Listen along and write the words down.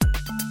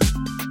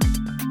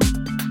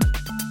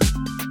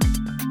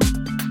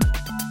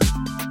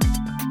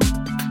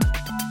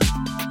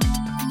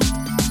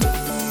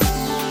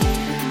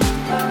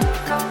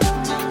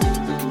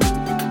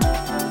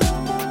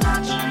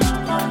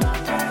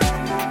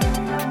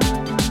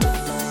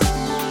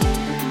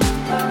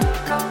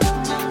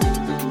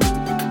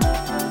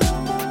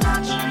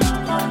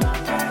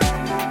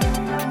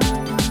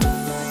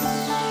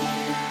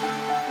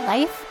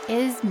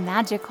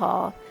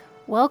magical.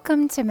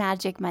 Welcome to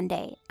Magic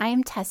Monday.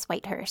 I'm Tess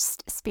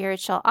Whitehurst,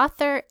 spiritual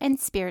author and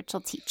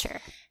spiritual teacher.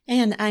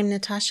 And I'm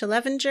Natasha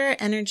Levenger,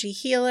 energy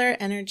healer,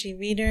 energy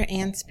reader,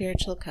 and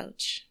spiritual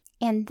coach.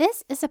 And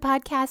this is a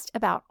podcast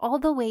about all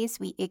the ways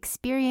we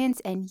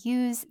experience and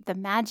use the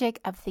magic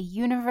of the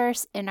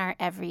universe in our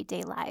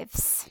everyday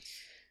lives.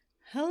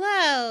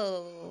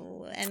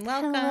 Hello and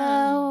welcome.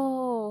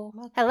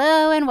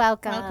 Hello and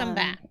welcome. Welcome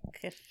back.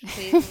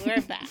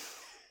 We're back.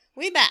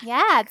 We back.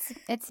 Yeah,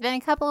 it's been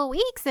a couple of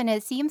weeks, and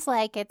it seems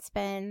like it's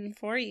been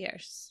 4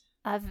 years.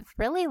 A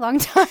really long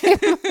time.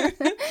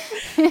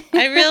 I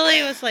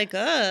really was like,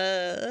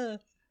 I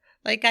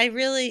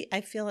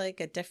feel like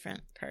a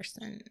different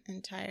person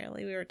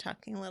entirely. We were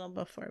talking a little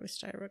before we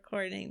started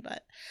recording,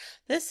 but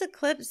this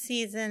eclipse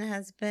season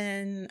has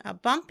been a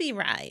bumpy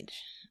ride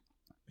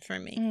for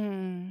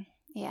me.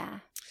 Yeah.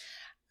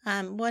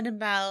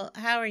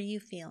 How are you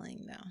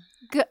feeling though?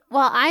 Good.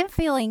 Well, I'm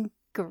feeling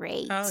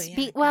great. Oh,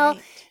 yeah,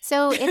 great.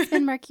 So it's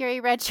been Mercury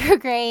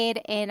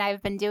retrograde, and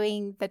I've been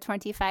doing the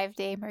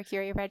 25-day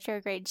Mercury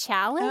retrograde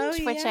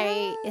challenge, which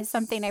is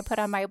something I put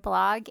on my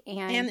blog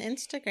and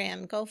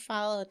Instagram. Go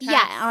follow Tess.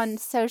 Yeah, on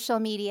social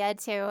media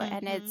too.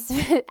 And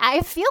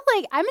I feel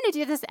like I'm going to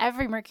do this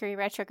every Mercury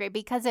retrograde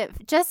because it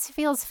just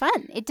feels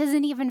fun. It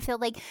doesn't even feel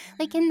like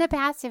in the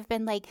past I've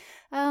been like,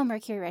 oh,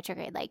 Mercury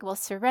retrograde, like we'll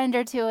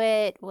surrender to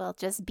it. We'll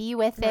just be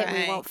with it.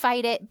 Right. We won't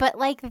fight it. But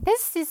like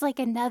this is like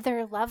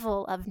another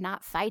level of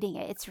not fighting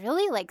it. It's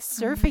really like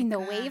surfing the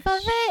wave of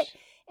it,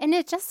 and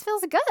it just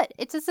feels good.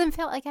 It doesn't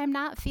feel like I'm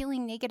not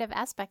feeling negative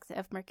aspects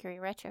of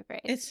Mercury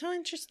retrograde. It's so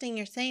interesting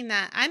you're saying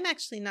that. I'm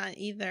actually not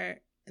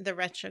either the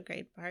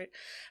retrograde part,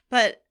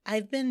 but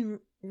I've been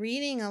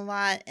reading a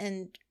lot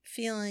and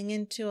feeling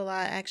into a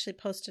lot. I actually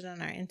posted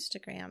on our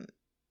Instagram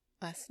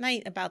last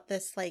night about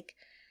this, like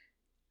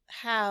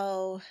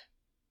how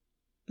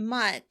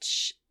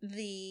much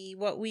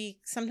what we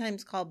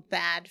sometimes call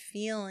bad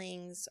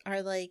feelings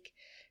are like,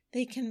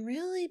 they can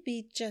really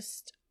be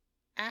just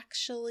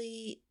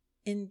actually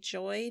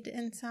enjoyed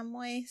in some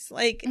ways.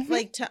 Like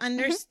to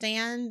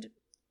understand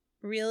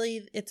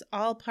really it's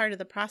all part of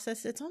the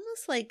process. It's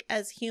almost like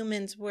as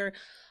humans, we're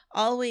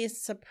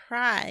always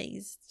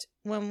surprised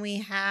when we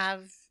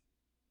have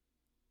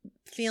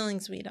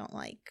feelings we don't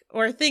like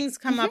or things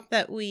come up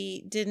that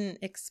we didn't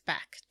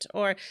expect,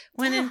 or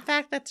when in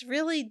fact that's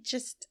really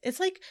just,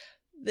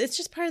 it's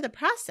just part of the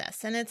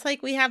process. And it's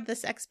like we have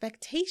this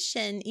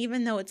expectation,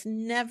 even though it's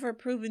never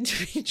proven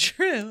to be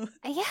true.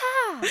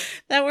 Yeah.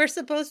 That we're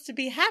supposed to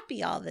be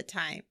happy all the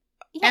time.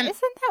 Yeah, and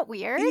isn't that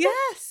weird?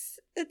 Yes.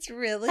 It's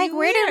really like, weird.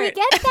 Where did we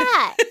get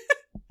that?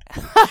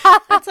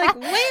 It's like,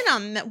 wait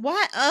a minute,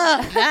 what?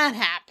 Oh, that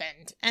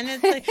happened. And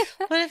it's like,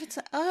 what if it's,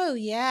 oh,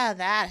 yeah,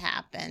 that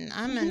happened.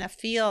 I'm going to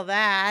feel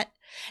that.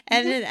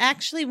 And it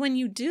actually, when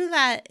you do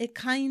that, it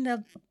kind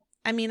of,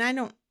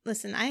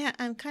 listen,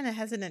 I'm kind of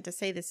hesitant to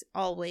say this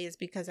always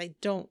because I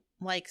don't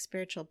like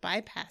spiritual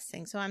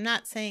bypassing. So I'm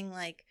not saying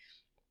like,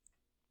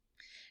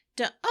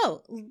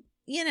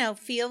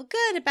 feel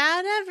good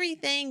about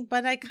everything.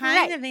 But I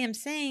kind of am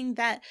saying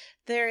that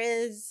there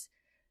is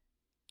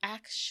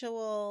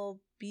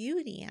actual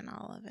beauty in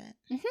all of it.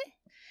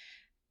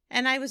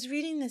 And I was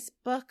reading this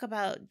book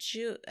about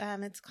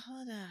it's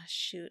called, I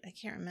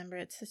can't remember.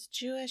 It's this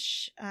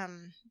Jewish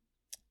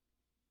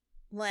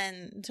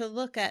lens to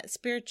look at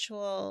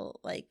spiritual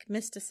like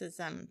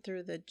mysticism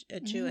through a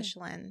Jewish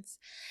lens.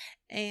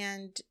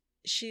 And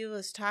she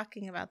was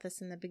talking about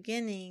this in the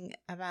beginning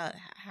about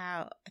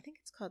how, I think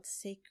it's called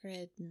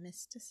sacred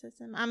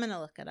mysticism. I'm going to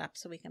look it up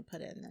so we can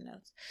put it in the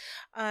notes.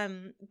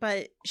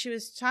 But she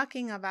was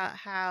talking about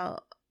how,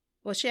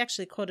 well, she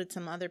actually quoted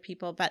some other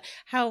people, but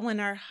how when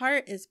our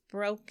heart is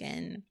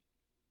broken,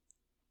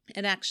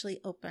 it actually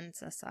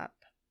opens us up.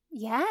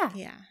 Yeah.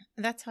 Yeah.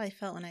 That's how I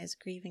felt when I was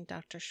grieving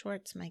Dr.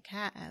 Schwartz, my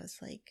cat. I was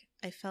like,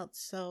 I felt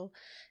so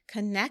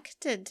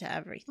connected to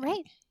everything.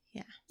 Right.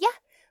 Yeah. Yeah.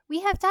 We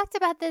have talked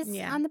about this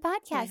on the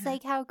podcast,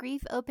 like how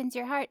grief opens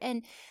your heart.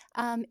 And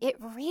it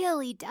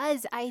really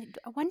does. I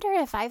wonder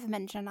if I've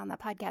mentioned on the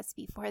podcast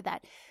before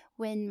that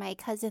when my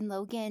cousin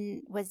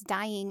Logan was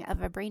dying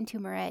of a brain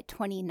tumor at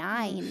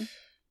 29,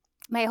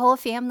 my whole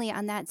family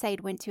on that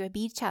side went to a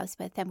beach house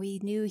with him. We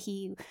knew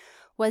he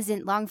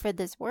wasn't long for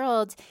this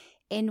world.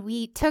 And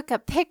we took a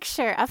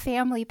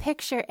family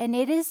picture, and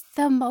it is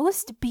the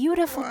most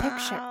beautiful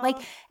picture. Like,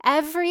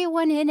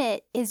 everyone in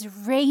it is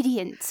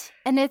radiant.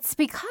 And it's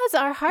because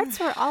our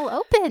hearts were all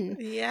open.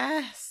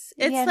 Yes.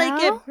 It's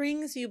like it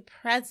brings you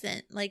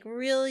present, like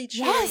really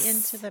truly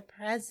into the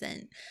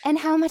present. And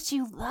how much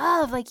you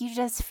love, like you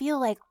just feel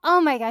like, oh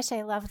my gosh,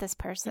 I love this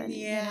person,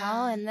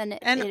 And then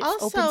it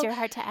also opens your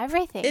heart to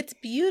everything. It's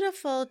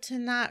beautiful to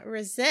not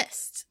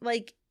resist.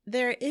 Like,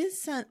 there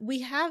is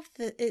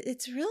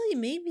it's really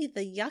maybe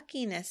the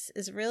yuckiness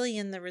is really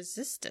in the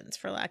resistance,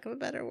 for lack of a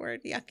better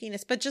word,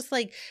 yuckiness, but just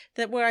like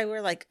that where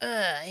we're like,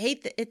 I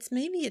hate that. It's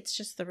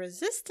just the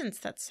resistance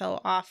that's so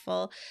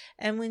awful.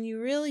 And when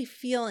you really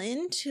feel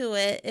into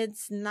it,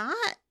 it's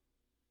not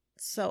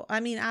so, I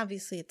mean,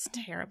 obviously it's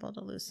terrible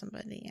to lose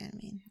somebody. I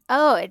mean.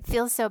 Oh, it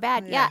feels so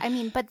bad. Yeah. I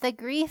mean, but the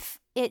grief,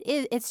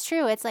 it's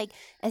true. It's like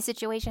a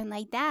situation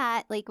like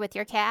that, like with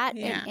your cat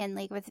and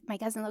like with my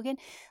cousin Logan,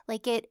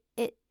 like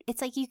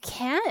it's like you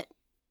can't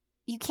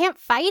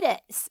fight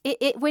it.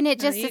 It when it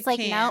just it's like,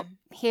 nope,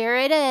 here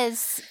it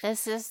is.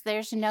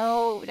 There's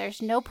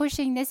no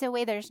pushing this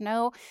away. There's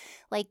no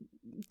like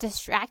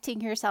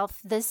distracting yourself.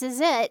 This is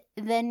it.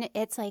 Then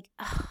it's like,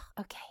 oh,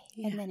 okay.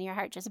 Yeah. And then your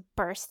heart just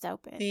bursts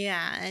open.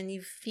 Yeah, and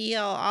you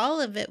feel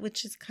all of it,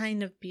 which is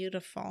kind it's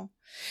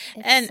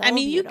and so I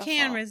mean, beautiful. You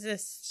can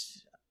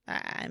resist.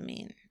 I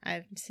mean,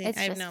 I've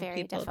known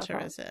people difficult. To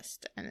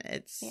resist, and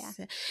it's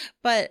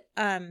but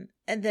and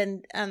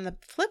then on the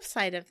flip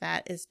side of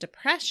that is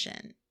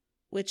depression,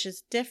 which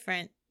is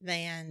different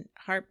than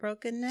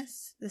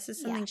heartbrokenness. This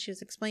is something she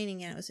was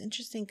explaining, and it was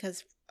interesting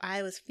because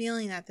I was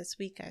feeling that this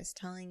week. I was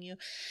telling you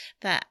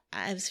that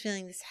I was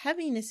feeling this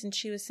heaviness, and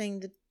she was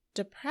saying the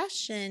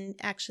depression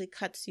actually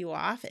cuts you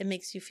off. It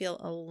makes you feel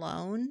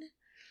alone.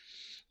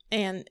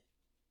 And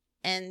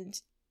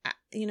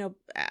you know,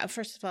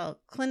 first of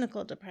all,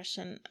 clinical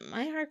depression,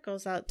 my heart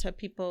goes out to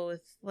people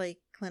with like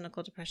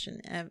clinical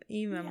depression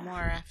even more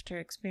after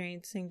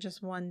experiencing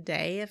just one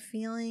day of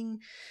feeling,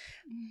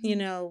 you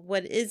know,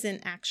 what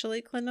isn't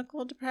actually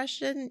clinical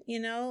depression,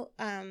 you know.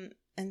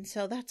 And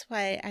so that's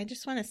why I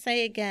just want to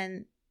say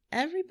again,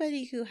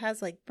 everybody who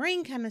has like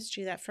brain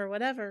chemistry that for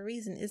whatever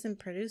reason isn't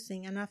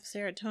producing enough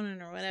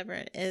serotonin or whatever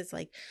it is,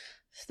 like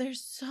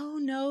there's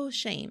no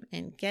shame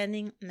in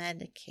getting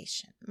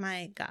medication.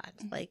 My God,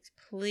 like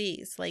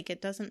please, like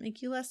it doesn't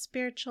make you less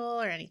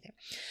spiritual or anything.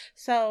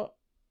 So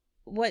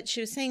what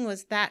she was saying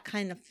was that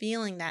kind of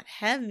feeling, that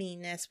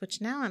heaviness,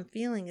 which now I'm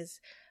feeling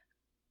is,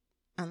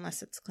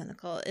 unless it's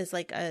clinical, is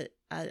like a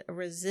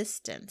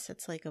resistance.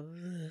 It's like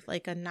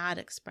a not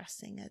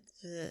expressing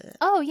it.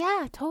 Oh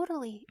yeah,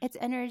 totally. It's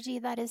energy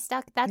that is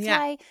stuck. That's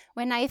why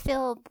when I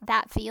feel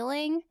that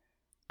feeling,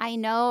 I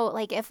know,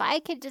 like, if I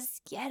could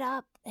just get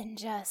up and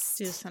just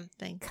do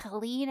something,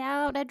 clean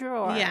out a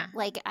drawer. Yeah.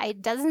 Like,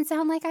 it doesn't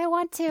sound like I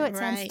want to. It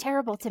sounds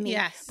terrible to me.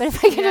 Yes. But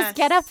if I could just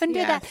get up and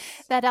do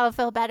that I'll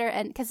feel better.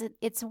 And because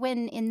it's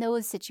when in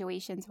those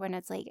situations when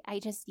it's like, I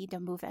just need to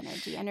move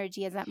energy.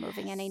 Energy isn't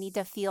moving and I need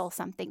to feel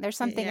something. There's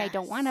something I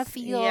don't want to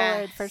feel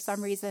or for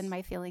some reason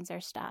my feelings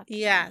are stuck.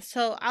 Yeah.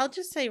 So I'll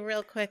just say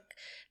real quick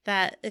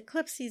that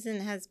eclipse season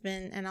has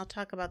been, and I'll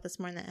talk about this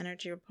more in the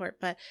energy report,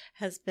 but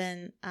has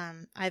been,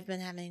 I've been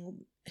having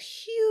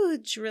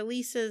huge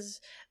releases,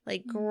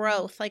 like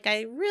growth. Like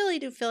I really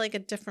do feel like a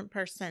different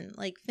person.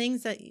 Like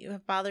things that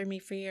have bothered me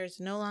for years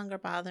no longer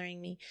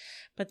bothering me.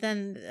 But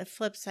then the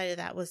flip side of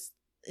that was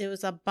it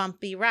was a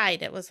bumpy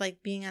ride. It was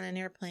like being on an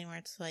airplane where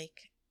it's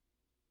like,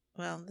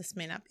 well, this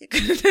may not be a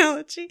good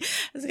analogy. I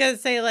was going to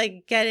say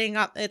like getting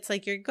up. It's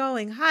like you're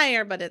going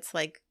higher, but it's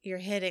like you're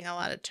hitting a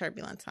lot of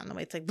turbulence on the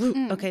way. It's like,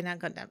 okay, now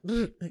going down,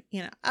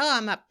 you know, oh,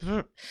 I'm up.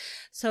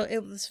 So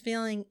it was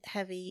feeling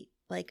heavy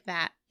like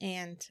that.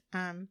 And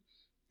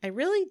I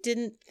really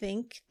didn't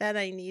think that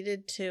I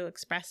needed to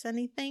express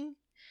anything.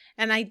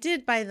 And I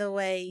did, by the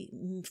way,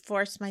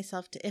 force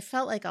myself to, it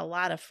felt like a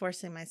lot of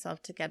forcing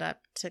myself to get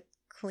up to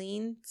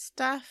clean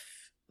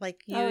stuff,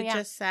 like you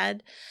just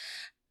said.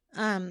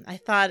 I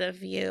thought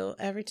of you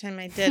every time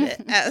I did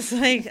it. I was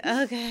like,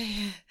 okay.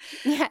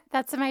 Yeah,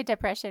 that's my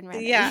depression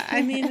remedy. Yeah,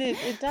 I mean,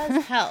 it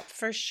does help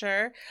for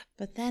sure.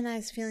 But then I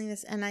was feeling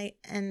this,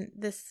 and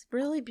this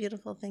really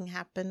beautiful thing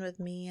happened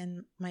with me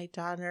and my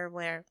daughter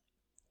where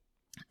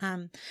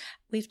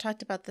we've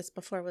talked about this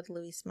before with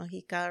Luis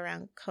Mojica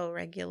around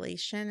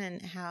co-regulation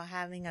and how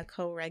having a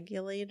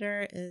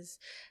co-regulator is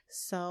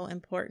so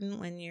important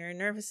when your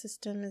nervous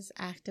system is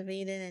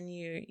activated and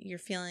you're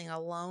feeling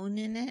alone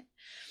in it.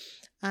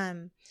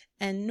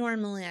 And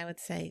normally I would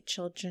say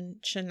children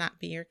should not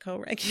be your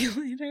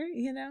co-regulator,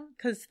 you know,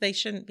 because they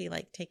shouldn't be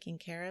like taking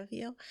care of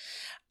you.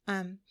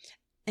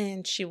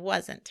 And she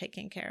wasn't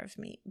taking care of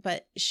me,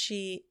 but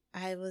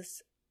I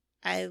was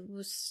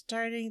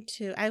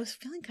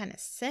feeling kind of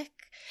sick,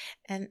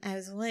 and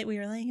we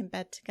were laying in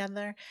bed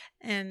together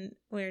and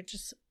we were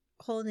just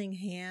holding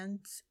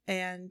hands,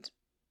 and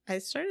I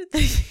started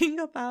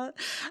thinking about,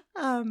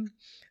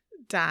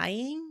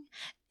 dying.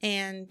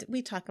 And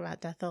we talk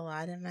about death a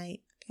lot in my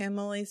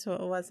family, so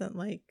it wasn't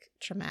like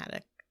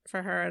traumatic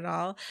for her at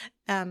all.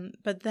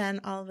 But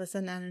then all of a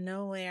sudden out of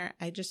nowhere,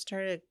 I just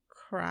started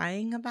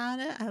crying about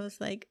it. I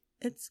was like,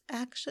 it's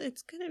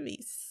going to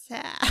be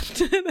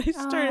sad. And I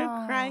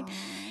started crying.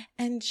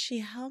 And she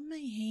held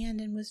my hand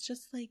and was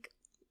just like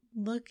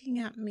looking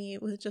at me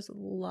with just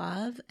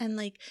love. And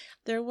like,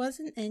 there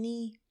wasn't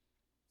any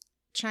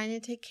trying to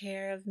take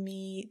care of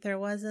me. There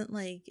wasn't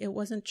like, it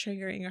wasn't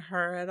triggering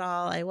her at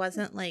all. I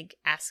wasn't like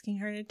asking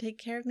her to take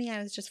care of me.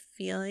 I was just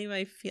feeling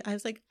I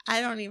was like, I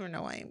don't even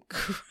know why I'm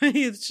crying.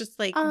 It's just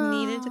like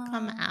needed to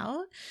come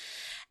out.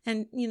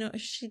 And you know,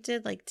 she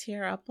did like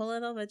tear up a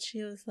little, but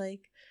she's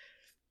like,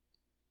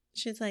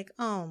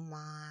 oh,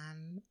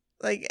 Mom.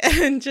 Like,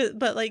 and just,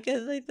 but like,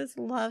 like this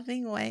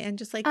loving way, and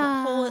just like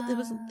it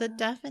was the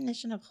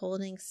definition of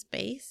holding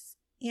space,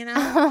 you know?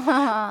 And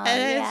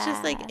yeah. it's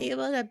just like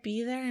able to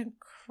be there and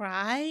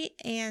cry,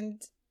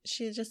 and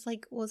she just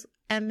like was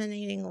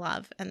emanating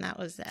love, and that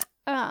was it.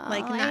 Oh,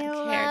 like not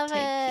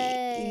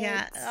caretaking.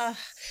 Yeah.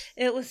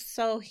 It was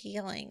so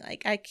healing.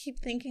 Like I keep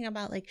thinking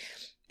about like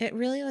it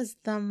really was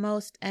the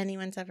most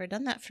anyone's ever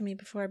done that for me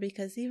before,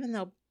 because even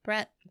though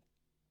Brett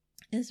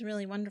is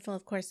really wonderful,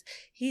 of course,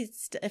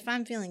 if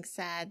I'm feeling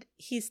sad,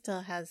 he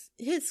still has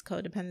his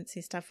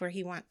codependency stuff where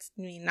he wants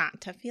me not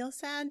to feel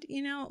sad,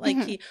 you know, like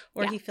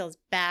he feels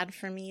bad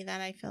for me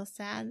that I feel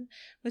sad,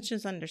 which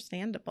is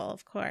understandable,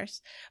 of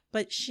course.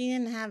 But she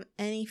didn't have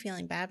any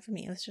feeling bad for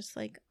me. It was just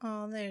like,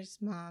 oh, there's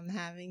mom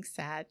having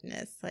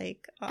sadness,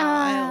 like, oh,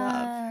 I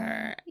love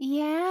her.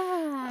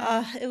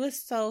 Yeah. It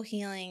was so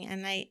healing,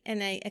 and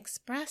I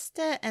expressed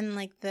it, and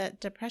like the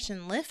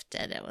depression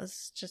lifted. It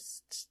was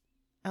just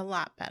a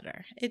lot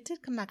better. It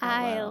did come back a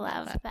little bit. I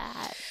love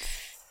that.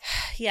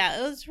 Yeah,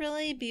 it was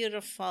really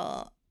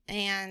beautiful.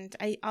 And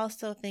I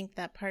also think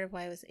that part of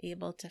why I was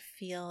able to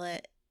feel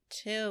it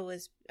too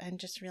was, I'm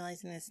just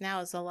realizing this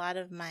now, is a lot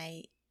of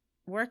my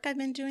work I've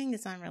been doing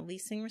is on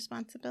releasing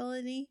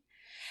responsibility.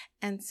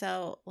 And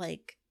so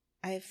like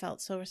I felt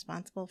so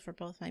responsible for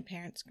both my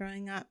parents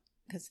growing up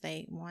because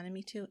they wanted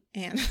me to,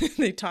 and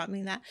they taught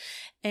me that.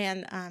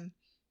 And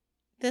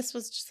this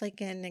was just like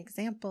an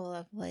example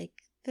of like,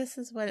 this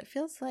is what it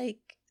feels like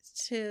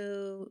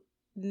to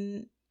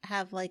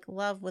have like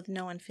love with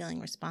no one feeling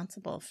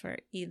responsible for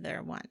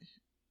either one,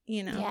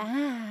 you know?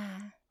 Yeah.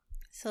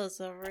 So it's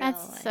a real,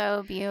 that's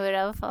so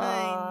beautiful.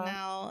 I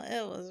know.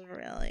 It was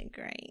really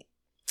great.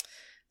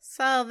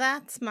 So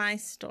that's my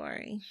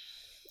story.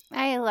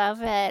 I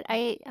love it.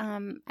 I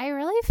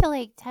really feel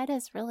like Ted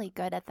is really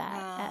good at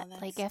that.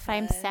 Like if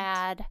I'm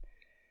sad,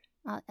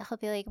 he'll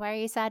be like, "Why are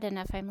you sad?" And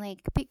if I'm like,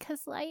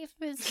 "Because life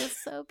is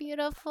just so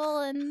beautiful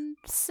and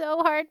so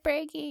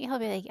heartbreaking," he'll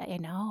be like, "I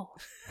know."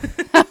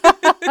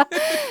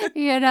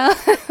 You know?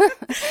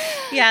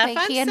 Yeah,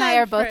 like he and I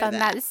are both on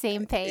that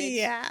same page.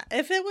 Yeah,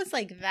 if it was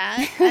like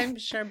that, I'm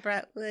sure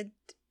Brett would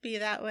be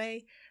that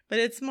way. But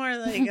it's more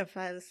like if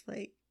I was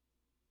like,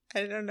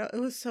 I don't know. It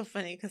was so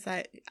funny because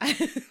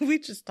we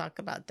just talk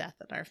about death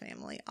in our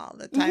family all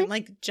the time,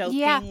 like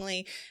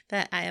jokingly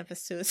that I have a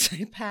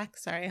suicide pact.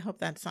 Sorry, I hope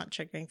that's not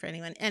triggering for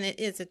anyone. And it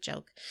is a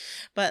joke,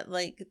 but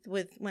like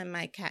when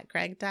my cat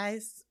Greg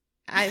dies,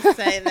 I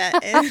say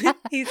that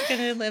he's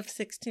gonna live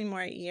 16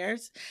 more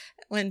years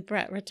when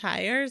Brett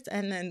retires,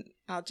 and then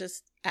I'll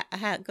just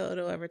go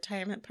to a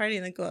retirement party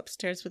and then go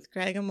upstairs with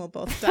Greg, and we'll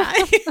both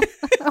die.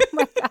 Oh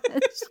my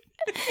gosh.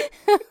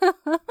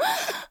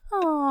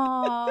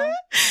 Aww.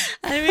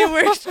 I mean,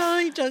 we're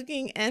totally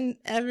joking, and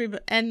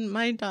and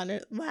my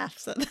daughter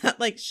laughs at that,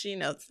 like she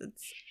knows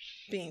it's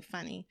being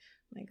funny.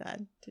 Oh my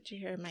God, did you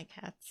hear my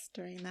cats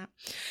during that?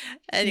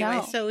 Anyway,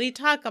 No. So we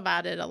talk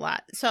about it a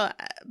lot. So,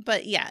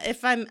 but yeah,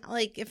 if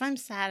I'm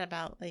sad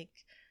about like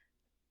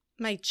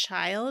my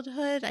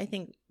childhood, I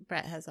think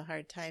Brett has a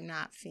hard time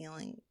not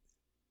feeling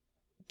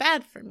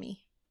bad for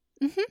me,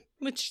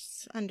 which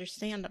is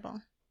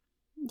understandable.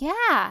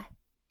 Yeah.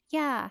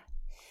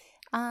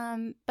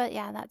 But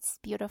yeah, that's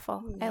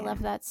beautiful. Yeah. I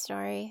love that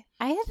story.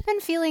 I have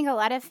been feeling a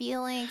lot of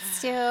feelings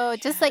too,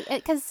 just like,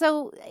 because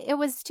so it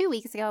was 2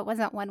 weeks ago. It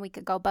wasn't 1 week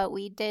ago, but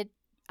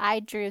I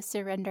drew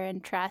Surrender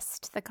and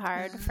Trust, the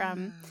card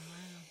from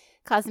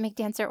Cosmic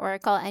Dancer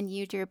Oracle, and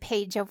you drew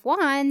Page of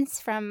Wands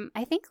from,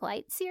 I think,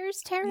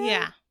 Lightseer's Tarot.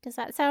 Yeah. Does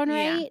that sound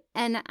right? Yeah.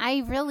 And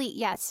I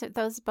really, so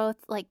those both,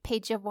 like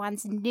Page of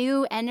Wands,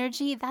 new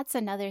energy. That's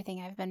another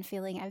thing I've been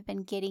feeling. I've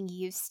been getting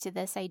used to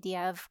this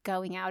idea of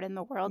going out in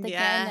the world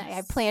again.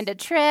 I planned a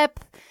trip.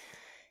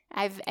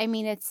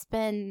 It's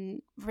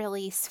been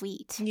really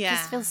sweet. Yeah. It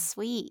just feels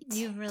sweet.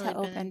 You've really to been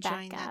open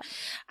enjoying back that. Up.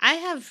 I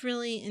have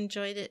really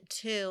enjoyed it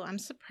too. I'm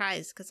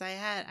surprised because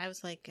I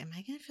was like, am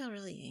I going to feel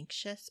really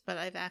anxious? But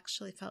I've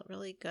actually felt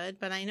really good.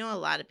 But I know a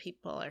lot of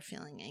people are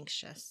feeling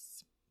anxious.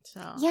 So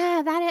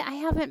yeah, I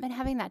haven't been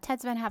having that.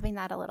 Ted's been having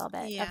that a little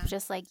bit of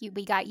just like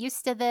we got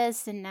used to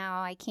this, and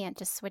now I can't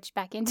just switch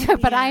back into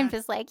it. But I'm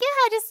just like,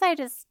 I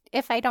just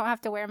if I don't have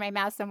to wear my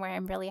mask somewhere,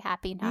 I'm really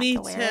happy not to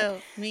wear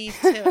it. Me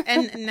too.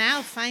 And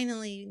now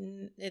finally,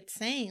 it's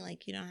saying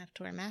like you don't have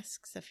to wear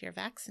masks if you're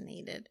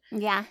vaccinated.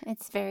 Yeah,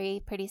 it's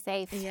pretty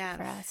safe. Yeah,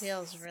 for us. It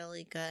feels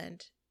really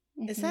good.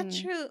 Is that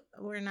true?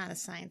 We're not a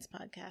science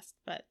podcast,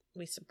 but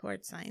we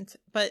support science.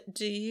 But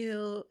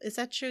is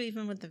that true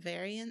even with the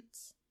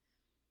variants?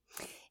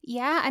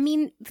 Yeah, I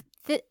mean,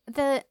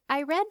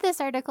 I read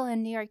this article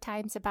in New York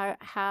Times about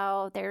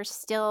how there's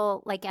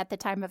still, like at the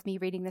time of me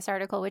reading this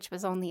article, which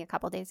was only a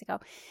couple days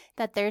ago,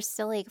 that there's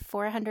still like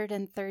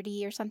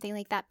 430 or something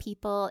like that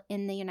people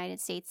in the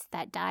United States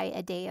that die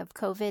a day of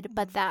COVID,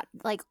 but that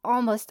like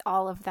almost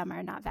all of them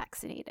are not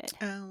vaccinated.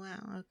 Oh,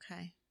 wow.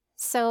 Okay.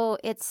 So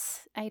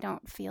I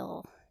don't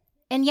feel,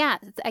 and yeah,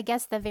 I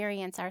guess the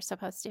variants are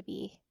supposed to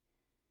be,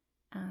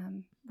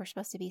 we're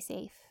supposed to be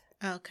safe.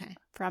 Okay.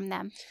 From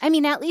them. I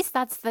mean, at least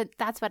that's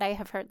what I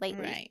have heard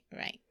lately.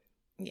 Right.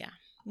 Yeah.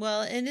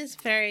 Well, it is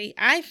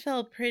I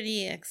feel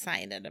pretty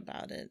excited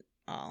about it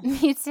all.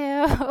 Me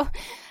too.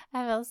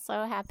 I feel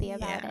so happy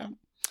about it.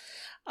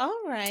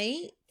 All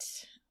right.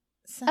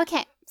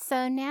 Okay,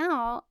 so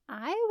now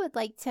I would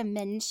like to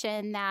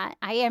mention that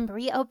I am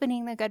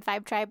reopening the Good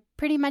Vibe Tribe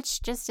pretty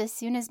much just as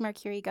soon as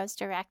Mercury goes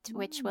direct,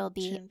 which will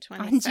be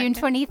on June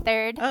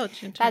 23rd. Oh,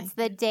 June 23rd. That's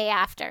the day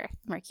after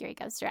Mercury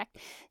goes direct.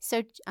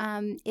 So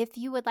if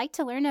you would like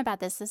to learn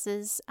about this, this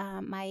is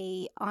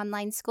my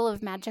online School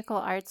of Magical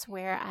Arts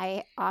where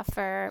I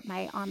offer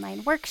my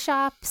online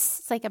workshops.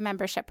 It's like a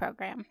membership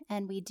program,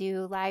 and we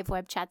do live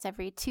web chats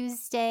every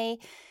Tuesday.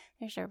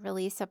 There's a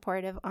really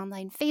supportive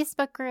online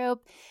Facebook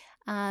group.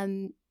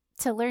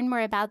 To learn more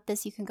about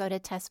this, you can go to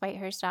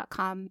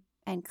tesswhitehurst.com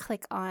and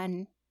click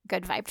on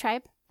Good Vibe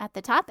Tribe at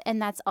the top.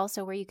 And that's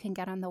also where you can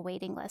get on the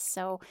waiting list.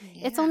 So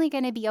it's only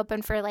going to be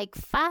open for like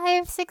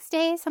 5-6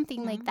 days,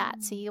 something like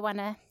that. So you want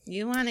to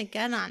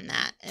get on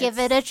that. Give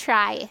it a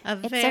try.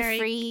 It's a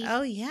free.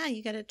 Oh, yeah.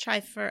 You got to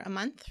try for a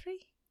month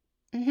free.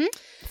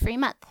 Free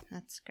month.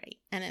 That's great.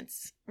 And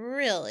it's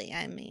really,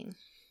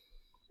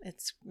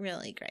 it's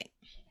really great.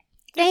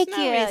 Thank you.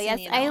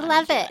 Yes, I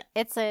love it.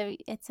 It's a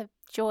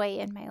joy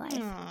in my life.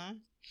 Aww.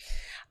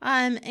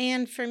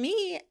 And for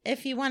me,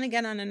 if you want to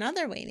get on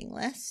another waiting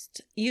list,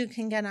 you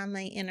can get on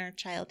my Inner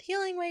Child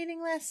Healing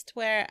waiting list,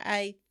 where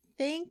I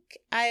think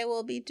I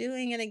will be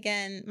doing it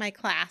again, my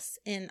class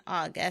in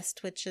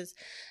August, which is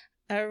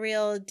a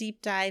real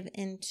deep dive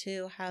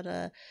into how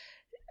to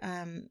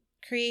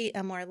create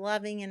a more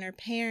loving inner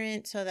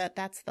parent so that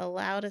that's the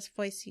loudest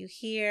voice you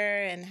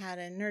hear, and how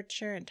to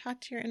nurture and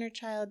talk to your inner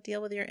child,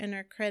 deal with your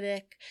inner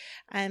critic.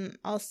 I'm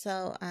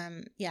also,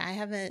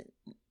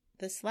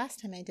 this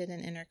last time I did an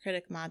inner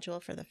critic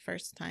module for the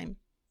first time.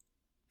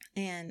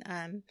 And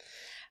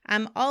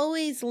I'm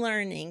always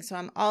learning, so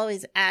I'm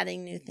always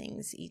adding new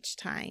things each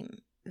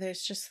time.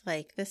 There's just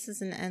like, this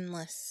is an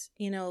endless,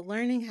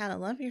 learning how to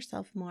love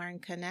yourself more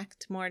and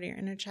connect more to your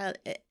inner child.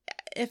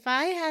 If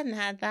I hadn't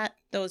had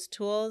those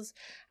tools,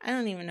 I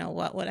don't even know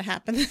what would have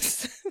happened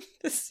this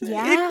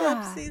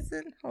eclipse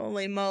season.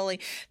 Holy moly.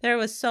 It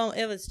was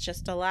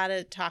just a lot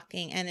of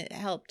talking, and it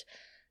helped.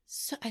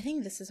 So I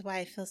think this is why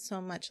I feel so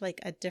much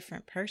like a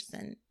different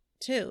person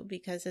too,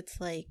 because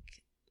it's like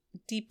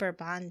deeper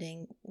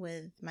bonding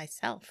with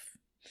myself.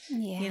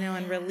 Yeah.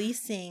 And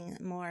releasing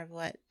more of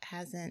what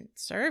hasn't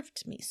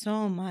served me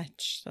so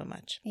much.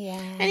 Yeah.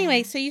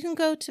 Anyway, so you can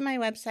go to my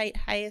website,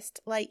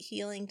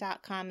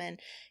 highestlighthealing.com, and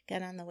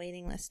get on the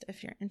waiting list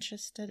if you're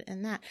interested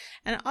in that.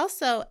 And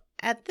also,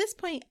 at this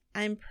point,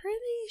 I'm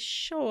pretty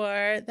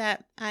sure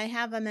that I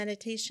have a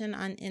meditation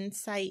on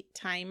Insight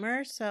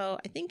Timer. So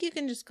I think you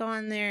can just go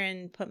on there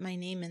and put my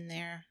name in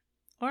there.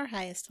 Or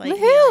Highest Light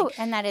Healing.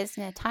 And that is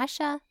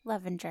Natasha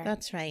Levinger.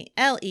 That's right.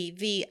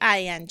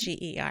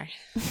 Levinger.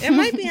 It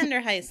might be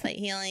under Highest Light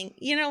Healing.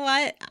 You know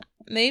what?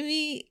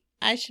 Maybe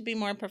I should be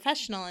more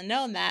professional and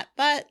know that,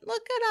 but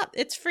look it up.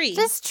 It's free.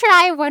 Just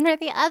try one or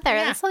the other.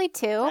 Yeah, that's only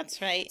two. That's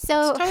right.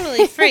 So it's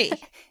totally free.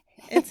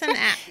 It's an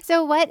app.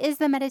 So what is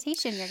the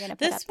meditation you're going to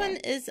put This one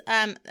is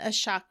a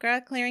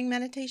chakra clearing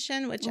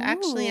meditation, which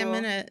actually I'm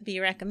going to be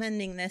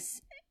recommending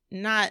this.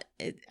 I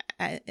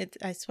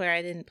swear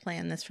I didn't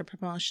plan this for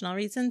promotional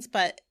reasons,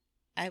 but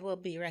I will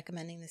be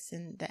recommending this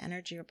in the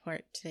energy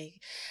report today.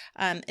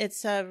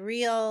 It's a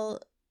real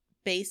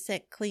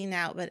basic clean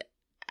out, but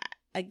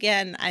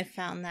again, I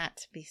found that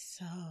to be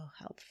so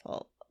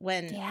helpful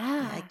when,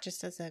 like,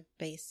 just as a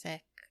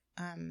basic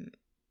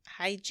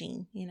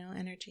hygiene,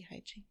 energy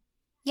hygiene.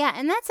 Yeah,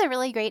 and that's a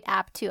really great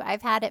app too.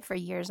 I've had it for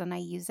years and I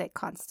use it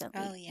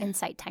constantly. Oh, yeah.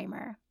 Insight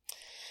Timer.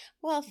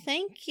 Well,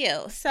 thank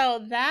you.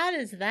 So that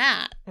is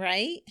that,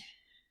 right?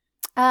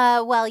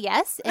 Well,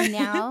 yes. And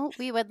now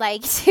we would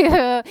like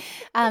to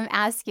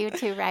ask you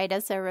to write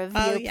us a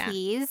review,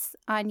 please,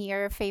 on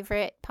your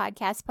favorite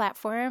podcast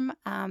platform.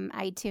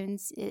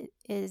 iTunes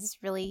is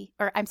really,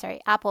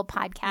 Apple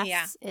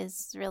Podcasts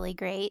is really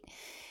great.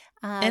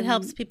 It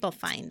helps people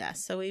find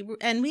us. So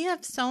we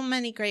have so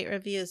many great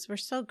reviews. We're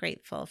so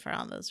grateful for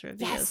all those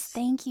reviews. Yes,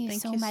 thank you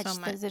so much.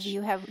 Those of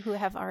you who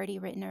have already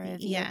written a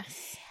review.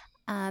 Yes.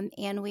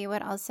 And we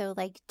would also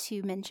like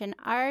to mention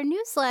our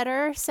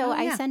newsletter. So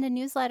I send a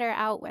newsletter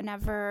out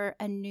whenever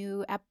a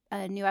new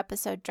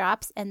episode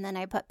drops, and then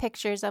I put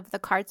pictures of the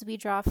cards we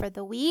draw for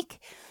the week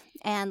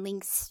and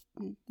links,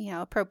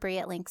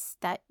 appropriate links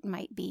that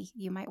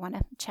you might want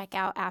to check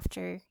out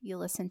after you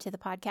listen to the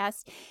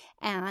podcast.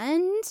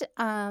 And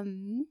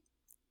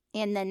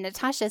then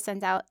Natasha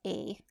sends out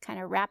a kind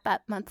of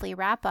monthly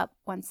wrap up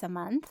once a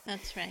month.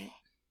 That's right.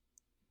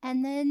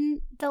 And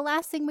then the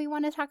last thing we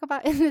want to talk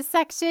about in this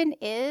section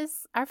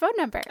is our phone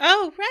number.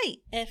 Oh, right.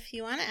 If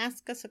you want to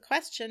ask us a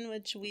question,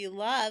 which we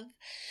love,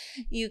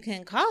 you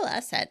can call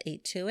us at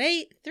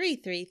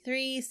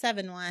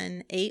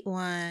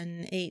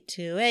 828-333-7181,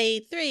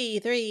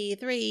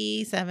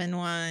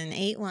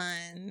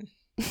 828-333-7181.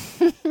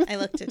 I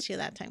looked at you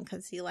that time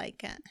because you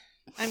like it.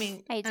 I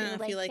mean, I don't know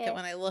if you like it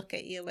when I look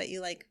at you, but you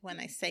like when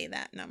I say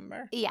that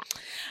number. Yeah.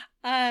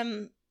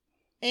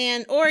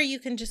 Or you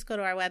can just go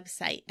to our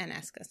website and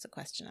ask us a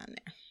question on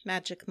there,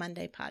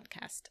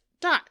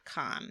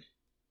 magicmondaypodcast.com.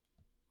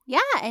 Yeah,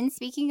 and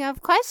speaking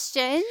of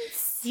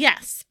questions,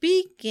 Yes.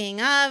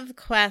 Speaking of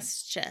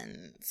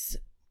questions,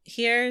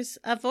 here's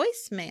a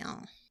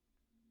voicemail.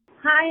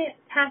 Hi,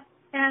 Tess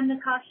and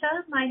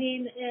Natasha. My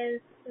name is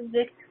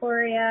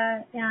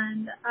Victoria,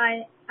 and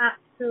I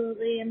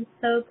absolutely am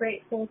so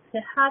grateful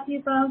to have you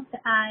both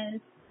as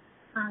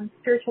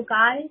spiritual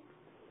guides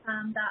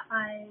that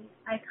I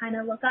kind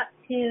of look up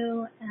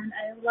to, and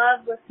I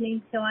love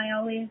listening to. I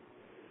always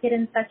get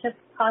in such a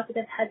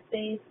positive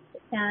headspace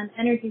and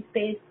energy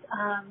space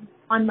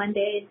on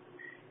Mondays,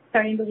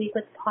 starting the week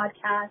with the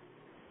podcast.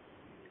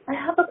 I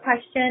have a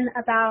question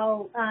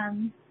about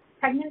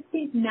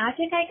pregnancy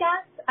magic, I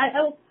guess.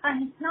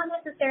 Not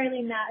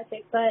necessarily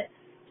magic, but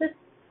just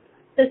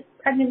this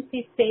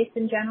pregnancy space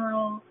in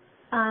general.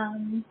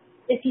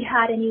 If you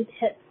had any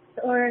tips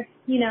or,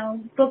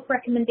 book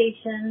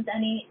recommendations,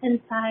 any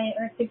insight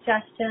or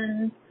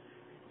suggestions,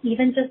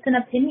 even just an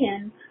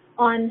opinion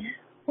on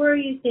where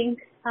you think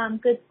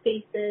good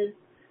spaces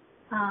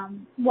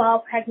while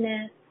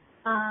pregnant,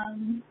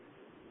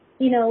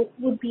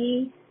 would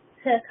be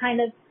to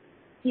kind of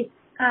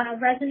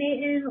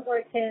resonate in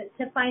or to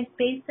find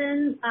space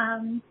in.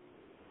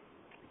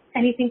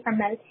 Anything from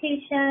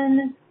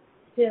meditation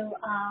to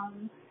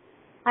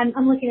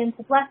I'm looking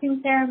into blessing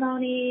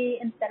ceremony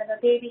instead of a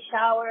baby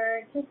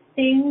shower, just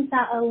things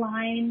that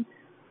align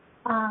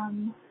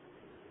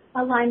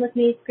with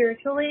me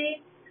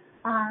spiritually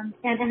and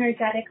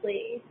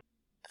energetically.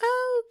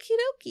 Okie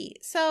dokie.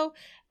 So,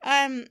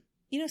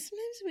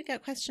 sometimes we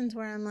got questions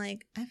where I'm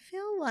like, I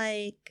feel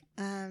like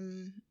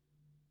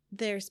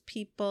there's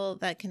people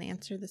that can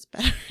answer this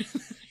better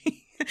than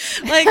me.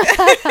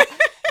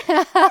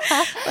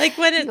 Like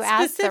when it's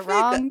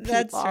specific,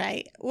 that's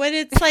right. When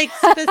it's like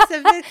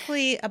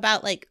specifically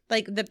about like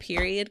the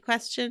period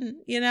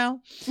question,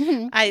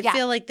 Mm-hmm. I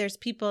feel like there's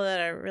people that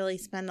are really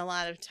spend a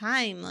lot of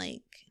time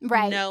like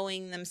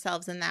knowing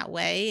themselves in that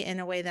way, in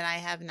a way that I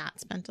have not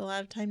spent a lot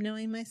of time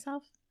knowing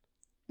myself.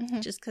 Mm-hmm.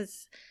 Just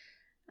because,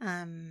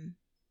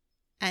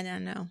 I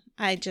don't know.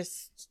 I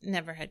just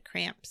never had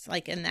cramps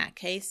like in that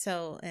case.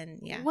 So,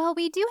 and yeah. Well,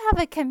 we do have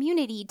a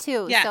community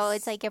too. Yes. So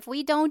it's like if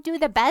we don't do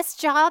the best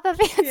job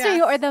of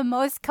answering or the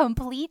most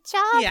complete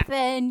job,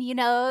 then,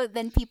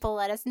 then people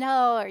let us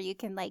know, or you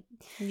can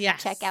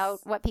check out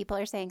what people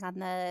are saying on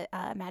the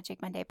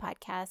Magic Monday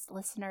podcast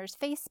listeners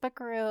Facebook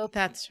group.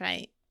 That's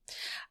right.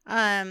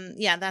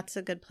 That's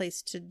a good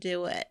place to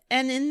do it.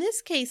 And in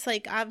this case,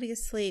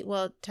 obviously,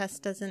 well, Tess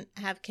doesn't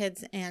have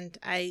kids and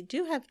I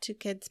do have 2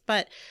 kids,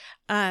 but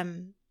I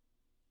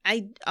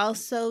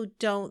also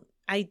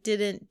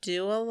didn't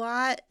do a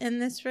lot in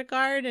this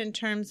regard in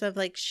terms of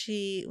when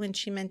she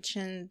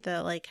mentioned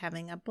the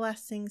having a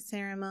blessing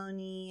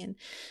ceremony and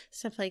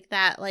stuff like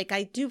that.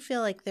 I do feel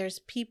like there's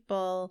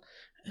people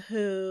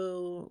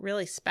who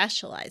really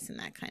specialize in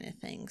that kind of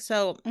thing.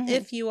 So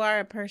if you are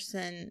a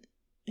person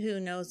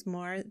who knows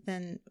more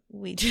than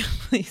we do,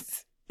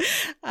 please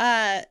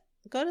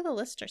go to the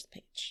listers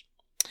page,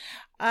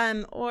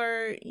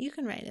 or you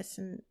can write us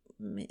and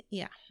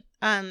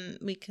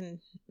we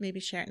can maybe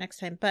share it next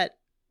time. But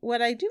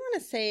what I do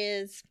want to say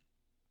is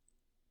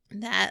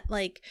that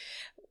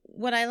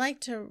what I like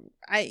to,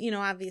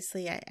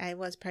 obviously I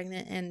was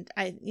pregnant and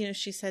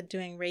she said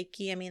doing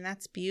Reiki. I mean,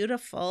 that's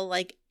beautiful.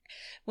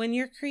 When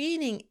you're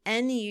creating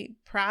any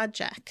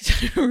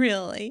project,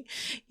 really,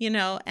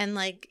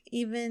 and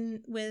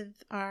even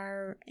with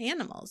our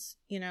animals,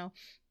 you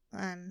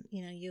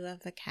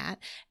have a cat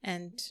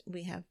and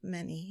we have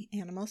many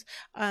animals.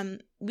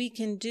 We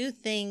can do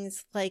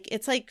things I'll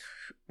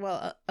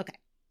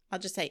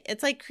just say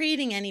it's like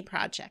creating any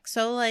project.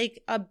 So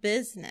a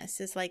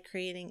business is like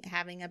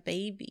having a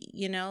baby,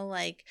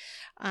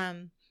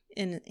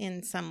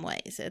 in some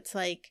ways. It's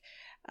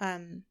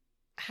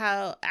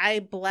how I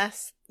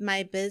bless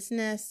my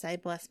business, I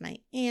bless my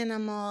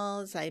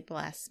animals, I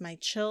bless my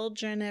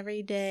children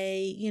every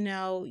day,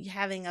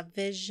 having a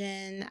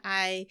vision.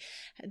 I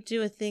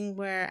do a thing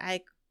where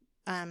I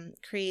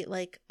create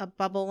a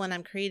bubble when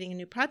I'm creating a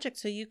new project.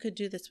 So you could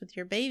do this with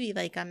your baby.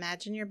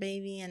 Imagine your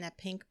baby in a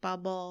pink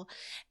bubble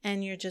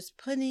and you're just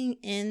putting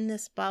in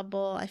this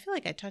bubble. I feel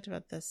like I talked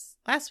about this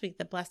last week,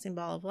 the blessing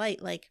ball of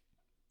light.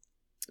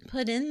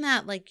 Put in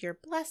that your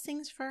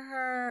blessings for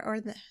her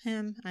or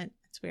him.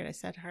 It's weird I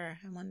said her.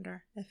 I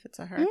wonder if it's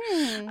a her.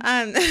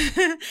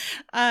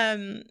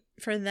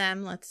 For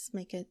them, let's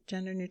make it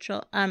gender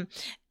neutral.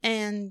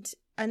 And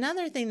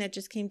another thing that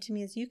just came to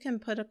me is you can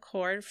put a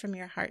cord from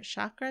your heart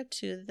chakra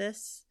to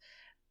this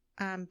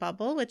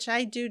bubble, which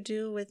I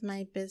do with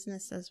my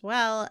business as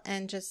well,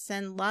 and just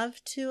send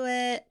love to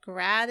it,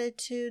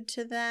 gratitude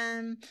to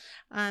them.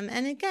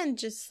 And again,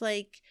 just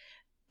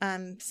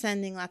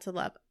sending lots of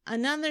love.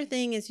 Another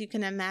thing is you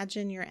can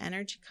imagine your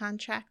energy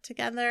contract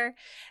together,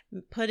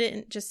 put it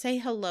in, just say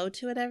hello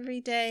to it every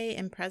day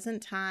in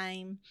present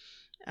time.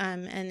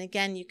 And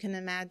again, you can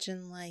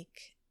imagine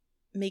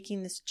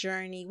making this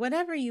journey,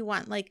 whatever you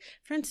want.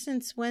 For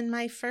instance, when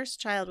my first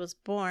child was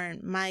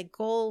born, my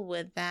goal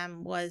with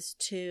them was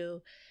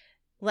to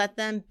let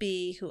them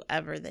be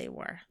whoever they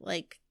were.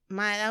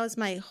 That was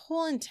my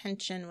whole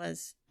intention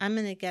was I'm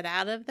going to get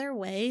out of their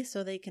way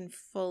so they can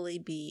fully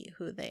be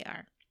who they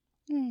are.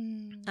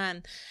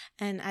 And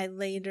I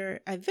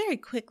very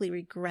quickly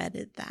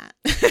regretted that.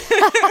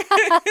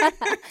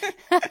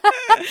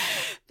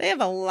 They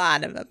have a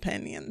lot of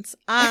opinions.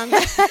 I'm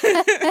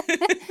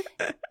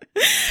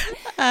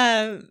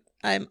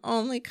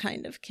only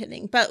kind of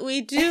kidding, but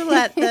we do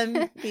let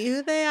them be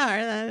who they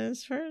are. That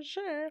is for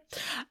sure.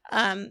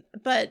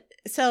 But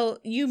so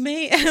you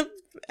may have,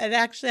 and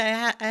actually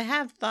I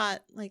have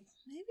thought, like,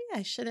 maybe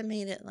I should have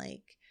made it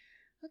like,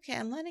 okay,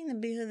 I'm letting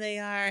them be who they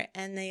are,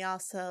 and they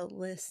also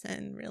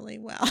listen really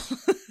well.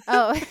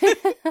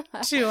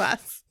 To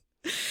us.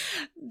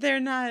 They're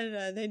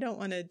not, they don't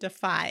want to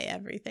defy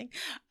everything.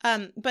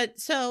 But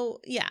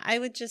so, yeah, I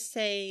would just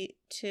say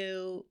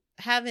to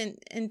have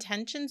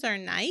intentions are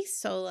nice.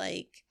 So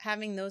like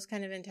having those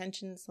kind of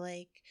intentions,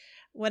 like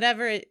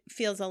whatever it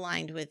feels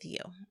aligned with you,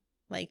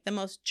 like the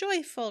most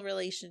joyful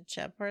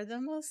relationship or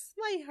the most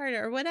lighthearted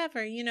or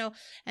whatever, you know.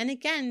 And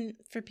again,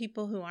 for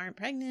people who aren't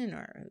pregnant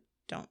or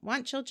don't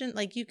want children,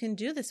 like you can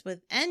do this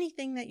with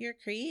anything that you're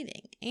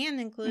creating, and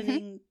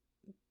including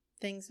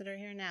things that are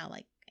here now,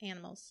 like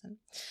animals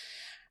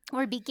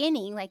or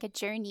beginning, like a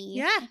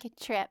journey, like a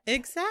trip.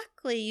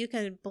 Exactly. You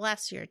can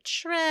bless your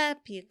trip.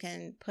 You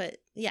can put,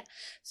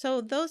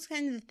 so those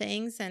kinds of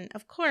things. And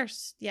of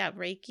course,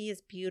 Reiki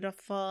is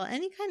beautiful.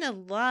 Any kind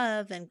of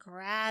love and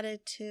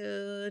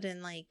gratitude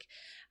and like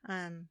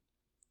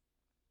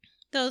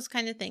those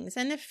kind of things.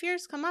 And if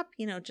fears come up,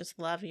 you know, just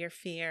love your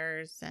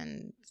fears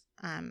and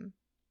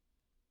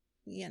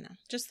you know,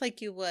 just like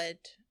you would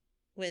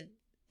with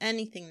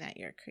anything that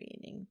you're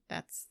creating.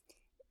 That's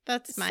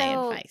my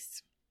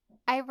advice.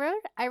 I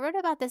wrote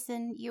about this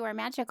in You Are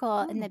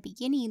Magical in the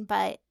beginning,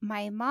 but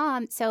my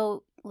mom,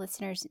 so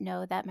listeners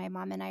know that my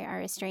mom and I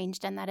are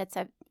estranged and that it's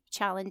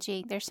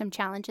there's some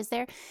challenges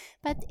there,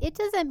 but it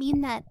doesn't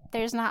mean that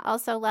there's not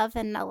also love,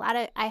 and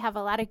I have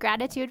a lot of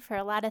gratitude for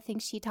a lot of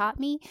things she taught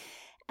me.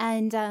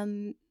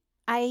 And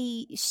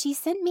she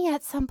sent me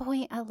at some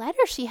point a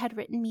letter she had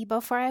written me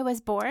before I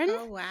was born.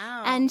 Oh,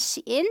 wow. And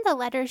in the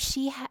letter,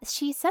 she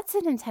sets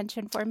an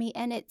intention for me,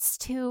 and it's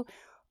to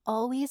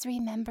always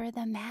remember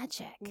the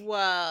magic.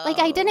 Whoa. Like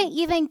I didn't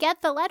even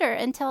get the letter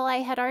until I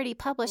had already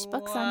published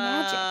books on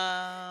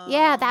magic.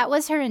 Yeah, that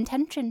was her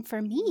intention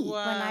for me when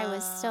I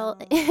was still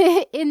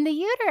in the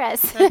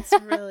uterus. That's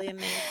really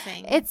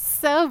amazing. It's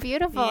so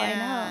beautiful, I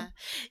know.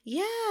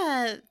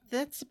 Yeah,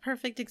 that's a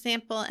perfect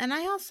example. And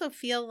I also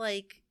feel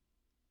like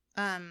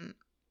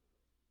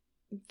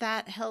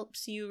that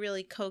helps you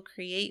really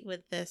co-create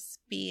with this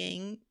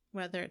being,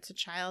 whether it's a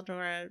child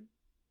or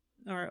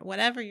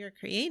whatever you're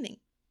creating,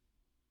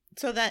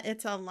 so that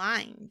it's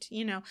aligned,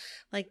 you know.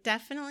 Like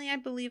definitely I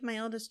believe my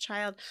oldest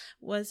child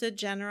was a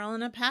general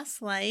in a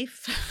past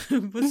life.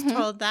 Was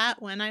told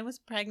that when I was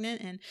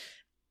pregnant, and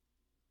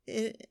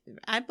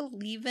I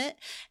believe it.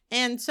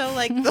 And so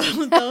like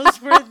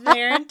those were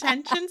their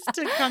intentions,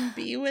 to come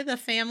be with a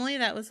family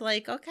that was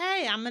like,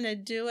 okay, I'm going to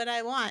do what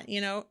I want,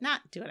 you know,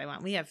 not do what I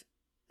want. We have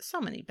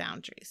so many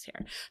boundaries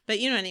here, but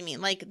you know what I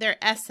mean? Like their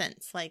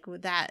essence, like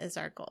that is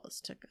our goal, is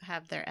to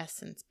have their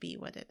essence be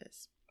what it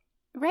is.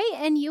 Right.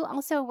 And you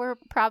also were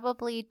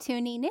probably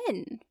tuning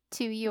in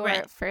to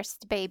your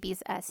first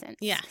baby's essence.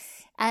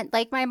 Yes. And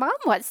like my mom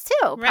was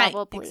too,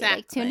 probably. Right, exactly.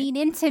 Like tuning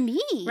into me.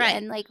 Right.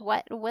 And like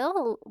what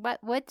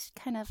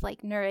kind of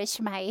like nourish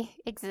my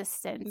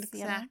existence.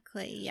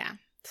 Exactly. You know? Yeah.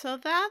 So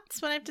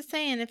that's what I have to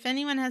say. And if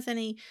anyone has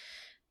any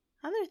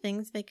other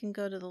things, they can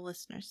go to the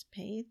listeners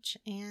page,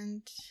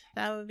 and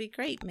that would be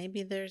great.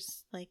 Maybe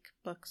there's like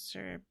books,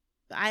 or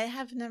I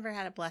have never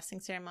had a blessing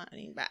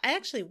ceremony, but I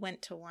actually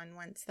went to one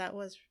once. That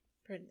was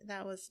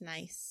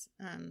nice.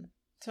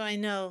 So I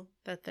know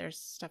that there's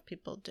stuff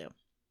people do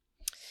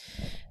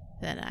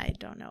that I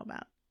don't know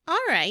about. All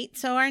right.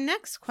 So our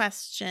next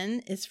question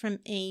is from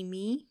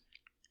Amy,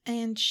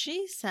 and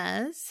she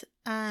says,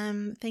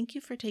 thank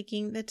you for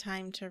taking the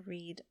time to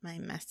read my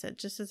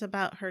message. This is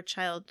about her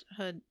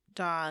childhood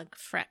dog,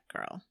 Fret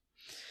Girl.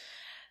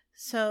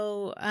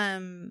 So,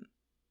 I'm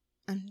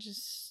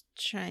just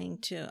trying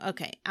to,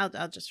 okay,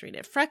 I'll just read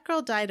it. Fret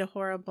Girl died a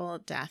horrible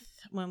death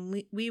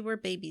when we were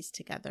babies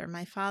together.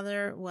 My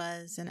father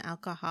was an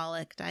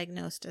alcoholic,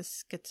 diagnosed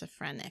as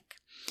schizophrenic.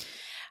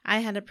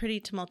 I had a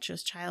pretty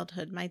tumultuous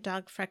childhood. My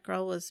dog Fret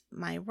Girl was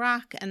my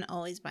rock and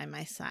always by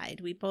my side.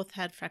 We both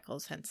had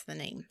freckles, hence the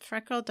name.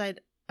 Fret Girl died.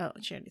 Oh,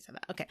 she already said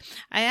that. Okay.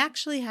 I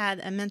actually had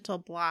a mental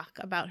block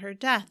about her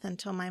death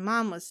until my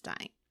mom was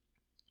dying.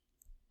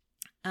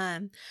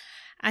 I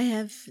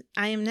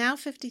am now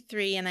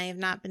 53 and I have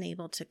not been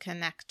able to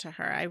connect to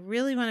her. I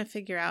really want to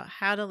figure out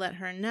how to let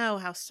her know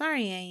how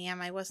sorry I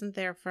am I wasn't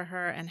there for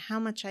her, and how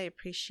much I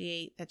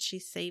appreciate that she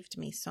saved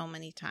me so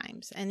many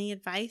times. Any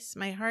advice?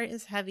 My heart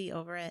is heavy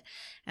over it,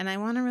 and I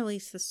want to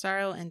release the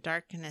sorrow and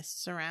darkness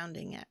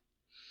surrounding it.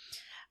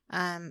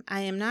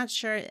 I am not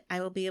sure I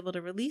will be able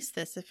to release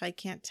this if I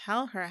can't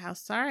tell her how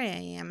sorry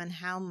I am and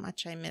how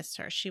much I miss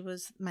her. She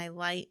was my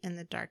light in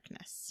the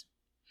darkness.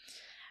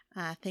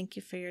 Thank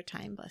you for your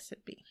time.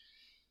 Blessed be.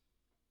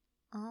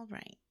 All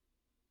right.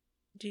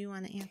 do you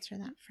want to answer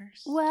that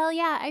first? Well,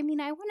 yeah, I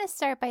mean, I want to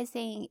start by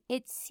saying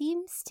it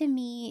seems to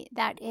me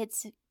that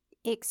it's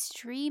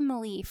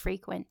extremely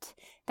frequent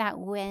that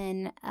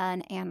when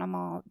an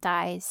animal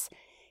dies,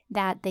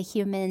 that the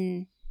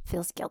human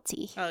feels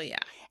guilty. Oh, yeah.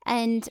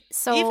 And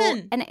so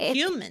even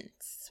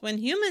humans, when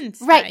humans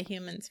right. die,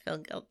 humans feel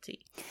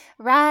guilty.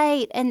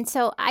 Right. And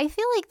so I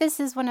feel like this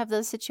is one of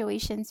those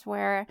situations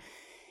where,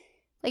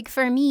 like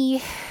for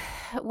me,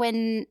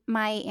 when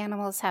my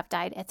animals have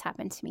died, it's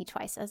happened to me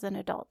twice as an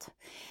adult.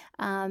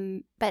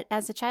 But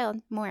as a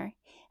child, more.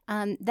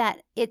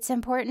 That it's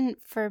important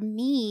for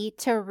me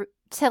to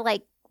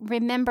like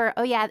remember,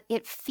 oh yeah,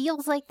 it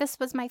feels like this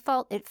was my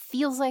fault. It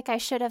feels like I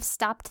should have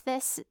stopped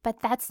this,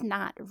 but that's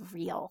not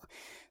real.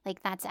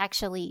 Like that's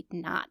actually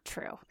not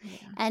true.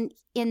 Yeah. And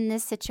in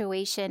this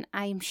situation,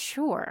 I'm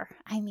sure,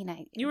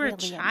 you were really a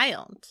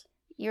child.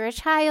 You're a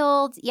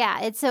child. Yeah.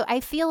 And so I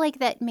feel like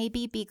that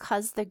maybe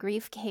because the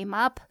grief came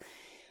up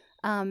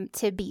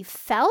to be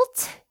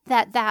felt,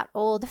 that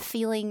old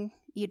feeling,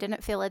 you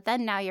didn't feel it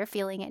then, now you're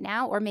feeling it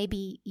now, or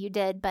maybe you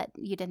did, but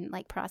you didn't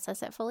like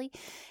process it fully.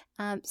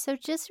 So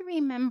just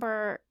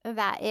remember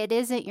that it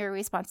isn't your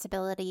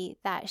responsibility,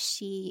 that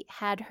she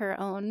had her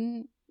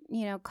own,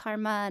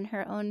 karma and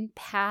her own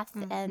path,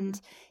 and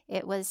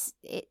it was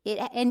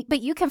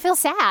but you can feel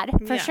sad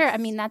for sure. I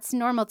mean, that's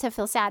normal to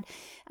feel sad.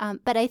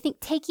 But I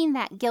think taking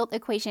that guilt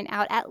equation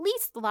out, at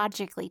least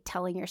logically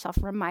telling yourself,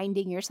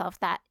 reminding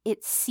yourself that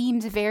it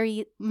seems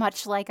very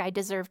much like I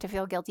deserve to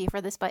feel guilty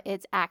for this, but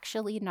it's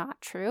actually not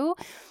true.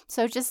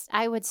 So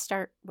I would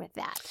start with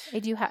that.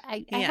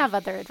 I have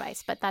other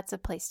advice, but that's a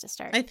place to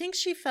start. I think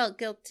she felt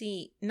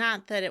guilty,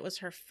 not that it was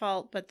her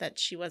fault, but that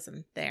she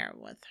wasn't there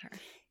with her.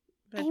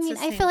 I mean,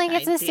 I feel like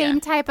it's the same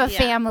type of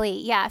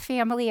family. Yeah,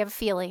 family of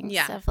feelings.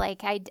 Yeah. Of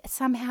like, I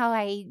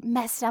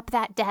messed up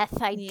that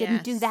death. I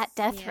didn't do that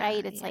death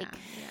right. It's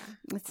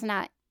it's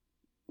not,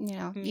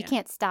 you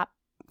can't stop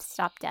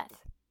death.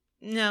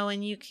 No,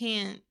 and you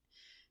can't.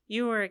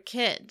 You were a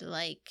kid,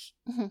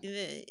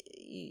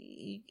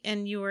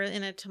 and you were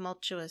in a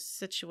tumultuous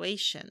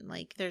situation.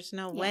 Like, there's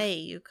no way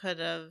you could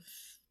have,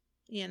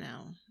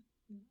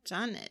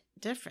 done it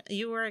different.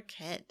 You were a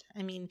kid.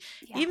 I mean,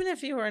 even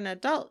if you were an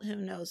adult, who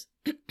knows?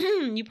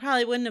 You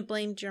probably wouldn't have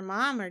blamed your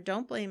mom, or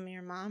don't blame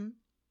your mom,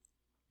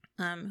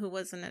 who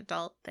was an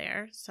adult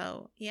there.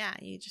 So yeah,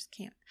 you just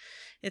can't.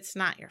 It's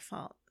not your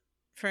fault.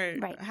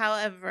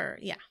 However,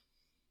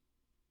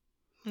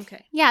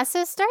 okay. Yeah,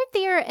 so start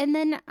there, and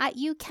then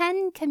you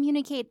can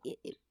communicate.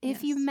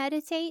 If you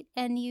meditate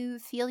and you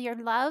feel your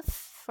love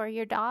for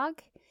your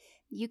dog,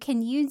 you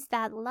can use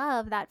that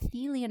love, that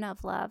feeling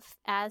of love,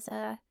 as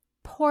a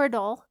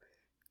portal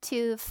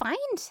to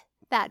find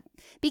that,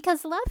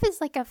 because love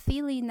is like a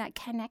feeling that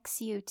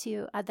connects you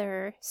to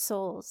other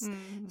souls.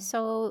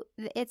 So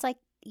it's like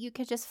you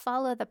could just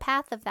follow the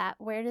path of that.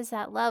 Where does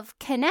that love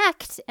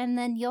connect? And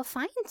then you'll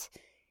find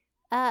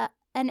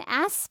an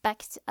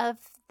aspect of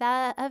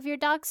your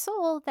dog's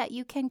soul that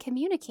you can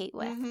communicate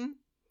with.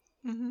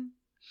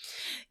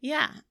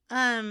 Yeah.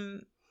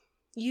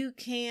 You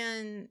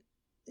can.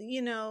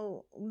 She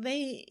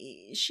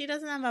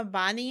doesn't have a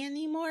body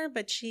anymore,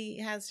 but she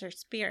has her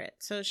spirit,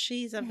 so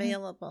she's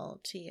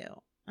available to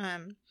you.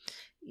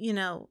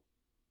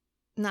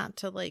 Not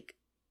to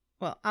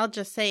I'll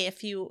just say,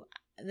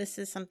 this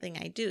is something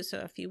I do, so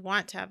if you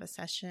want to have a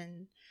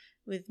session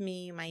with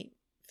me, you might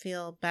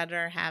feel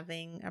better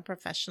having a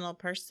professional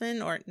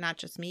person, or not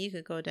just me, you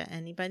could go to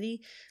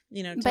anybody,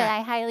 But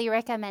I highly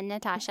recommend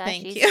Natasha.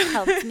 She's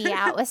helped me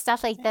out with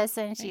stuff like this,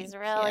 and she's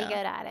really good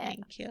at it.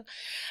 Thank you.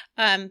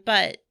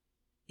 But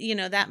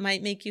that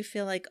might make you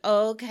feel like,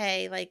 oh,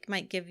 okay,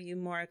 might give you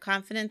more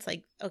confidence,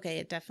 okay,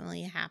 it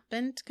definitely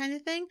happened, kind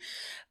of thing.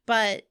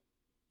 But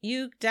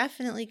you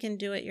definitely can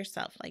do it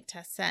yourself, like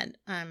Tess said.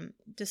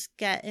 Just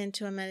get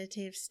into a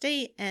meditative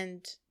state,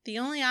 and the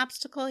only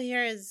obstacle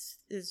here is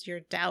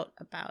your doubt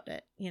about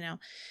it.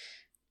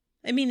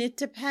 I mean, it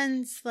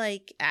depends.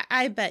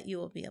 I bet you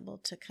will be able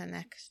to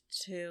connect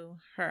to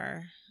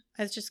her.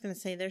 I was just going to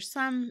say, there's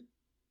some,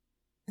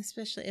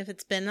 especially if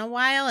it's been a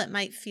while, it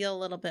might feel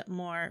a little bit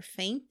more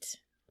faint,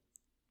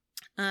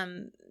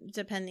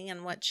 depending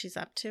on what she's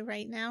up to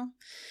right now.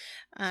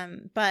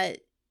 But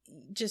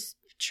just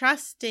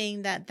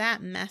trusting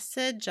that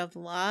message of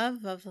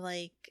love, of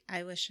I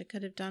wish I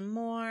could have done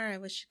more. I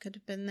wish I could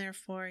have been there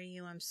for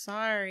you. I'm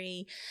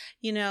sorry.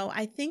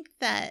 I think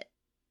that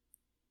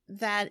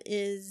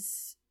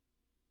is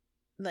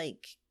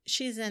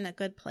she's in a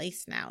good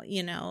place now,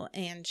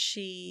 and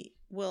she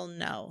will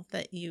know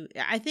that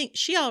I think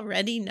she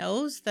already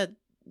knows that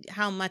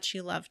how much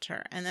you loved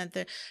her, and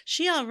that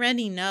she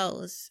already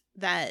knows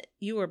that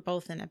you were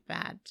both in a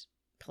bad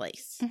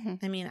place.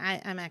 I mean,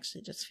 I'm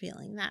actually just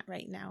feeling that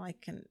right now. I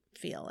can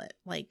feel it.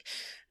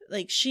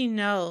 She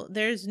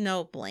there's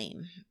no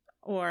blame,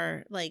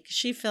 or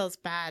she feels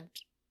bad,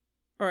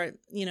 or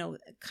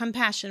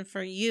compassion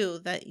for you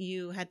that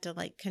you had to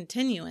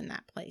continue in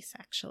that place,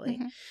 actually.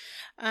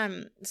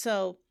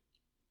 So,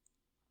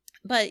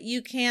 but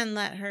you can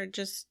let her,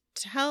 just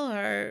tell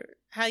her,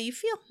 how you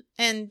feel.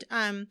 And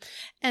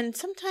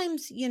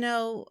sometimes,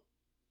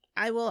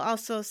 I will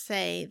also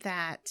say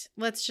that,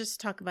 let's just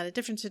talk about a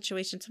different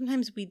situation.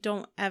 Sometimes we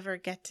don't ever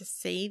get to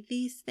say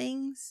these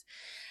things,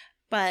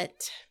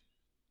 but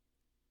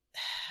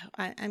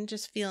I'm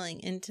just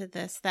feeling into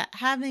this, that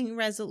having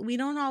we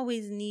don't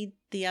always need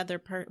the other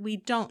we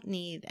don't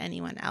need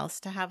anyone else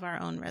to have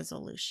our own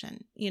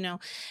resolution.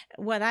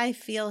 What I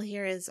feel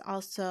here is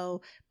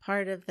also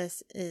part of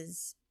this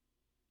is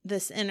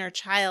this inner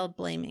child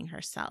blaming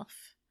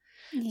herself.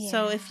 Yeah.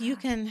 So if you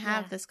can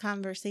have this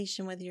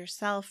conversation with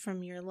yourself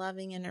from your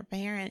loving inner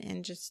parent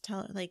and just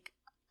tell, like,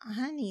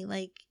 honey,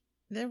 like,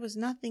 there was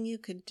nothing you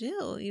could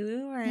do.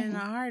 You were in a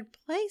hard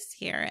place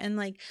here. And,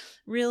 like,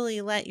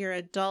 really let your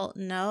adult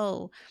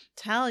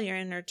tell your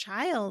inner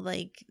child,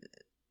 like,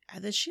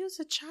 that she was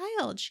a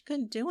child. She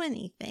couldn't do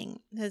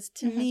anything. Because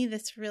to me,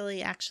 this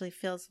really actually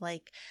feels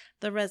like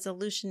the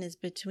resolution is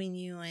between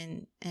you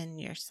and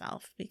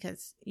yourself,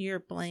 because you're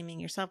blaming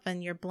yourself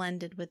and you're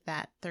blended with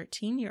that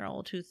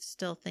 13-year-old who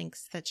still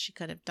thinks that she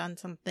could have done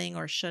something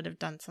or should have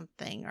done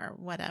something or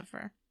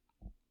whatever.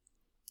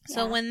 Yeah.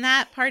 So when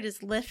that part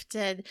is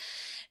lifted,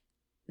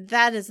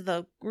 that is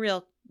the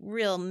real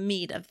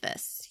meat of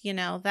this.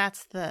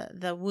 That's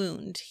the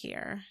wound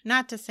here.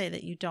 Not to say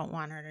that you don't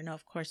want her to know,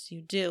 of course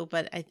you do,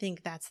 but I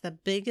think that's the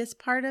biggest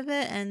part of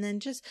it. And then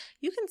just,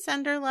 you can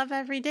send her love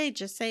every day.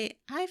 Just say,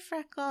 hi,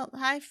 Freckle.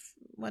 Hi,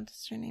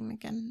 what's her name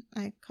again?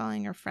 I'm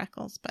calling her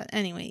Freckles, but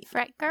anyway.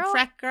 Freck Girl?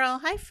 Freck Girl.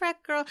 Hi,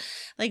 Freck Girl.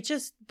 Like,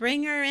 just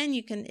bring her in.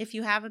 You can, if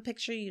you have a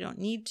picture, you don't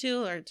need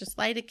to, or just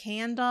light a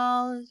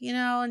candle,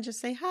 and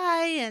just say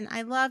hi and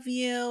I love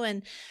you.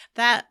 And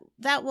that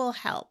will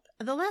help.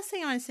 The last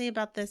thing I want to say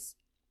about this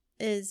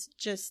is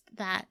just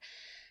that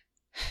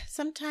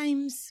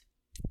sometimes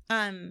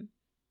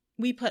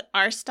we put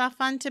our stuff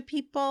onto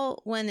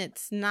people when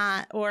it's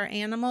not, or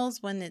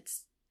animals when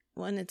it's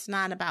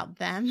not about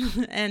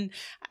them. and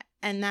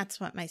that's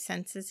what my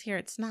sense is here.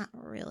 It's not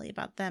really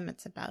about them.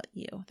 It's about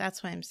you.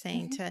 That's why I'm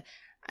saying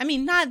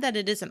not that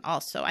it isn't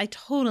also. I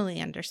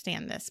totally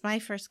understand this. My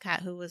first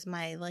cat, who was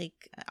my,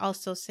 like,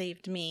 also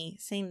saved me,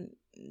 same,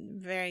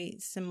 very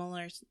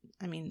similar.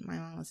 My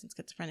mom wasn't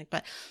schizophrenic,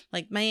 but,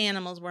 like, my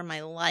animals were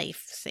my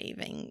life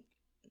saving.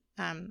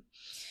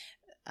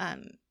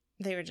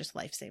 They were just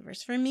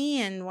lifesavers for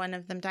me, and one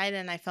of them died,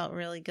 and I felt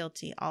really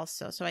guilty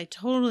also. So I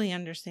totally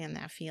understand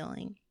that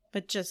feeling.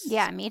 But just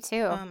me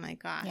too. Oh my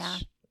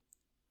gosh.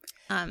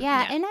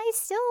 Yeah. And I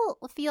still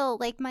feel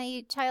like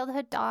my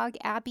childhood dog,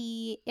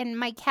 Abby, and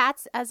my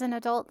cats as an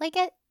adult, like,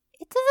 it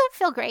doesn't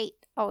feel great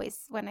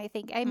always when I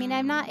think.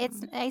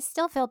 I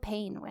still feel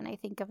pain when I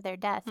think of their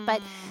death.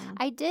 But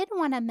I did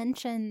want to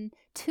mention,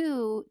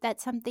 too, that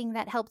something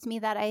that helped me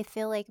that I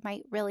feel like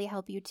might really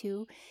help you,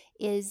 too,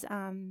 is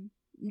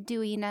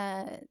doing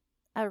a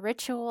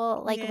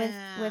ritual, like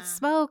with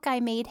Smoke. I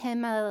made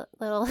him a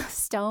little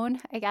stone.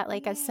 I got,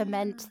 like, a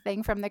cement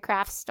thing from the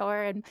craft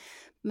store and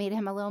made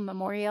him a little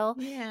memorial.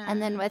 Yeah. And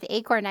then with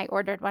Acorn, I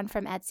ordered one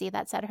from Etsy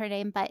that said her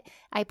name, but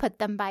I put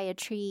them by a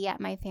tree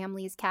at my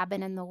family's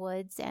cabin in the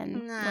woods.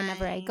 And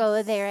whenever I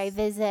go there, I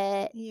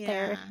visit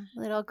their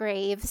little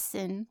graves.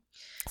 And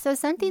so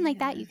something like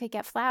that, you could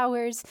get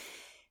flowers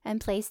and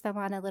place them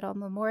on a little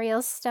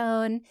memorial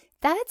stone.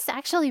 That's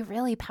actually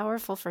really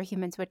powerful for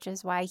humans, which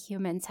is why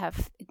humans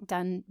have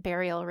done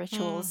burial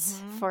rituals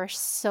for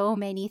so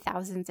many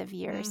thousands of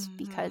years,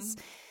 because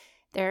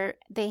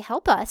they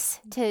help us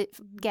to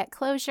get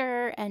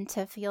closure and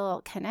to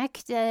feel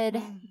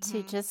connected,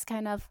 to just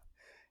kind of,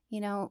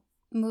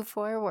 move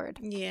forward.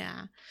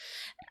 Yeah.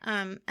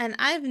 And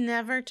I've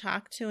never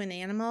talked to an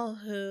animal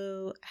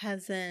who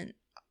hasn't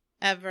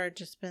ever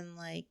just been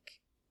like,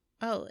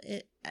 oh,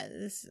 it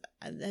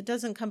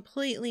doesn't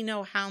completely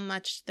know how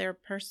much their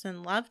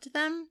person loved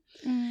them,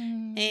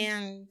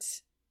 and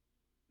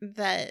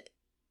that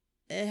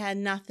it had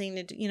nothing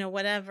to do,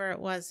 whatever it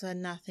was had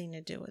nothing to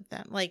do with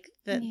them. Like,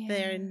 that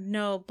there's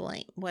no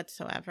blame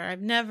whatsoever.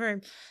 I've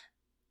met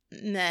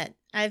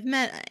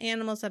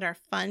animals that are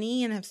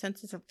funny and have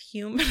senses of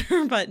humor,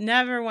 but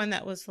never one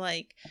that was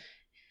like,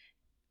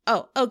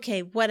 oh,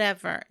 okay,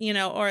 whatever,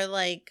 or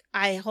like,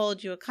 I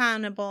hold you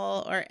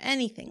accountable or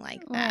anything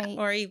like that. Right.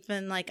 Or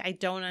even like, I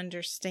don't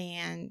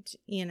understand,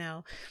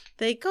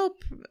 they go,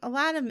 a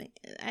lot of,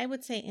 I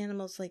would say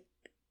animals like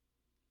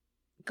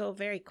go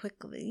very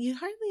quickly. You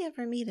hardly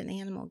ever meet an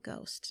animal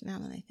ghost, now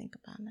that I think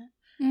about it.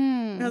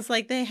 It's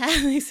like they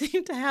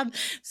seem to have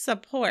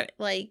support,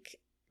 like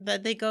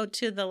that they go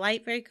to the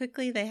light very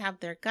quickly. They have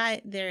their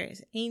guide, their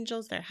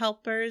angels, their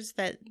helpers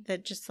that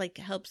just like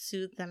help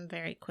soothe them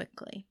very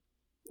quickly.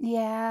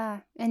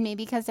 Yeah, and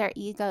maybe because their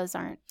egos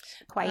aren't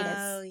quite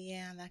as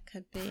that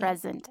could be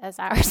present as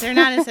ours. They're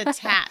not as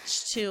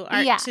attached to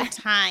to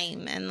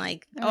time and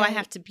like, I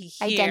have to be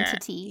here.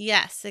 Identity.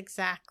 Yes,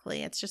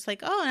 exactly. It's just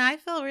like, and I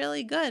feel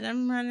really good.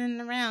 I'm running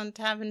around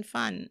having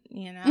fun,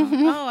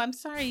 Oh, I'm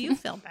sorry you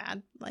feel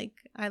bad. Like,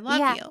 I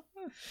love you.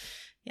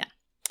 Yeah.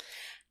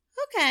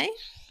 Okay.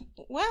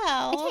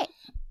 Well,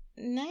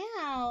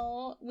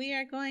 now we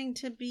are going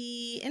to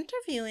be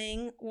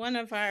interviewing one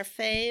of our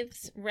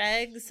faves,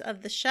 regs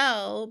of the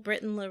show,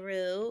 Britten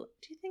LaRue.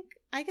 Do you think,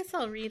 I guess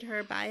I'll read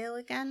her bio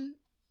again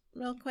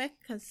real quick,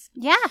 because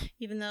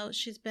even though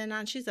she's been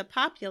on, she's a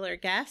popular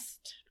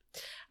guest.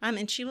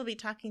 And she will be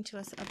talking to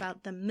us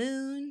about the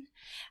moon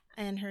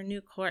and her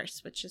new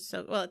course, which is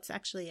it's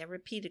actually a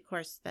repeated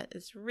course that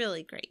is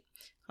really great,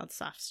 called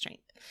Soft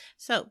Strength.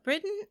 So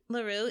Britten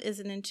LaRue is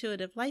an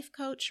intuitive life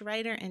coach,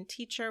 writer, and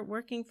teacher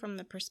working from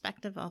the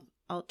perspective of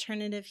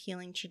alternative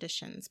healing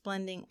traditions,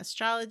 blending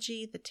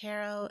astrology, the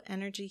tarot,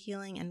 energy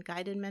healing, and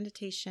guided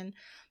meditation.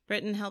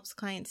 Britten helps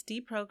clients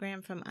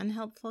deprogram from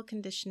unhelpful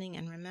conditioning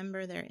and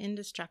remember their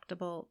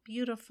indestructible,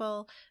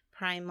 beautiful,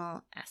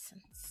 primal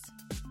essence.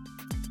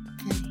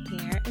 And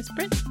here is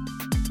Britten.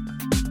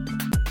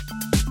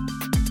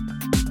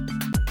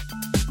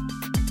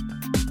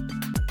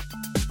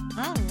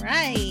 All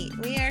right.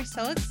 We are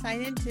so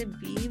excited to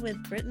be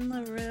with Britten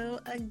LaRue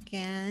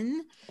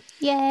again.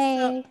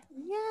 Yay.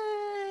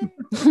 Yay.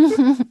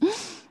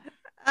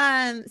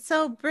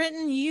 So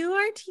Britten, you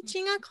are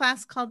teaching a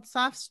class called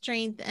Soft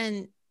Strength,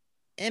 and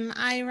am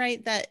I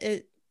right that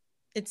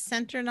it's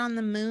centered on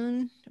the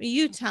moon?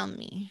 You tell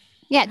me.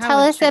 Yeah, tell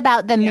us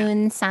about the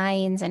moon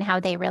signs and how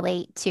they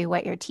relate to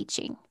what you're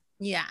teaching.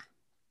 Yeah.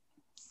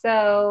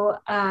 So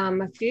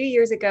a few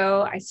years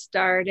ago, I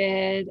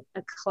started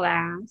a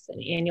class,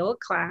 an annual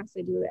class.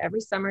 I do it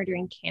every summer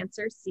during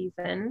Cancer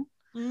season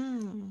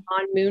on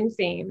moon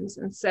themes.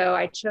 And so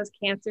I chose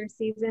Cancer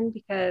season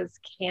because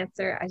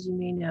Cancer, as you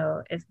may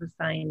know, is the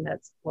sign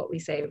that's what we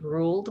say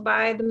ruled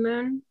by the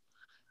moon.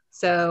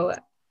 So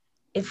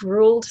if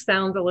ruled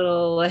sounds a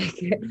little like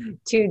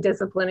too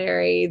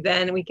disciplinary,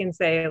 then we can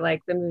say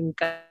like the moon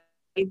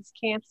guides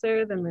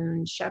Cancer, the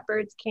moon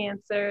shepherds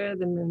Cancer,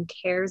 the moon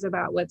cares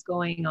about what's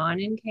going on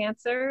in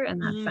Cancer,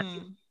 and that's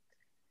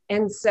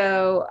and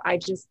so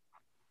it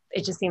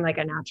just seemed like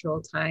a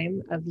natural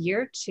time of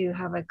year to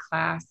have a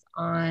class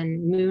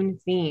on moon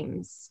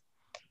themes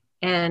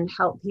and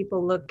help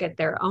people look at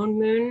their own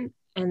moon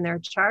and their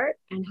chart,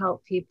 and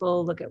help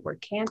people look at where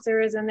Cancer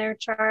is in their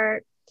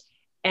chart,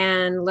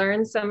 and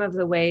learn some of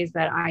the ways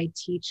that I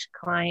teach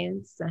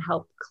clients and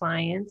help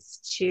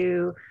clients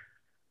to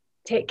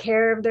take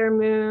care of their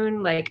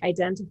moon, like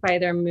identify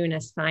their moon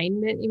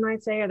assignment, you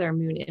might say, or their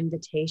moon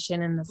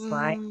invitation in the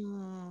slide.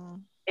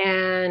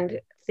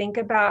 And think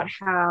about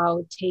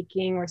how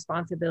taking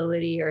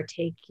responsibility or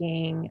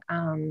taking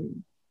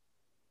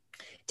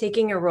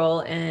a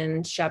role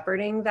in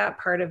shepherding that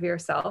part of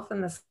yourself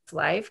in this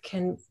life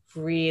can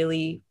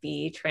really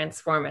be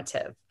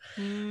transformative.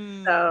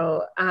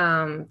 So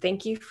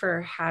thank you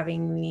for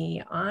having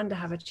me on to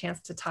have a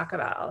chance to talk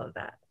about all of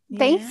that.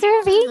 Thanks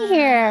for being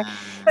here.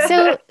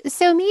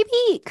 So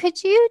maybe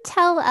could you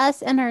tell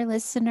us and our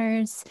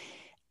listeners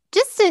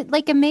just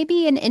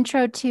maybe an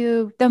intro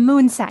to the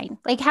moon sign?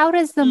 Like, how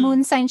does the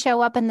moon sign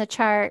show up in the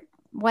chart?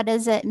 What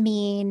does it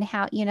mean?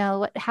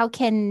 How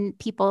can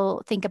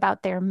people think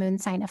about their moon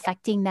sign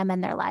affecting them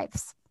in their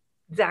lives?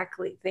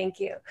 Exactly. Thank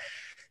you.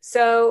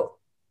 So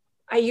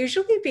I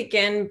usually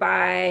begin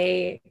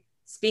by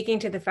speaking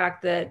to the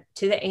fact that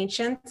to the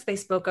ancients, they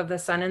spoke of the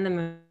sun and the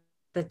moon,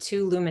 the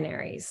two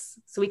luminaries.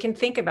 So we can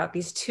think about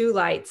these two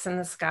lights in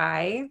the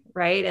sky,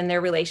 right? And their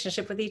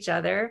relationship with each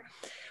other,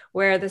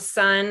 where the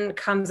sun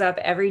comes up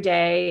every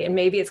day and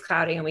maybe it's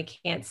cloudy and we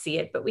can't see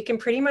it, but we can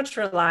pretty much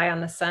rely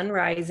on the sun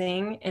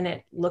rising and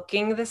it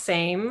looking the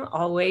same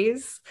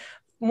always,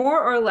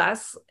 more or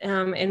less,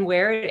 in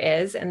where it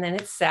is. And then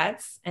it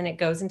sets and it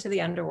goes into the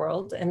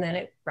underworld and then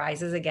it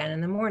rises again in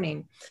the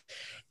morning.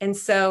 And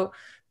so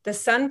the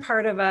sun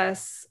part of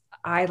us,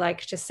 I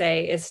like to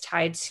say, is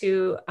tied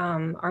to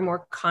our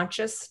more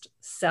conscious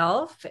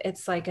self.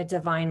 It's like a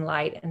divine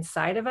light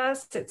inside of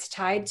us. It's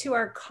tied to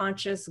our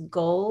conscious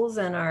goals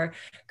and our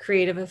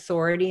creative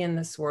authority in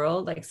this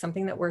world, like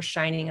something that we're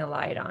shining a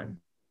light on.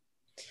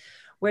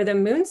 Where the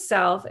moon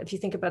self, if you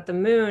think about the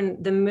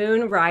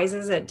moon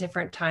rises at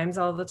different times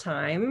all the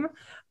time.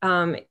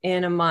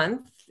 In a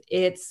month,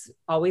 it's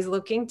always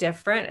looking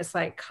different. It's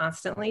like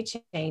constantly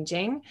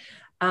changing.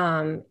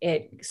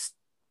 It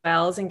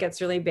swells and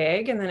gets really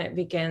big, and then it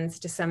begins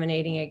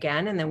disseminating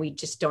again, and then we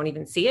just don't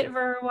even see it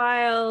for a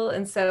while.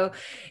 And so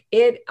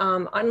it,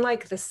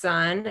 unlike the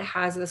sun,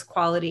 has this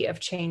quality of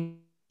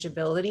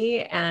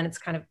changeability, and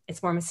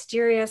it's more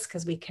mysterious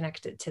because we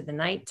connect it to the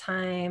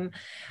nighttime,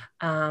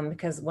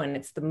 because when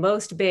it's the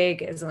most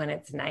big is when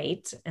it's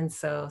night, and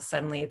so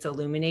suddenly it's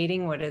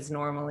illuminating what is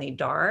normally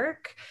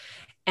dark.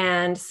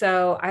 And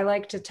so I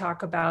like to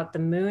talk about the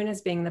moon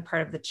as being the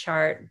part of the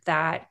chart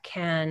that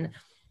can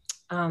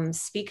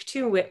speak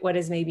to what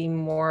is maybe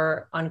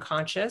more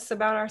unconscious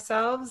about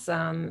ourselves,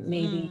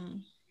 maybe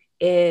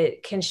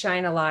it can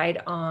shine a light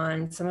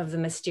on some of the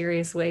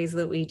mysterious ways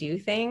that we do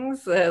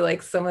things,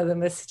 like some of the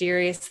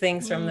mysterious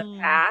things from the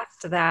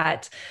past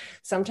that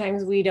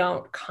sometimes we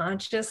don't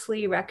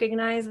consciously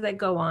recognize that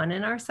go on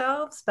in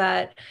ourselves,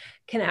 but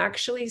can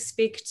actually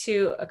speak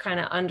to a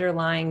kind of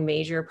underlying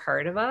major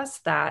part of us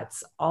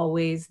that's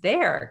always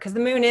there. Because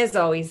the moon is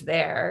always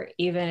there,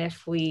 even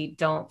if we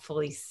don't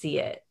fully see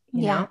it,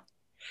 you know?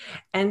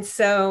 And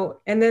so,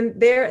 and then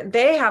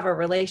they have a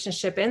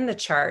relationship in the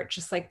chart,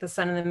 just like the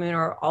sun and the moon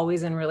are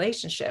always in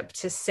relationship.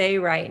 To say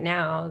right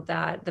now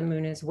that the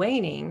moon is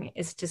waning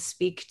is to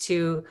speak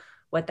to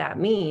what that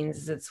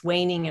means. It's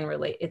waning in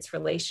its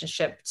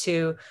relationship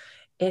to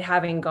it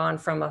having gone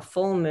from a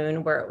full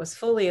moon where it was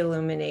fully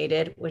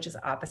illuminated, which is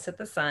opposite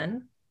the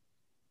sun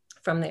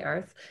from the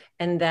earth,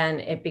 and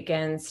then it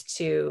begins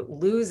to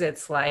lose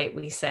its light,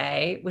 we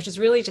say, which is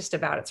really just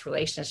about its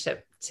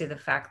relationship to the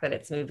fact that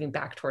it's moving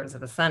back towards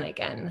the sun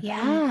again.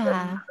 Yeah.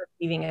 Not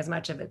receiving as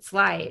much of its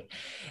light.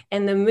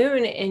 And the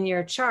moon in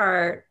your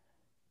chart,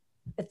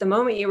 at the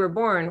moment you were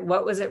born,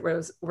 what was it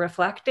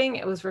reflecting?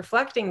 It was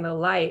reflecting the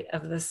light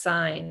of the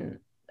sign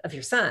of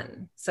your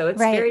sun. So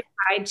it's very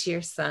tied to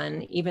your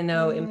sun, even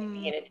though it may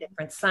be in a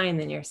different sign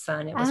than your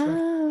sun. It was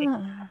reflecting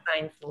the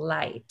sign's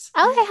light.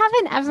 Oh, I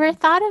haven't ever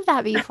thought of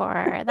that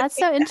before. That's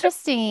so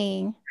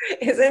interesting.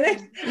 Isn't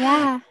it?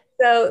 Yeah.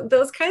 So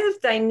those kinds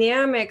of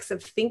dynamics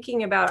of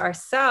thinking about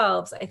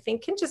ourselves, I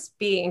think, can just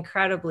be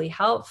incredibly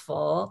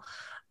helpful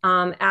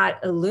at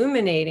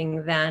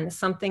illuminating then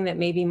something that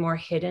may be more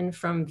hidden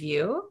from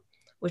view,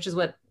 which is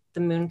what the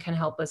moon can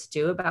help us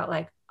do, about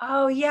like,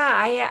 oh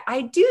yeah,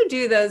 I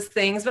do those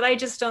things, but I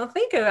just don't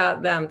think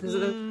about them because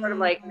they're sort of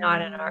like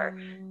not in our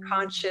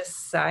conscious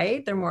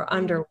sight. They're more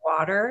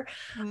underwater.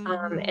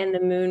 And the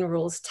moon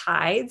rules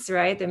tides,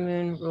 right? The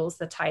moon rules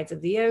the tides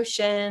of the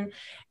ocean.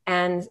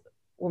 And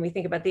when we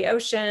think about the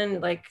ocean,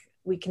 like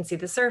we can see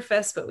the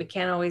surface, but we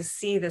can't always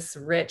see this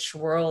rich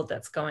world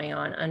that's going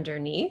on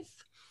underneath.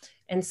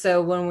 And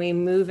so when we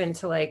move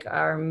into like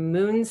our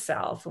moon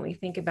self, when we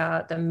think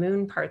about the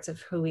moon parts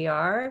of who we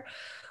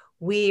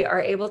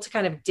are able to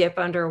kind of dip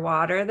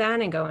underwater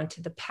then and go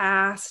into the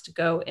past,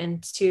 go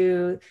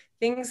into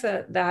things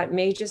that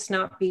may just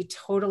not be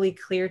totally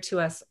clear to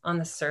us on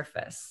the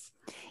surface.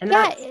 And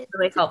that's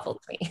really helpful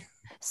to me.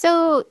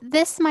 So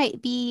this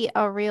might be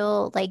a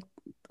real like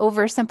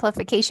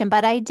oversimplification,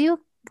 but I do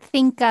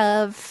think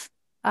of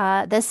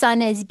the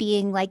sun as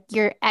being like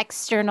your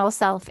external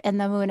self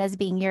and the moon as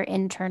being your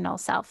internal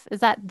self.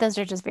 Those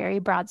are just very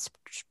broad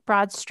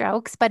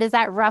strokes, but is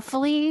that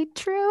roughly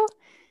true?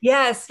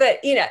 Yes, but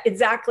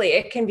exactly.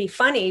 It can be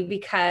funny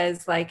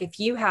because like if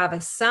you have a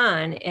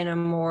sun in a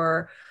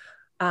more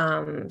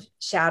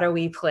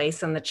shadowy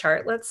place on the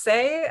chart, let's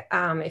say,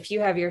 if you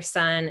have your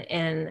sun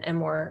in a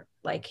more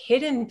like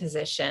hidden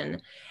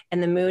position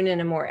and the moon in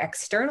a more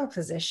external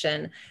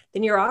position,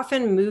 then you're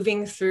often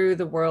moving through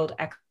the world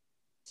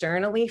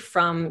externally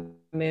from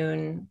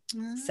moon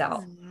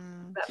self.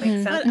 That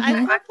makes sense. But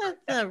I thought that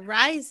the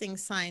rising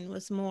sign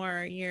was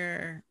more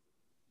your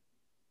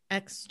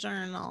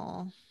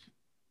external,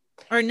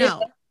 or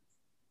no?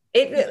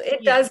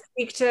 It does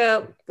speak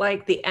to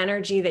like the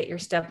energy that you're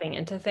stepping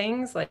into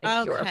things, like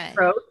your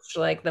approach,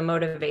 like the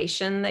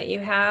motivation that you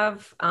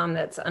have,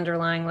 that's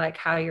underlying like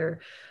how you're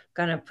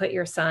gonna put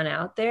your sun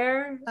out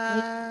there.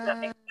 That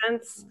makes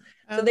sense.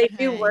 So they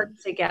do work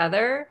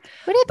together.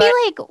 Would it be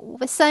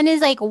like sun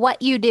is like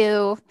what you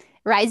do,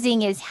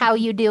 rising is how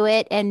you do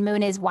it, and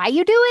moon is why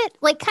you do it?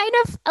 Like kind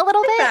of a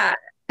little bit.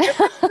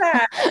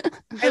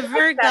 The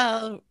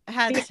Virgo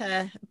had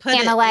to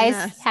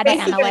analyze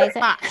it.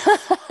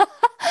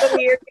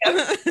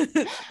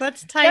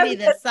 Let's tidy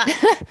this up.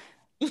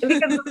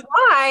 Because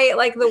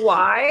the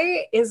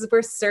why is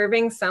we're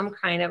serving some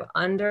kind of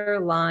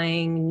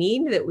underlying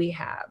need that we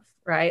have,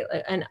 right?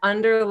 An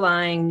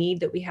underlying need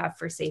that we have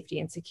for safety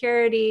and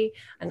security,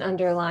 an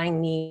underlying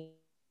need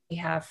we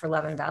have for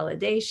love and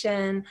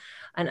validation,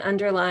 an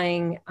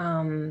underlying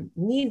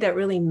need that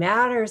really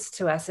matters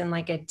to us in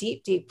like a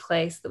deep, deep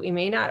place that we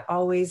may not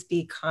always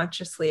be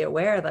consciously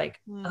aware, like,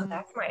 oh,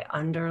 that's my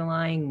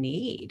underlying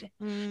need.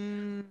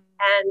 And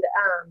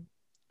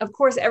of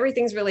course,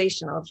 everything's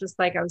relational. Just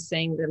like I was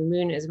saying, the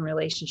moon is in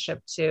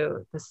relationship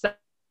to the sun,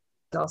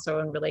 also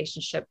in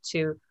relationship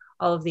to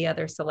all of the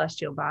other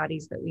celestial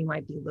bodies that we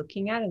might be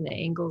looking at and the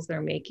angles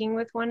they're making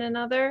with one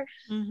another.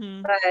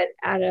 But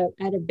at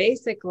a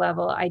basic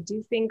level, I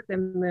do think the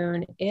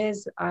moon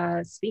is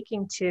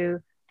speaking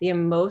to the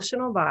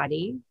emotional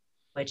body,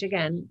 which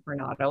again, we're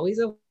not always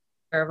aware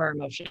of our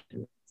emotions,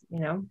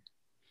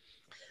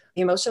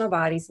 the emotional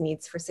body's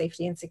needs for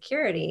safety and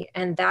security.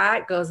 And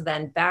that goes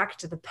then back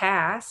to the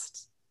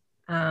past.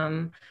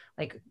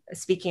 Like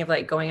speaking of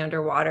like going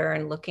underwater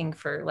and looking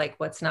for like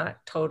what's not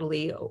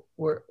totally,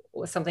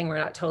 something we're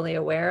not totally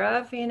aware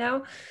of,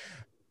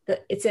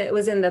 it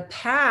was in the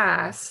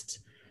past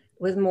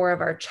with more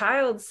of our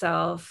child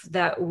self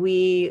that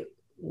we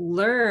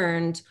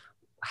learned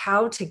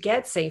how to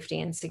get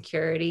safety and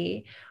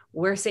security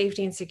where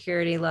safety and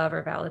security, love,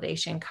 or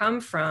validation come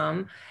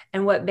from,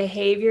 and what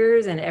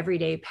behaviors and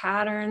everyday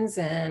patterns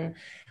and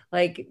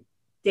like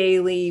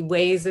daily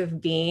ways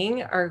of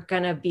being are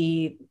going to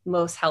be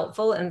most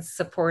helpful in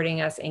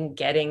supporting us in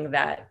getting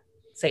that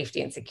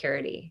safety and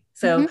security.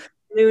 So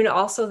Moon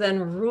also then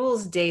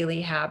rules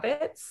daily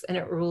habits, and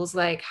it rules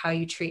like how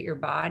you treat your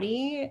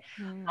body,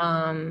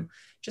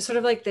 just sort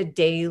of like the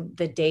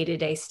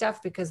day-to-day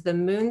stuff, because the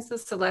moon's the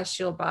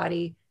celestial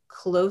body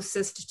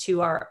closest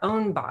to our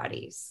own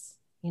bodies,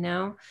 you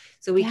know?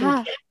 So we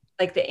can,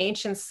 like the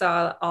ancients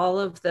saw all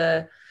of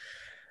the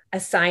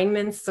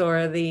assignments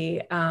or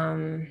the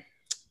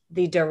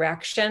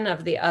direction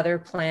of the other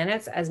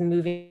planets as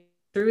moving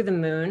through the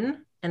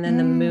moon, and then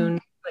the moon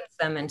puts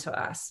them into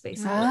us,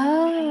 basically.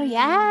 Oh,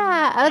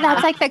 yeah. Oh,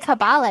 that's like the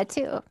Kabbalah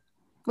too,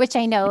 which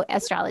I know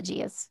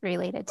astrology is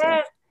related to.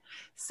 Yes.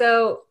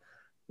 So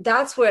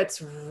that's what's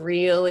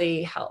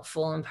really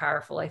helpful and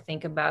powerful, I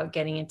think, about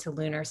getting into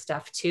lunar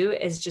stuff too,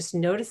 is just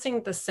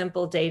noticing the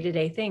simple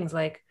day-to-day things,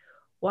 like,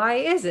 why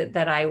is it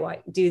that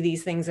I do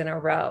these things in a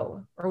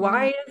row? Or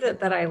why is it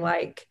that I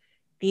like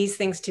these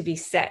things to be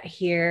set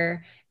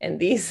here? And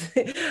these,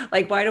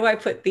 like, why do I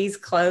put these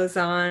clothes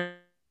on?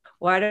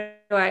 Why do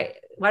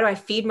I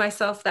feed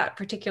myself that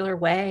particular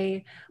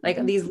way?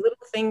 Like these little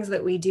things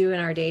that we do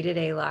in our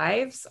day-to-day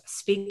lives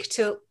speak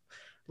to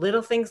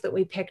little things that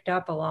we picked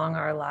up along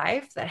our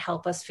life that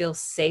help us feel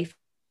safe,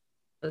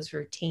 those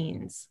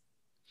routines.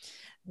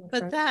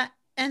 But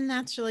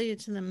that's related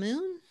to the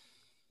moon?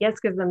 Yes,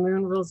 because the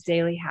moon rules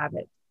daily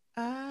habits.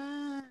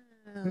 Oh,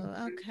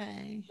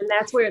 okay. And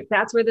that's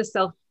where the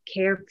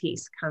self-care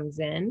piece comes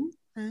in,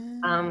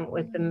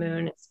 with the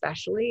moon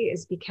especially,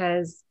 is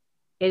because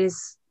it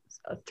is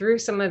through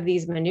some of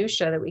these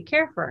minutiae that we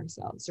care for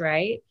ourselves,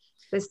 right?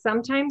 But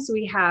sometimes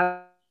we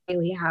have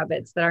daily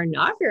habits that are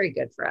not very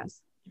good for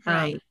us.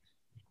 Right.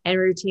 And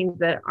routines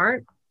that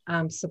aren't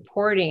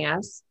supporting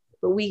us,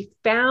 but we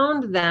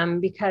found them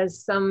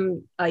because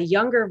a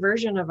younger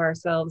version of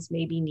ourselves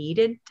maybe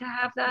needed to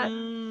have that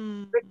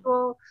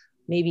ritual,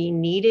 maybe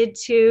needed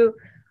to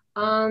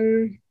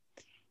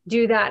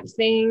do that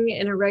thing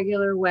in a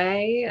regular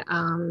way,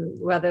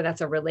 whether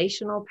that's a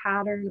relational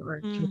pattern or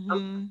a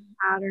consumption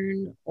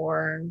pattern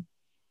or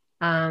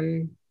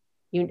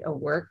a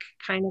work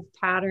kind of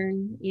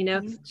pattern.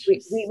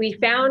 We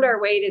found our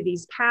way to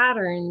these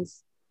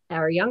patterns,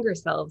 our younger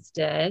selves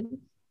did,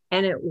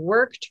 and it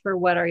worked for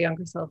what our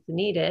younger self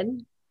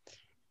needed.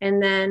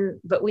 And then,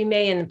 but we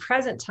may in the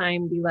present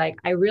time be like,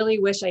 I really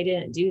wish I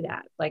didn't do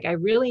that. Like, I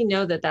really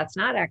know that that's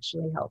not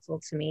actually helpful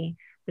to me,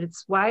 but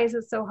why is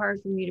it so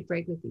hard for me to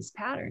break with these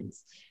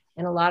patterns?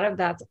 And a lot of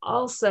that's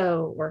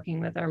also working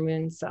with our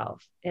moon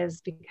self,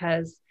 is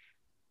because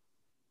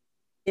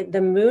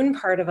the moon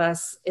part of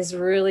us is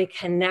really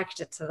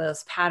connected to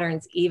those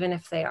patterns, even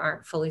if they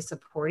aren't fully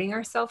supporting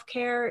our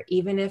self-care,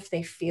 even if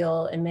they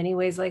feel in many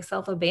ways like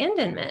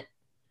self-abandonment.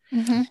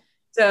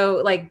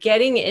 So like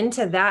getting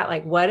into that,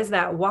 like, what is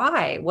that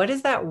why? What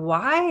is that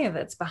why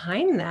that's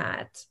behind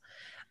that?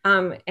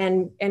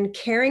 And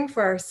caring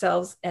for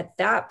ourselves at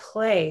that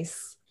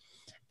place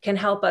can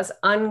help us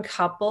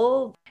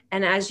uncouple.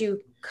 And as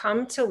you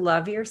come to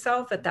love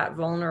yourself at that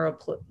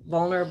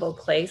vulnerable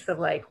place of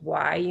like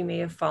why you may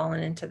have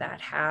fallen into that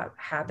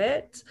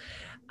habit,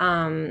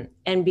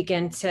 and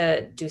begin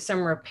to do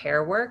some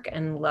repair work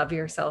and love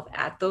yourself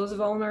at those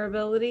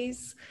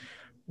vulnerabilities,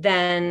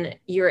 then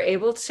you're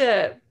able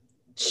to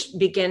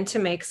begin to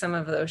make some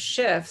of those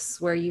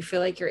shifts where you feel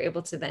like you're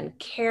able to then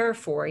care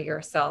for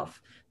yourself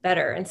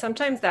better. And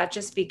sometimes that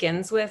just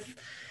begins with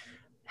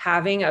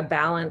having a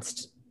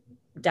balanced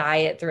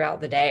diet throughout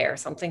the day or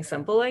something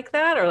simple like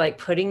that, or like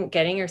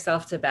getting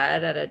yourself to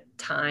bed at a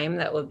time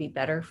that would be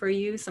better for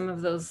you. Some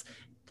of those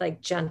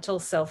like gentle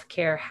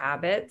self-care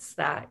habits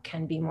that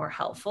can be more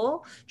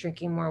helpful,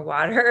 drinking more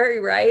water,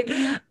 right?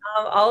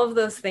 All of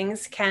those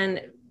things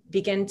can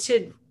begin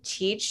to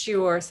teach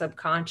your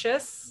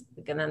subconscious,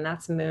 and then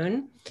that's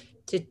moon,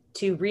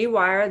 to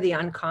rewire the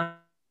unconscious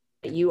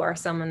that you are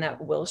someone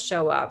that will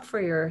show up for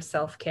your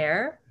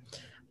self-care.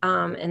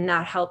 And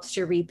that helps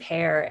to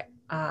repair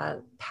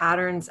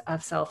patterns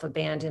of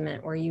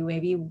self-abandonment where you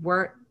maybe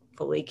weren't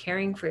fully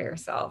caring for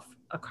yourself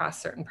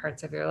across certain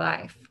parts of your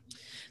life.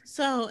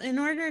 So in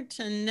order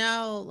to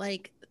know,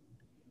 like,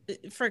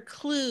 for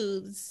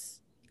clues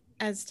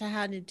as to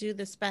how to do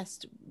this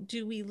best,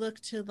 do we look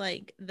to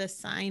like the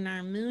sign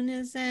our moon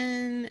is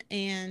in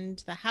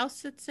and the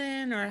house it's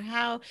in, or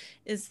how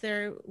is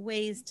there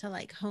ways to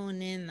like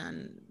hone in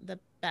on the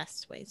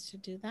best ways to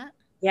do that?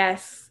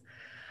 Yes.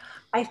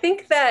 I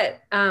think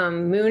that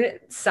moon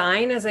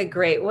sign is a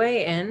great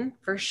way in,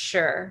 for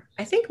sure.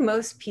 I think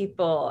most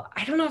people,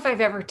 I don't know if I've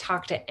ever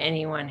talked to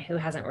anyone who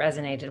hasn't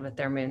resonated with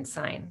their moon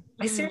sign.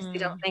 I seriously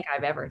don't think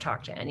I've ever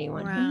talked to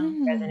anyone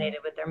who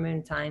resonated with their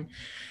moon sign.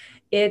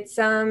 It's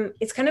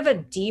kind of a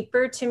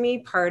deeper to me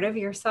part of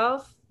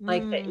yourself,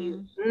 like that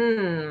you,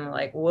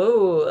 like,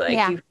 whoa,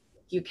 like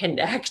you you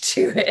connect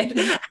to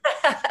it.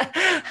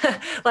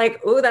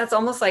 Like, oh, that's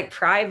almost like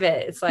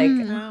private. It's like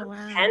Oh,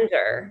 wow.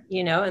 tender,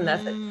 you know, and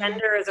that's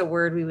tender is a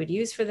word we would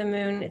use for the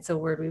moon. It's a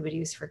word we would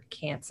use for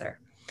Cancer.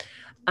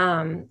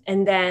 And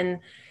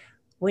then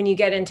when you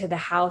get into the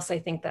house, I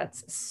think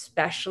that's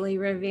especially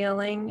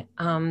revealing,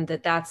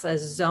 that that's a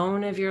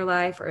zone of your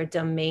life or a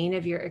domain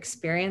of your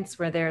experience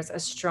where there's a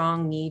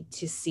strong need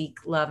to seek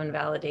love and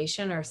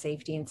validation or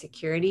safety and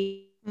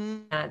security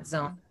in that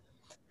zone.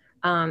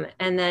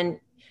 And then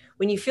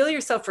when you feel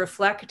yourself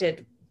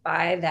reflected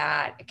by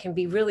that, it can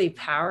be really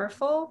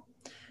powerful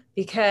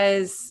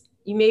because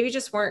you maybe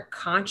just weren't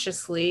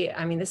consciously,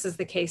 I mean, this is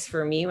the case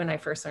for me when I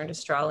first learned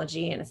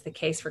astrology, and it's the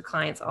case for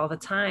clients all the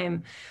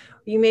time.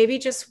 You maybe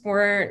just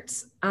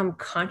weren't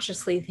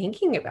consciously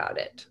thinking about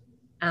it.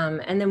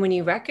 And then when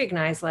you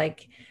recognize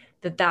like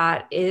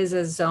that is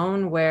a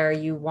zone where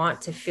you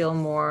want to feel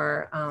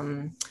more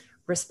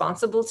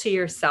responsible to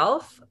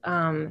yourself,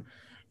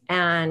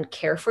 and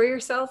care for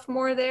yourself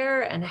more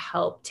there and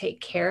help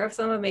take care of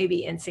some of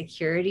maybe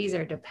insecurities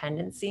or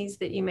dependencies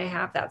that you may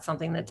have. That's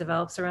something that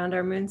develops around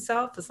our moon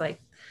self, is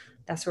like,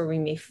 that's where we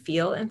may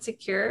feel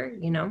insecure,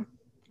 you know,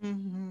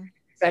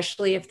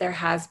 especially if there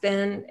has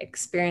been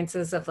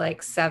experiences of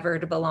like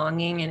severed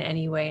belonging in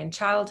any way in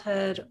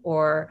childhood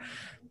or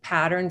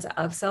patterns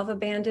of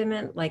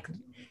self-abandonment. Like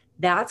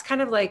that's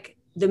kind of like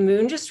the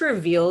moon just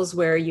reveals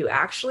where you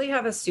actually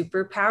have a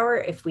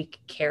superpower if we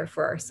care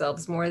for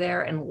ourselves more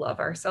there and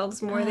love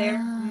ourselves more there.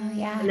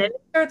 Yeah. And then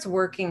it starts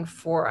working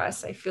for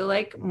us. I feel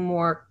like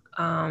more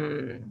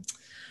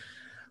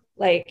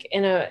like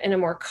in a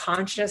more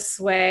conscious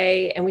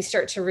way, and we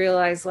start to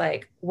realize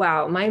like,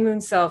 wow, my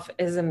moon self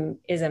is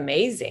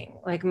amazing.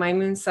 Like my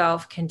moon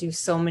self can do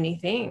so many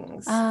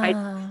things.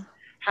 I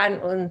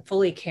hadn't been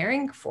fully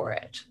caring for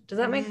it. Does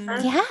that make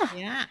sense?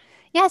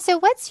 Yeah. So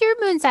what's your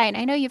moon sign?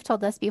 I know you've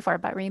told us before,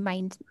 but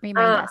remind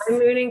us. I'm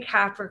moon in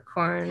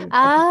Capricorn.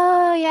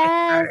 Oh,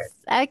 yes.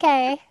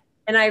 Okay.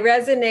 And I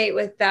resonate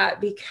with that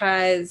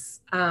because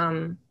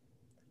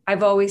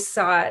I've always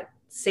sought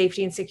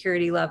safety and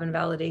security, love and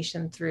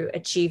validation through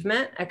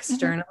achievement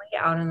externally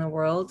out in the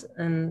world.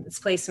 And its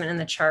placement in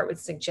the chart would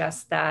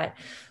suggest that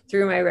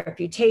through my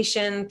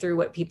reputation, through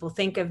what people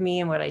think of me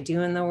and what I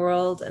do in the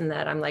world, and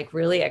that I'm like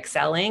really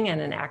excelling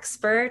and an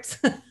expert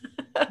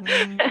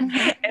and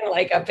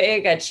like a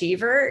big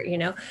achiever, you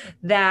know,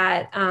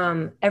 that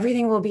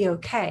everything will be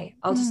okay.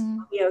 I'll just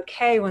be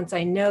okay once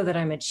I know that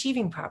I'm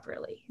achieving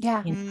properly.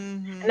 Yeah. You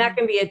know? And that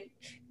can be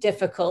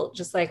difficult,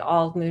 just like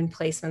all moon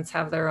placements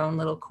have their own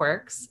little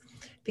quirks,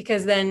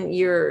 because then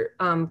you're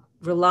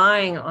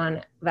relying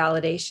on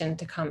validation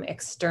to come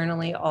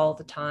externally all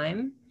the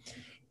time.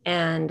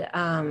 And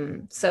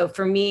so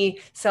for me,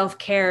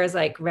 self-care is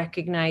like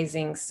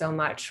recognizing so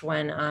much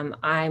when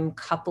I'm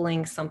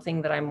coupling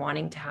something that I'm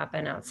wanting to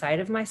happen outside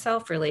of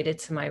myself related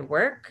to my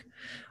work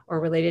or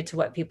related to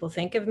what people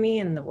think of me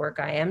and the work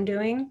I am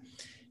doing,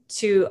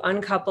 to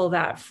uncouple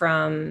that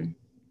from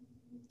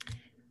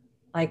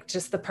like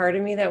just the part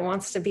of me that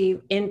wants to be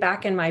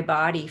back in my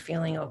body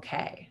feeling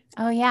okay.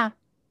 Oh, yeah.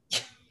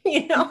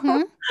 You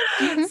know,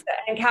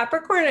 and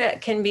Capricorn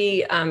can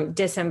be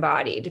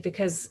disembodied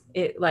because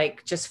it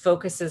like just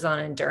focuses on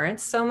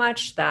endurance so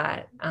much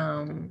that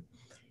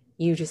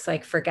you just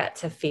like forget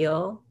to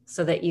feel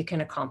so that you can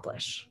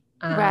accomplish.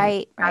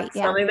 Right. That's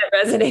Yeah. something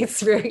that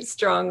resonates very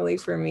strongly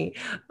for me.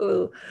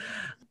 Ooh.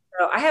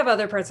 So I have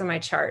other parts of my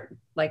chart,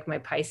 like my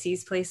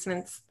Pisces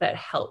placements, that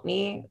help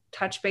me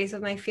touch base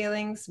with my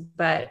feelings,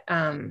 but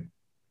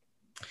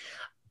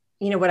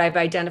you know, what I've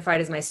identified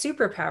as my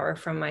superpower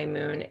from my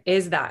moon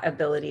is that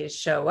ability to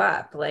show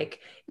up. Like,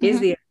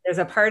 there's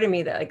a part of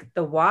me that like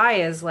the why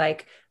is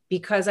like,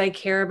 because I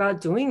care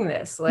about doing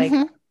this, like I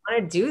want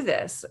to do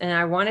this and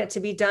I want it to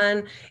be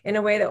done in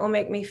a way that will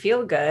make me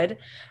feel good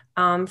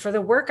for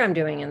the work I'm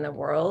doing in the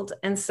world.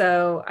 And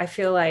so I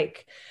feel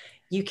like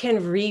you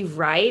can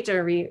rewrite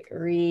or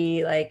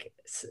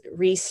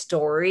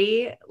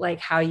restory like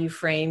how you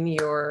frame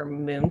your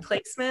moon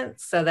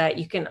placement so that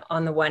you can,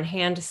 on the one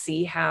hand,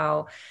 see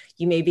how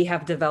you maybe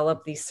have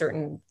developed these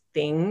certain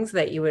things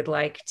that you would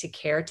like to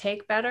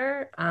caretake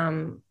better.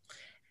 And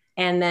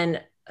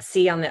then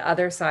see on the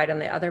other side, on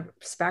the other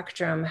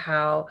spectrum,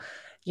 how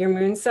your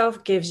moon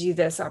self gives you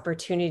this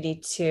opportunity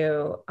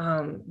to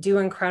do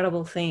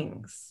incredible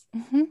things.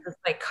 It's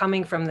like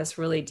coming from this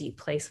really deep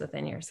place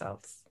within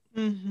yourselves.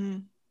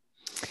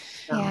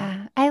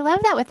 Yeah, I love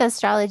that with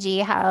astrology,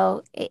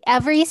 how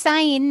every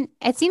sign,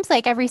 it seems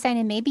like every sign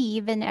and maybe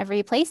even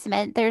every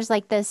placement, there's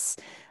like this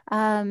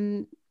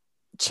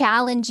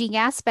challenging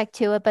aspect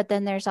to it, but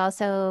then there's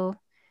also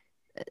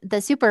the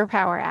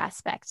superpower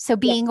aspect. So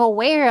being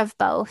aware of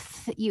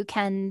both, you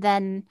can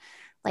then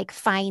like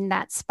find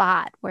that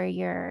spot where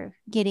you're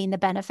getting the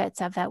benefits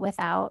of it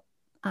without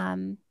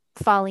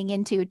falling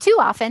into too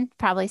often.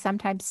 Probably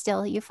sometimes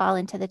still you fall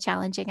into the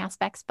challenging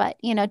aspects, but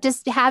you know,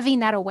 just having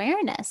that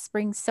awareness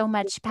brings so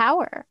much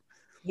power.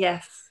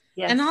 Yes.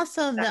 And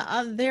also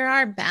there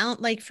are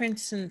bound, like for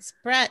instance,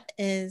 Brett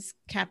is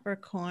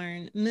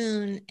Capricorn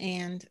moon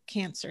and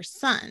Cancer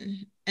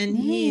sun. And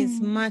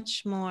he's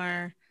much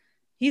more,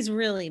 he's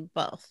really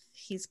both.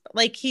 He's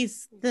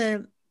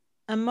the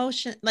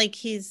emotion, like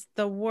he's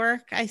the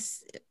work.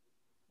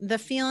 The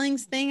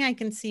feelings thing I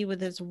can see with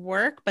his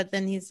work, but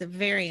then he's a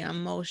very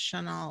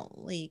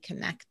emotionally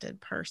connected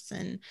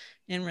person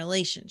in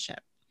relationship.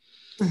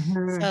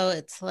 So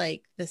it's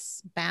like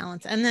this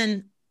balance. And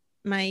then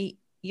my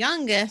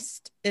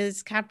youngest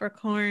is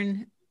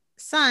Capricorn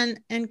sun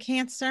and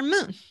Cancer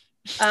moon.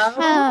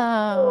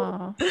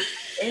 Oh,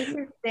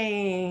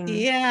 interesting.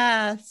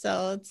 Yeah.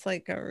 So it's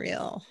like a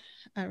real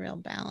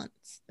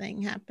balance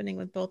thing happening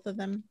with both of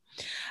them.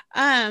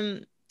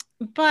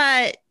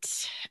 But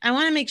I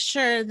want to make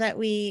sure that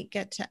we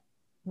get to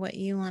what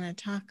you want to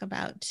talk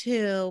about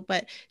too.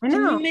 But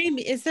can you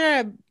is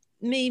there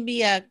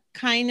maybe a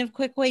kind of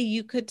quick way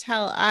you could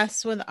tell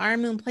us with our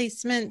moon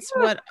placements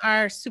what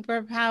our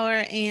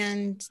superpower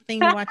and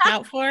thing to watch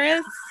out for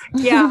is?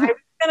 Yeah, I'm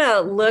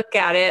gonna look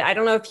at it. I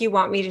don't know if you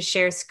want me to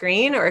share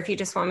screen or if you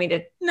just want me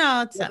to.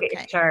 No, it's look okay. at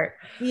your chart.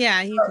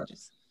 Yeah, you can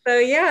just. So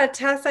yeah,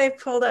 Tess, I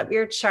pulled up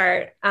your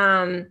chart.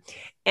 And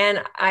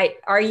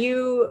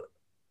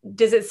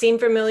does it seem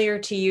familiar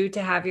to you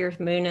to have your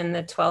moon in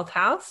the 12th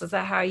house? Is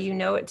that how you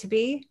know it to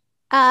be?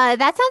 That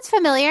sounds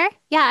familiar.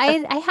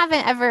 Yeah, I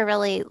haven't ever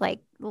really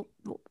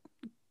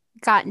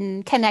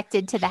gotten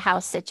connected to the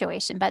house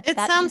situation, but it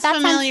sounds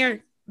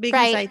familiar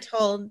because right. I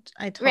told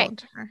her.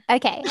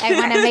 Okay, I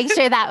want to make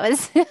sure that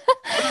was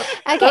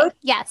okay.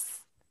 Yes.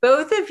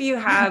 Both of you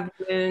have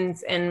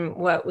moons in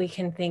what we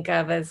can think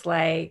of as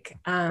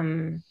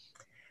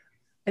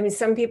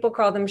some people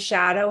call them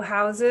shadow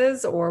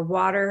houses or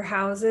water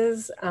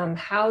houses,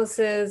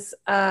 houses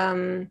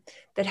that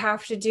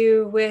have to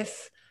do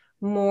with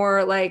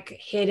more like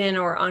hidden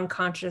or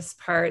unconscious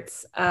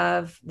parts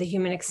of the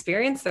human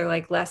experience. They're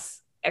like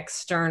less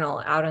external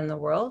out in the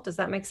world. Does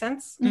that make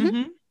sense?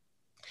 Mm-hmm.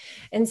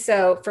 And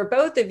so for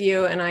both of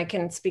you, and I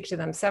can speak to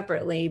them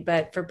separately,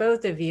 but for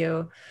both of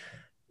you,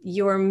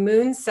 your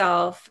moon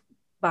self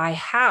by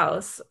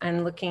house,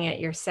 I'm looking at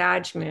your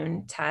Sag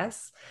moon,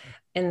 Tess,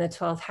 in the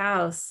 12th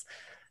house.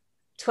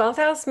 12th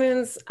house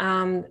moons,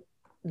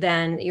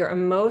 then your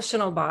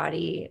emotional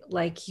body,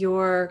 like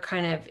your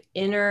kind of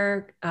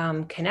inner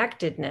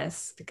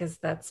connectedness, because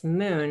that's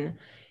moon,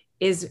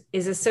 is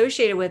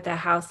associated with the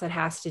house that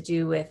has to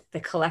do with the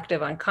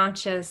collective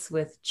unconscious,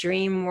 with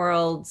dream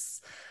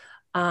worlds,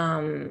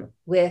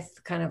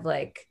 with kind of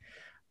like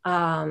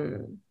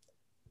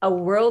a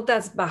world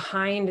that's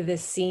behind the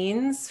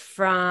scenes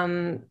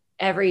from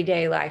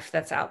everyday life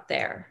that's out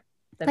there.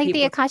 Like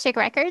the Akashic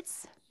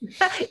Records?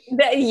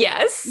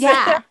 Yes.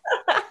 Yeah.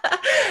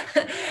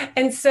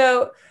 And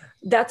so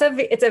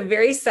it's a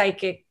very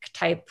psychic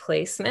type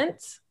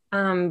placement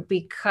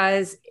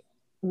because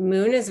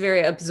moon is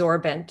very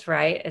absorbent,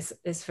 right?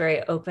 It's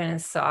very open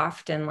and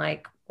soft and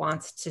like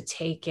wants to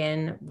take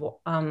in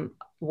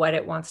what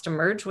it wants to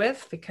merge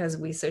with, because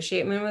we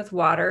associate moon with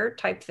water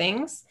type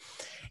things.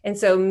 And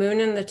so moon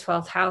in the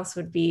 12th house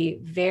would be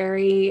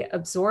very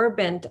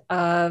absorbent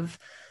of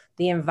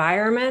the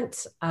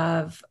environment,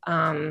 of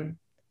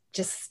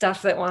just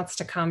stuff that wants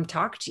to come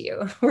talk to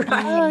you.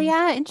 Right? Oh,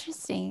 yeah.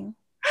 Interesting.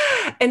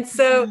 And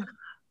so,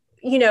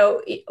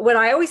 what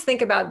I always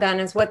think about then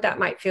is what that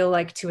might feel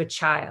like to a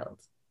child.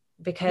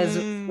 Because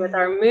with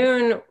our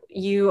moon,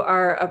 you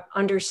are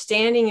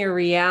understanding your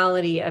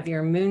reality of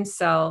your moon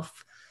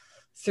self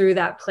through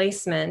that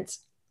placement.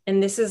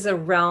 And this is a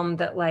realm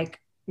that like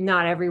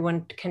not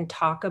everyone can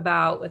talk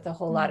about with a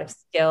whole lot of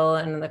skill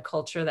and the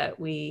culture that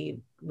we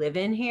live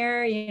in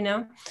here,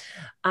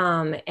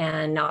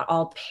 and not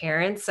all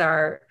parents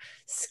are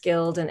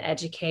skilled and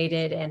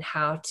educated in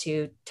how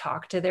to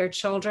talk to their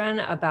children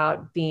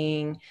about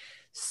being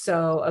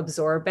so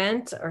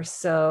absorbent or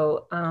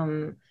so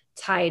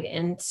tied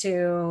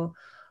into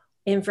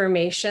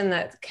information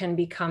that can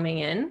be coming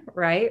in,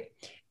 right?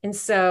 And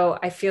so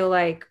I feel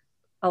like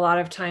a lot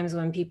of times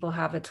when people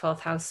have a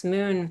 12th house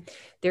moon,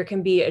 there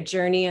can be a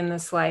journey in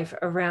this life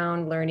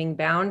around learning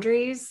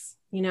boundaries,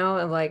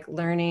 like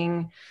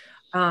learning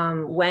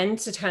when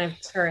to kind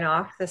of turn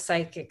off the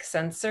psychic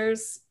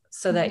sensors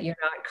so that you're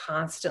not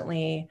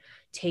constantly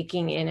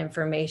taking in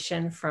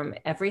information from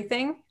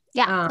everything.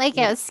 Yeah, like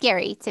it was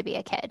scary to be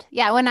a kid.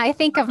 Yeah, when I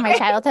think of my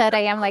childhood,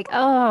 I am like,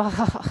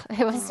 oh,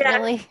 it was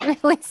really,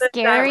 really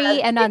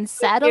scary and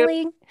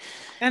unsettling.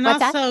 And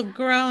also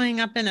growing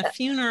up in a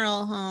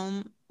funeral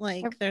home,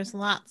 like there's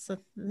lots of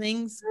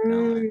things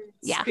going.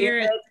 Yeah.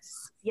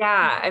 Spirits.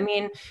 Yeah, I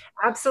mean,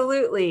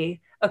 absolutely.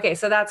 Okay,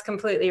 so that's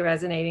completely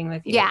resonating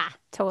with you. Yeah,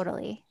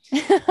 totally.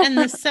 And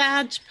the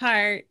Sag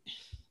part.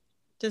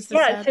 To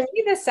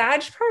me, the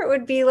Sag part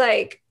would be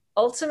like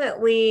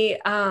ultimately,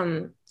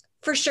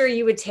 for sure,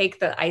 you would take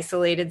the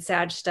isolated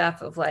Sag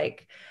stuff of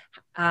like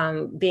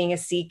being a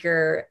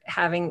seeker,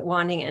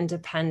 wanting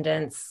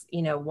independence,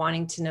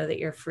 wanting to know that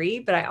you're free.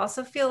 But I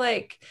also feel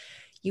like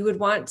you would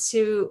want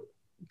to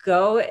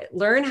go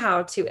learn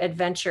how to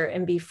adventure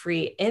and be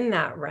free in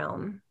that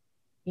realm,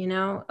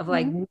 of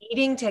like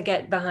needing to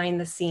get behind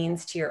the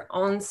scenes to your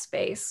own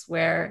space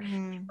where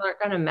people aren't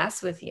going to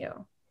mess with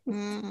you.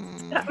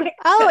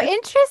 Oh,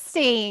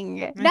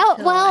 interesting. No,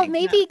 well, like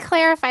maybe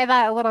clarify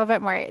that a little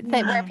bit more,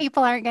 that where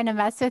people aren't going to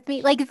mess with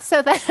me, like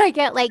so that I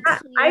get like clear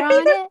I on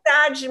think it. of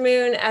Sag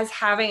Moon as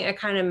having a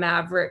kind of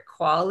maverick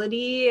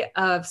quality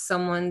of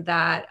someone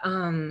that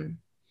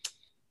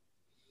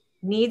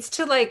needs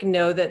to like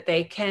know that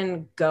they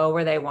can go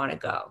where they want to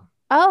go.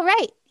 Oh,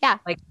 right. Yeah.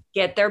 Like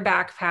get their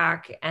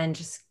backpack and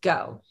just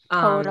go.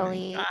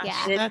 Totally. Gosh,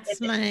 Yeah. that's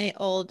my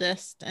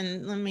oldest.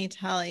 And let me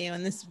tell you,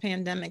 in this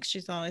pandemic,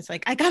 she's always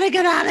like, I gotta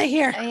get out of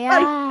here.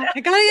 Yeah. I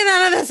gotta get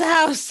out of this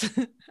house.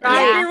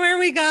 I don't care where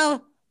we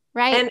go.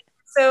 Right. And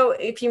so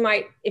if you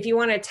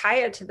want to tie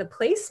it to the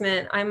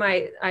placement, I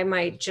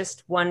might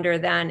just wonder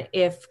then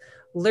if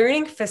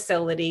learning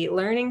facility,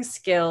 learning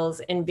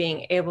skills, and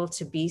being able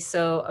to be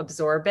so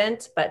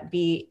absorbent, but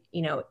be,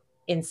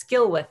 in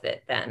skill with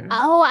it then.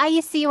 Oh, I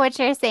see what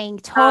you're saying.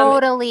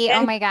 Totally.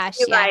 Oh my gosh.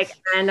 Yeah.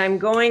 And I'm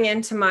going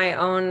into my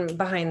own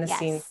behind the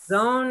scenes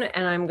zone,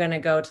 and I'm going to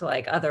go to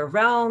like other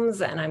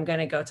realms, and I'm going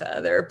to go to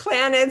other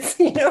planets,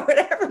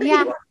 whatever you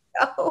want to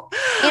go.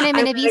 And I'm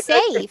going to be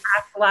safe.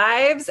 Past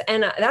lives.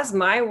 And that's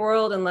my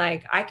world. And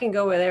like, I can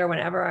go there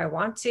whenever I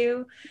want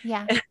to.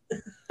 Yeah.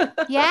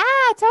 Yeah,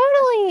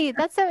 totally.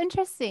 That's so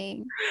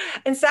interesting.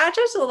 And Sag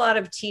has a lot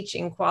of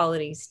teaching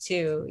qualities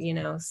too,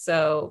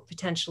 so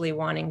potentially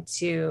wanting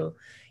to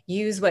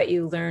use what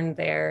you learned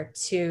there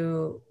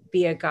to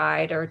be a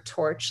guide or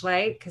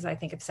torchlight, because I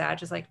think of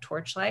Sag as like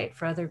torchlight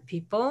for other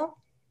people.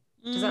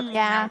 Does that make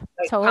sense?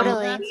 Like,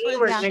 totally. That's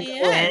what she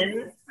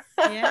is.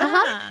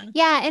 Yeah.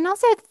 Yeah. And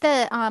also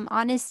the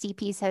honesty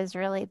piece has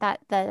really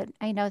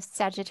I know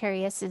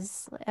Sagittarius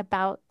is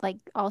about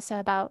also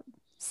about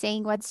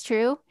saying what's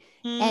true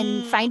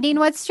and finding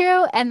what's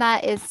true. And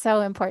that is so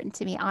important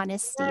to me.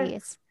 Honesty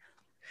is.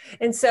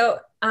 And so,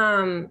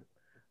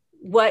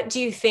 what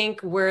do you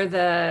think were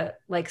the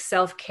like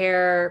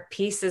self-care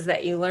pieces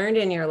that you learned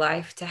in your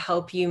life to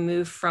help you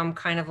move from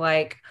kind of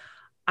like,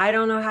 I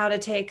don't know how to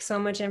take so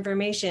much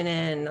information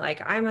in,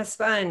 like I'm a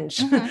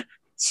sponge,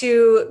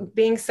 to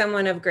being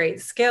someone of great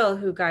skill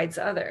who guides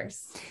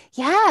others?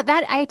 Yeah,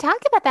 that I talk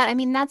about that. I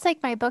mean, that's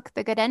like my book,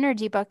 The Good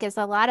Energy book, is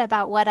a lot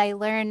about what I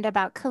learned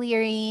about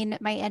clearing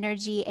my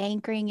energy,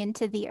 anchoring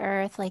into the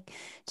earth, like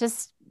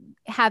just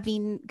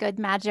having good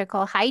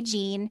magical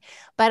hygiene,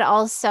 but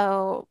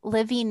also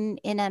living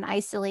in an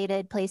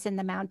isolated place in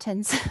the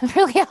mountains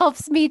really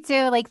helps me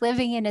too. Like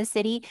living in a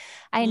city,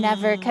 I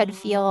never could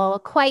feel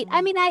quite,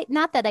 I mean,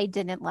 not that I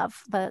didn't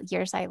love the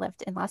years I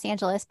lived in Los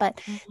Angeles, but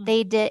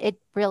it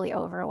really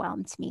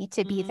overwhelmed me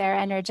to be there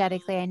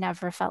energetically. I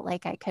never felt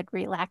like I could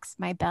relax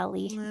my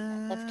belly.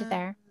 I lived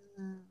there.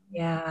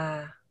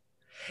 Yeah.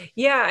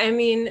 Yeah. I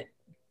mean,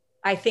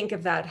 I think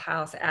of that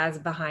house as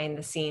behind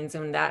the scenes,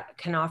 and that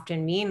can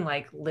often mean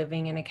like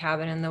living in a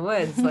cabin in the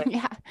woods, like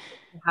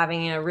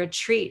having a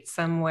retreat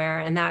somewhere,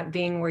 and that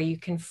being where you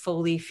can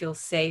fully feel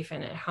safe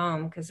and at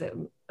home, because a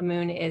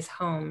moon is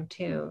home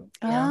too.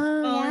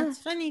 Oh, it's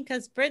funny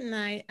because Britten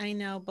and I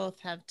know both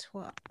have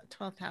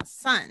 12th house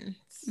suns.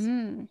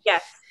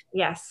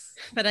 Yes.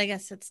 But I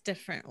guess it's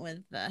different with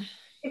the.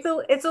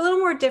 It's a little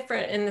more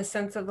different in the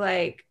sense of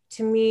like,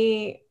 to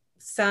me,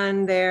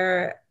 sun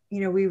there,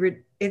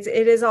 it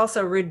is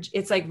also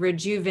it's like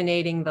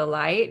rejuvenating the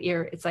light.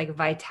 It's like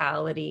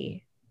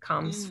vitality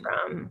comes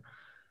from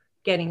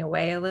getting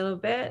away a little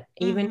bit.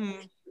 Even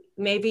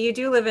maybe you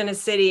do live in a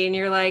city and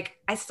you're like,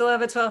 I still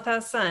have a 12th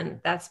house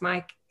sun. That's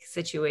my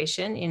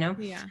situation,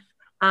 Yeah.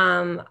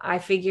 I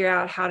figure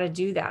out how to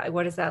do that.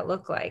 What does that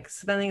look like?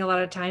 Spending a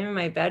lot of time in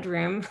my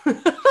bedroom.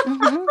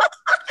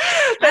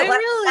 I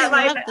really love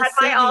the city,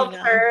 my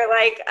altar,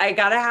 like I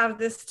gotta have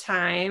this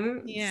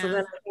time so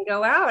that I can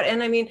go out.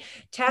 And I mean,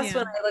 Tess,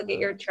 when I look at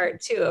your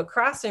chart too,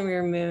 across from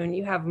your moon,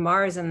 you have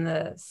Mars in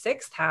the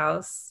 6th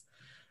house.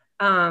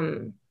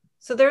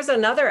 So there's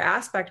another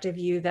aspect of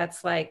you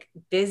that's like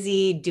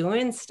busy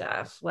doing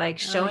stuff, like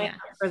showing up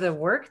for the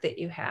work that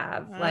you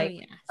have,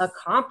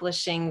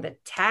 accomplishing the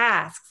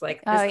tasks,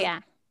 like this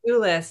to-do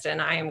list,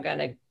 and I am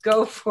gonna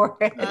go for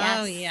it.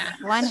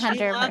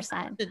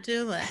 100%.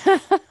 To-do list.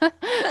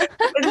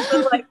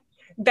 So like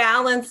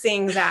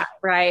balancing that,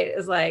 right,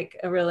 is like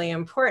a really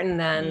important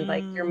then.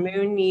 Like your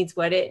moon needs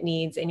what it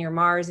needs and your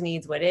Mars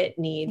needs what it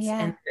needs.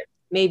 And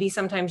maybe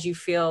sometimes you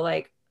feel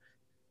like,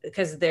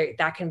 because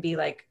that can be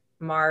like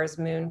Mars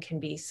moon can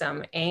be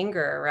some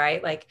anger,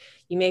 right? Like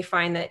you may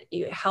find that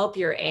you help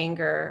your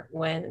anger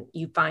when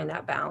you find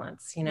that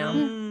balance,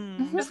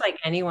 just like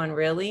anyone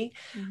really,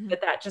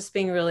 but that just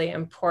being really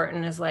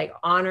important is like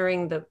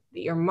honoring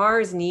your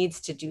Mars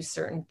needs to do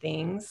certain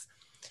things,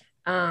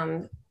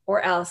 or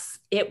else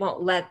it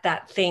won't let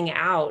that thing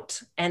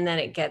out and then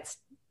it gets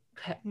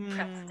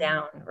pressed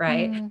down,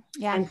 right?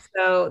 And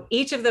so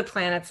each of the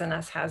planets in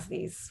us has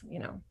these,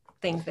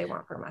 things they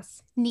want from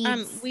us. We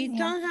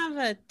don't have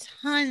a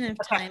ton of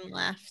time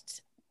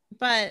left,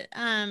 but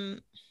I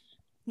am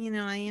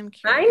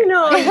curious. I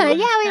know. We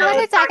want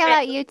to talk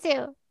about you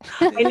too.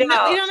 I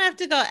know. We don't have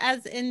to go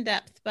as in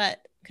depth,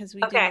 but because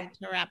we do need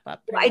to wrap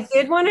up. I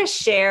did want to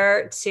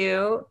share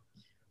too.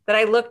 that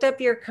I looked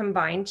up your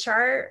combined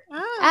chart.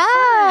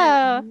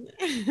 Oh.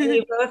 And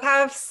you both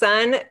have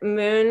Sun,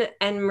 Moon,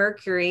 and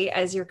Mercury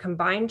as your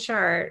combined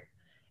chart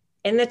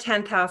in the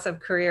 10th house of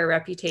career,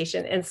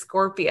 reputation, and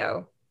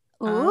Scorpio.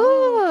 Ooh.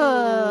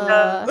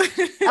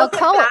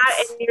 Occult.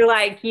 That, and you're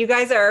like, you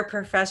guys are a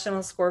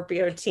professional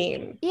Scorpio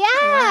team. Yeah,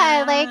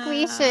 Wow. like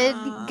we should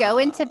go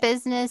into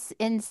business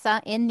in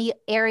the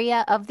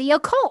area of the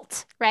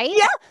occult, right?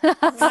 Yeah.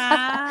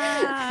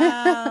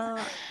 Wow.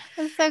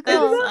 That's so That's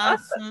cool.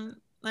 awesome.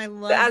 I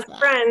love So as that.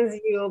 friends,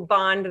 you'll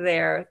bond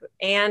there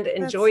and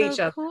enjoy each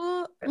other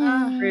Cool.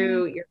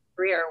 through your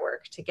career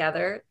work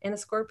together in a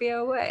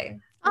Scorpio way.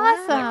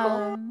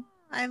 Awesome.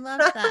 I love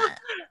that.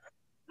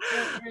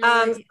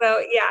 Really... So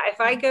yeah, if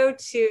I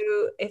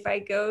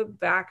go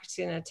back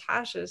to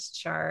Natasha's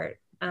chart,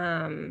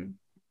 and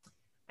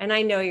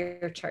I know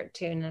your chart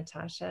too,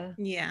 Natasha.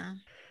 Yeah.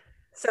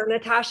 So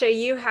Natasha,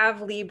 you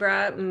have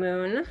Libra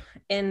moon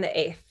in the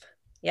 8th.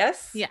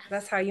 Yes? Yeah.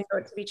 That's how you know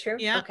it to be true?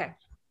 Yeah. Okay.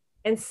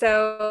 And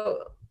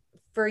so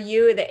for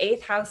you, the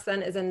 8th house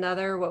then is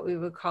another, what we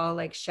would call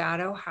like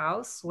shadow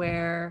house,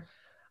 where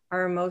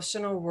our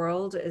emotional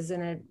world is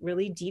in a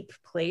really deep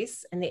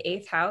place. And the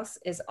 8th house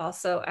is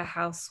also a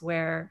house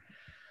where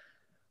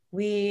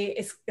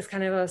it's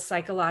kind of a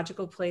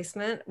psychological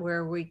placement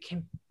where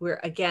we're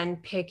again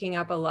picking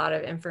up a lot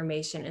of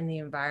information in the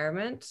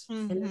environment.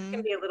 And this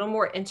can be a little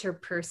more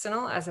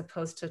interpersonal as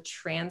opposed to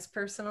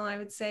transpersonal, I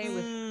would say,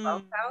 with the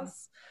 12th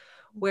house,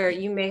 where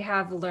you may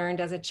have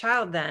learned as a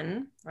child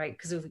then, right?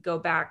 Because if we go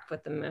back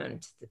with the moon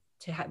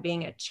to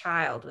being a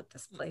child with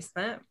this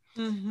placement,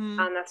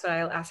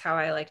 that's how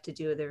I like to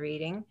do the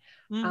reading.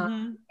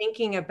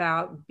 Thinking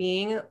about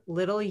being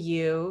little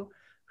you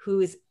who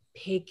is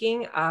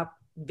picking up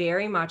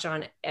very much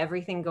on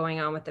everything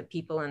going on with the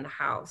people in the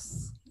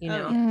house, you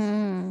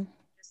know.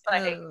 Just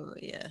like,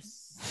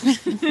 yes.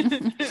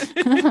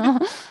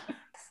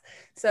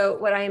 So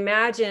what I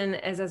imagine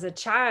is, as a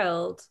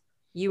child,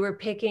 you were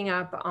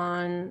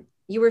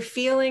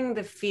feeling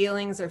the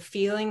feelings or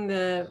feeling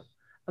the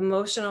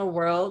emotional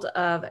world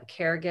of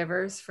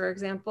caregivers, for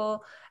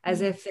example,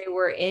 as if they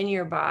were in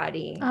your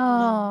body.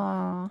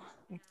 Oh,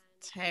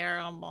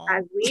 terrible.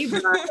 As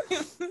Libra,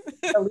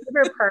 the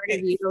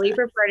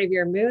Libra part of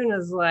your moon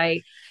is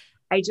like,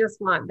 I just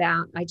want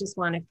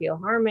to feel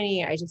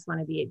harmony. I just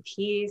want to be at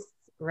peace,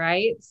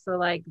 right? So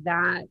like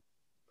that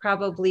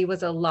probably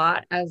was a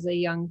lot as a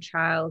young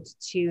child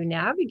to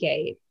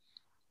navigate.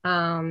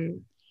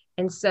 And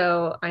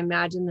so I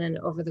imagine then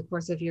over the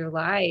course of your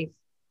life,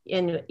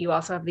 and you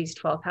also have these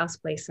 12th house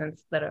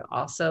placements that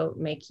also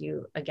make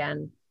you,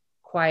 again,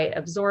 quite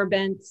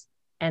absorbent.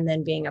 And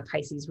then being a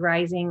Pisces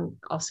rising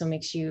also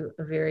makes you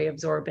a very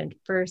absorbent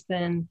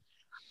person.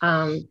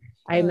 I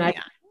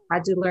imagine you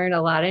had to learn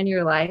a lot in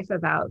your life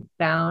about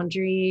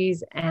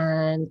boundaries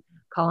and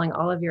calling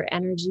all of your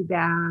energy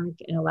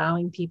back and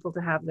allowing people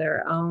to have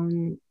their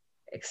own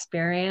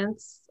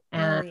experience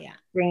and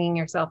bringing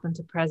yourself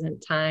into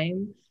present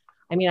time.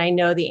 I mean, I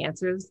know the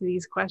answers to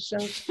these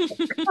questions,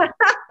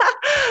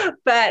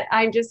 but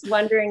I'm just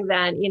wondering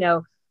then,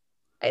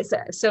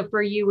 so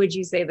for you, would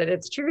you say that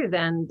it's true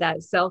then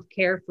that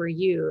self-care for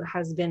you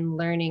has been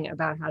learning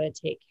about how to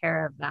take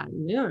care of that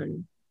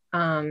moon?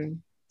 I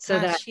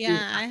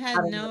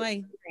had no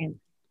idea.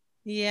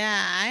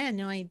 Yeah, I had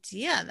no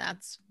idea.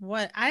 That's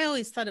what I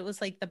always thought it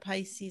was, like the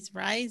Pisces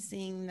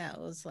rising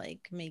that was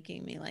like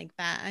making me like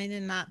that. I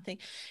did not think,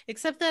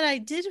 except that I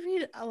did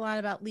read a lot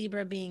about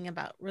Libra being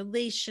about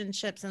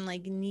relationships and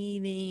like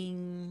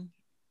needing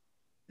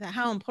that,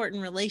 how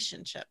important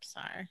relationships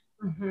are.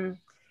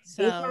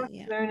 So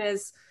moon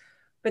is,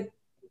 but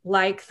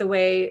like the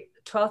way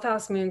 12th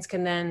house moons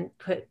can then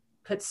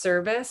put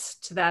service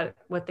to that,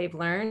 what they've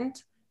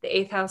learned. The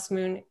 8th house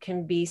moon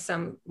can be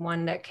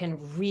someone that can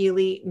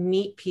really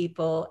meet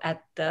people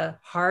at the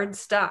hard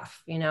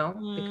stuff,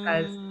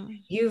 because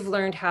you've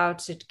learned how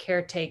to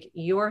caretake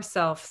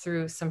yourself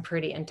through some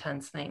pretty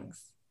intense things.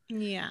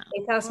 Yeah.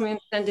 8th house moons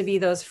tend to be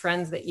those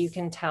friends that you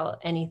can tell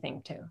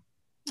anything to.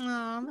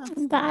 Oh,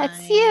 that's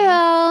nice.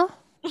 You.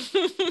 That's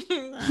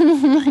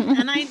nice.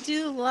 And I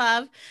do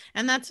love,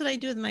 and that's what I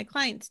do with my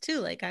clients too.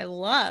 Like I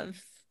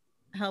love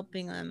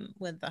helping them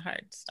with the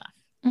hard stuff.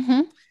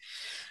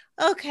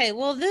 Okay,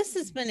 well, this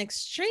has been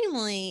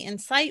extremely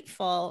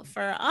insightful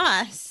for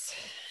us.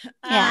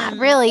 Yeah,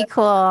 really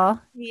cool.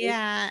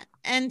 Yeah.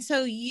 And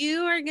so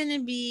you are going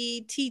to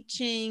be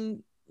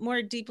teaching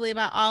more deeply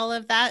about all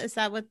of that. Is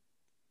that what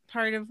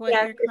part of what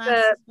your class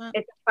is about?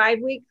 It's a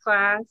 5-week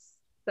class.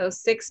 So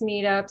 6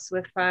 meetups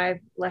with 5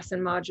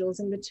 lesson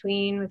modules in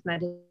between, with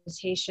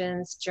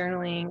meditations,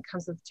 journaling,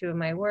 comes with 2 of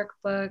my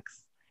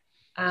workbooks.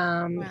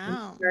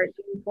 Wow. Start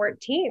June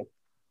 14th.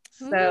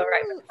 So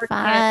right before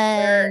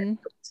Cancer,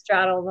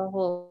 straddle the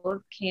whole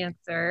of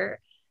Cancer.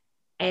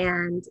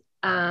 And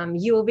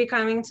you will be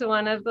coming to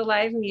one of the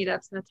live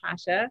meetups,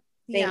 Natasha.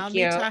 I'll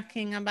be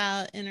talking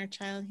about inner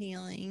child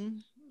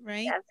healing,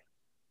 right?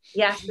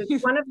 Yes,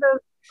 it's one of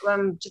those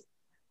just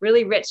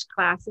really rich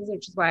classes,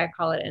 which is why I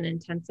call it an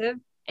intensive.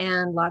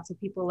 And lots of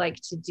people like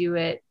to do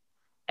it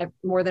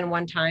more than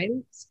one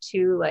time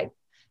to like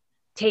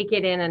take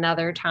it in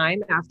another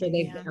time after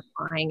they've been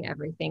applying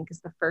everything.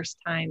 Because the first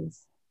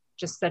time's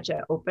just such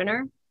an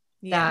opener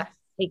that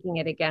taking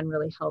it again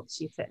really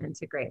helps you to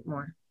integrate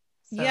more.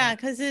 So. Yeah,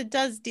 because it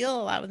does deal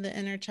a lot with the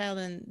inner child,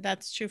 and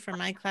that's true for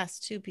my class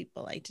too.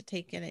 People like to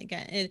take it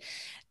again.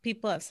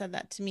 People have said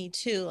that to me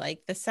too.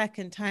 Like the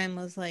second time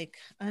was like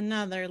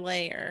another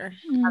layer.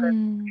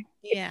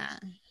 Yeah.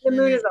 The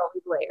mood is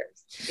always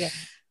layers. Yeah.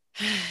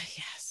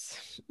 Yes.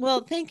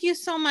 Well, thank you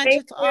so much.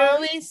 It's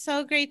always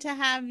so great to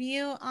have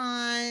you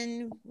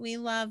on. We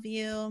love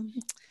you.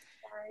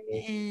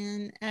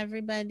 And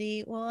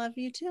everybody will love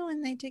you too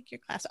when they take your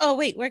class. Oh,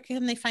 wait, where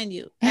can they find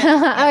you?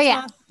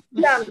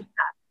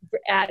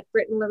 At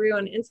Britten LaRue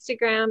on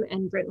Instagram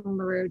and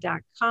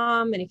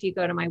BrittenLaRue.com. And if you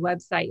go to my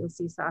website, you'll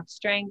see Soft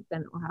Strength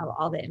and it will have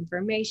all the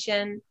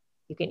information.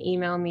 You can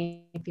email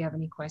me if you have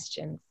any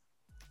questions.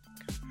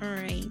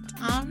 Great.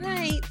 All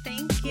right.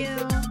 Thank you.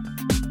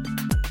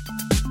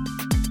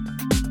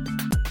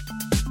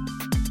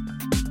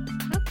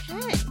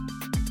 Okay.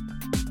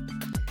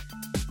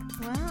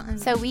 Well,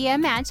 so we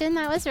imagine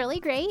that was really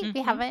great.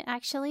 We haven't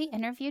actually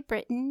interviewed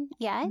Britten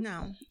yet.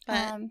 No,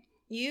 but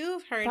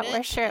you've heard but it.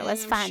 We're sure it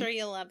was fun. I'm sure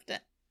you loved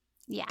it.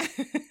 Yeah.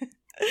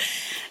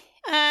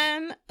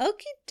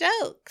 Okie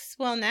dokes.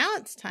 Well, now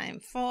it's time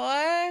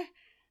for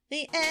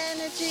the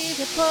energy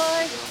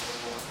report.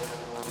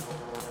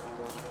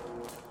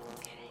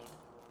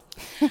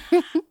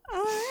 Okay.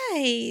 All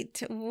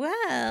right.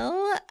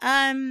 Well,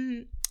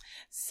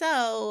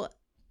 so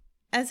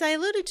as I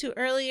alluded to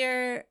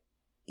earlier,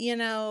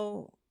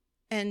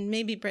 and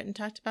maybe Britten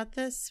talked about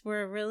this,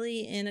 we're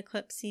really in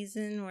eclipse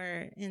season.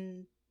 We're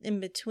in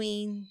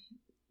between.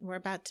 We're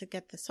about to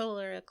get the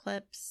solar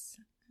eclipse.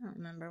 I don't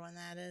remember when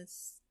that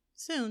is.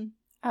 Soon.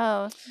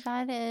 Oh,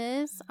 that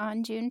is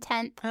on June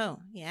 10th. Oh,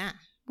 yeah.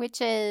 Which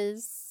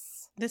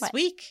is this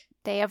week.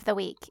 Day of the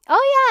week.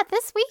 Oh, yeah,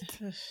 this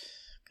week.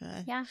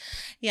 Good. Yeah.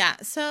 Yeah.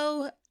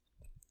 So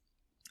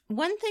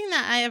one thing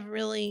that I have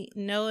really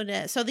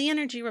noticed, so the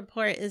energy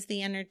report is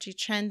the energy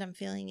trend I'm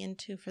feeling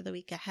into for the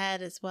week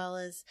ahead, as well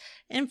as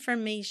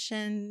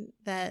information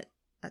that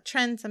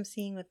trends I'm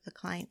seeing with the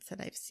clients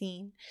that I've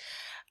seen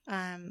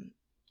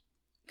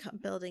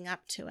building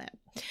up to it.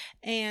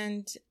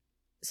 And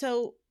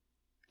so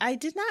I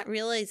did not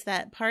realize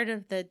that part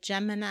of the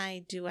Gemini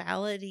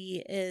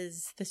duality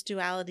is this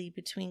duality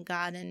between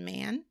God and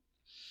man.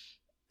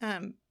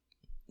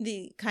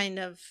 The kind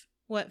of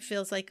what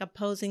feels like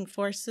opposing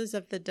forces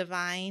of the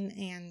divine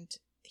and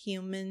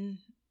human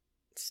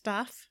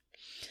stuff.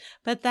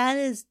 But that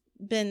has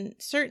been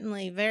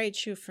certainly very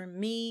true for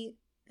me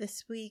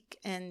this week,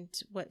 and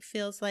what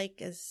feels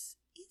like is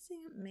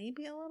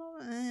maybe a little,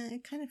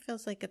 it kind of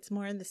feels like it's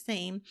more the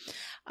same,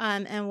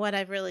 and what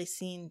I've really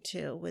seen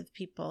too with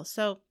people.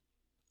 So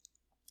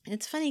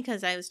it's funny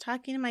because I was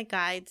talking to my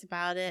guides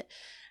about it,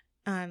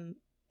 and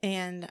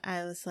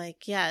I was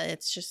like, yeah,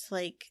 it's just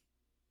like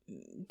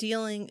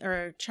dealing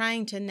or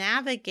trying to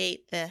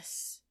navigate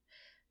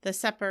the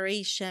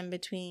separation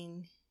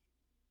between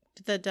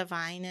the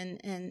divine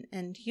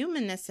and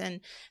humanness.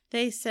 And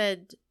they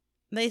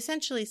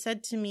essentially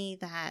said to me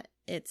that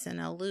it's an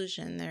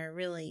illusion.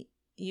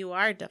 You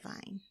are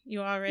divine.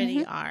 You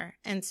already are.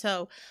 And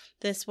so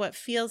this, what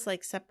feels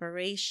like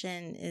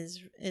separation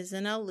is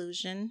an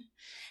illusion.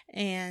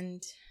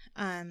 And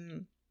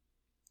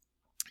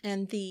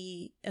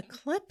the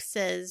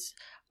eclipses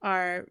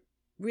are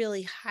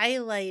really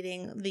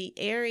highlighting the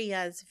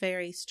areas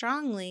very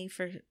strongly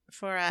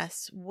for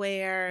us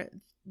where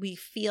we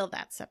feel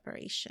that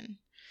separation.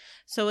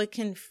 So it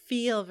can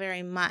feel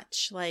very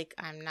much like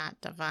I'm not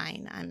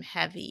divine. I'm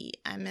heavy.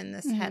 I'm in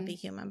this heavy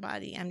human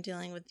body. I'm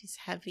dealing with these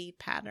heavy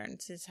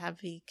patterns, this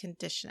heavy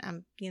condition.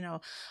 I'm,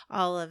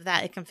 all of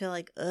that. It can feel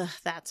like,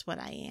 that's what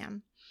I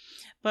am.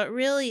 But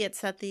really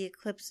it's that the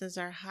eclipses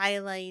are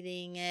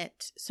highlighting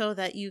it so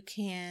that you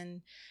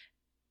can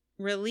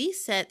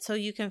release it, so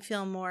you can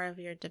feel more of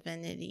your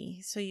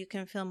divinity, so you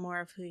can feel more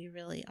of who you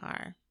really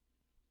are.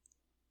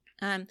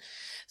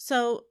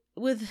 So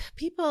with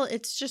people,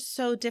 it's just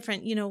so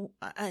different.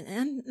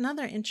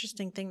 Another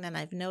interesting thing that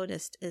I've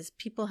noticed is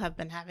people have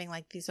been having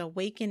like these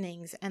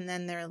awakenings, and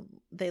then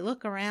they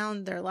look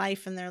around their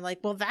life and they're like,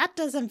 well, that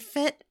doesn't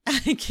fit.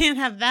 I can't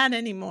have that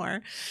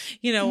anymore.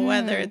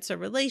 Whether it's a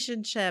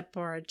relationship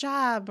or a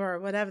job or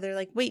whatever, they're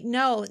like, wait,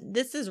 no,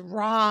 this is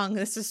wrong.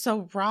 This is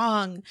so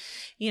wrong,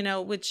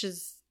 which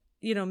is,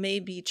 may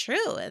be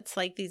true. It's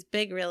like these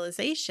big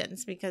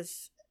realizations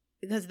because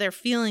they're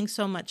feeling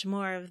so much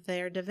more of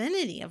their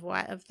divinity, of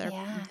why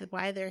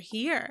they're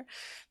here,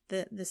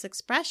 this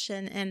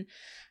expression, and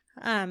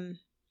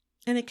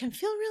it can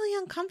feel really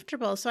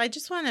uncomfortable. So I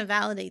just want to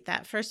validate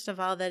that, first of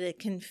all, that it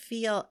can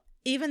feel,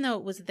 even though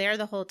it was there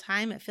the whole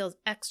time, it feels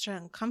extra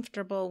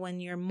uncomfortable when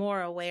you're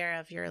more aware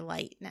of your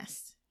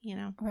lightness,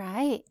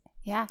 Right.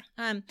 Yeah.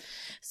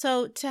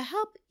 So to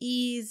help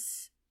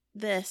ease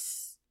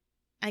this,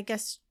 I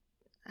guess,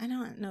 I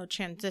don't know,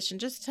 transition,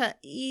 just to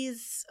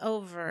ease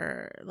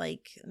over,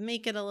 like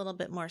make it a little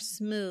bit more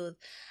smooth.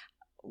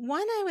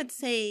 One, I would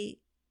say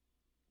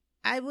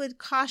I would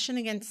caution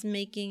against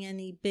making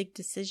any big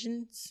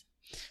decisions.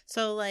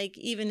 So like,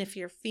 even if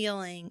you're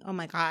feeling, oh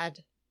my God,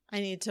 I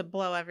need to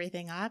blow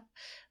everything up,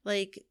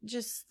 like,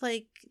 just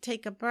like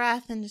take a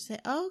breath and just say,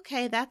 oh,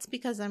 okay, that's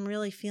because I'm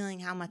really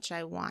feeling how much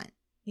I want,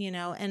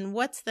 and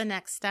what's the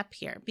next step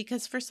here?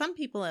 Because for some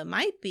people it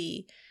might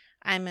be,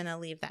 I'm going to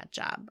leave that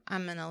job.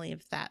 I'm going to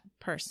leave that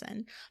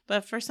person.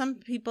 But for some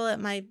people it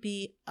might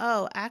be,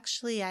 oh,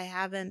 actually I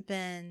haven't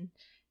been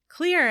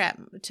clear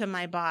to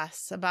my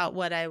boss about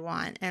what I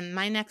want. And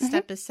my next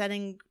step is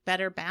setting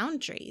better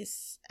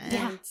boundaries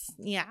and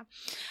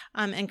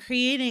and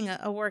creating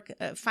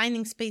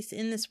finding space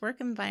in this work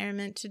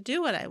environment to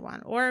do what I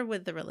want, or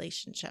with the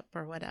relationship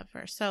or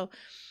whatever. So,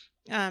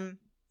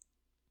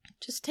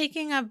 just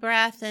taking a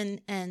breath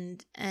and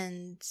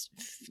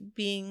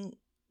being,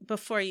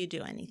 before you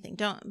do anything,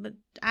 but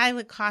I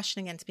would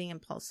caution against being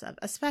impulsive,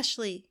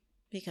 especially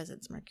because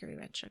it's Mercury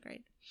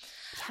retrograde.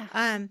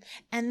 Yeah.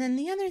 And then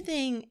the other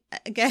thing,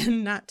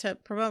 again, not to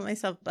promote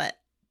myself, but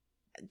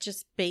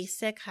just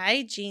basic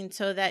hygiene,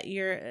 so that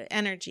your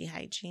energy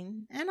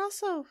hygiene, and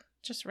also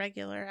just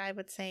regular, I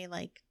would say,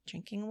 like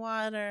drinking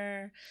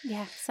water.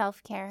 Yeah.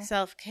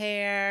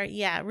 Self-care.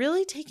 Yeah.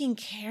 Really taking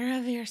care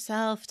of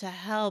yourself to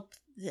help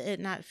it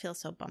not feel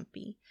so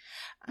bumpy.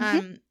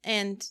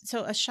 And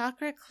so a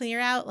chakra clear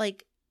out,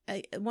 like,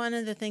 one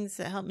of the things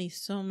that helped me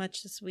so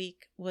much this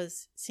week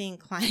was seeing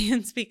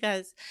clients,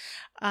 because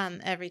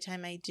every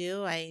time I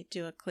do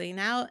a clean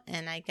out,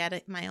 and I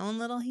get my own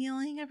little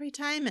healing every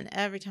time. And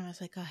every time I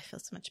was like, oh, I feel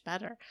so much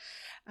better.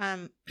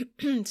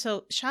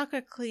 So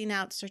chakra clean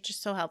outs are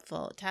just so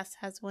helpful. Tess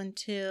has one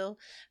too.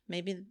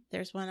 Maybe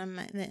there's one on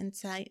the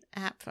Insight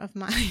app of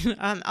mine.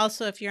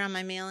 Also, if you're on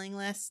my mailing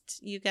list,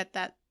 you get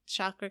that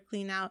chakra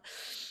clean out.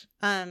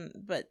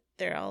 But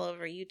they're all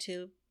over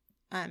YouTube.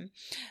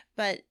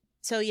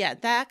 So yeah,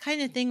 that kind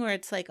of thing where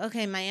it's like,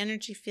 okay, my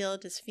energy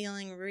field is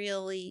feeling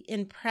really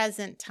in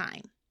present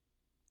time,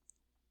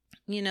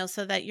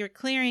 so that you're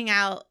clearing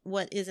out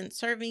what isn't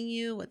serving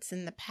you, what's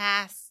in the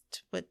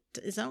past, what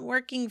isn't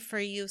working for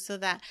you, so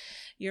that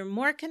you're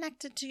more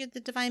connected to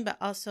the divine, but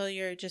also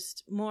you're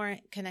just more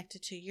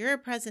connected to your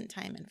present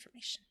time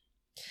information.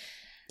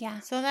 Yeah.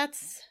 So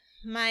that's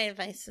my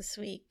advice this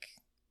week.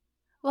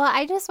 Well,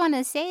 I just want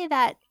to say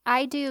that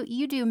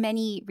you do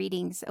many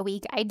readings a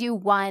week. I do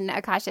one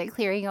Akashic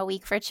clearing a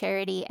week for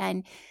charity.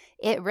 And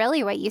it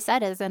really, what you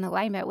said is in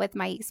alignment with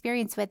my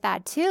experience with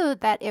that too,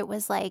 that it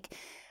was like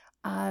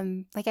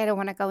I don't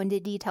want to go into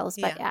details,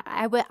 but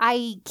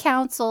I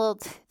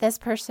counseled this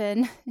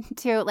person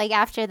to, like,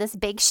 after this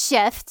big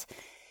shift,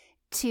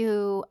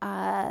 to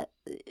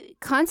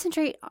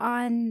concentrate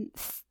on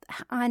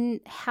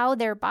how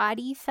their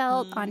body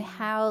felt, on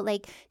how,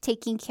 like,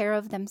 taking care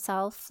of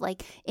themselves,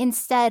 like,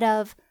 instead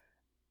of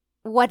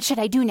what should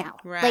I do now,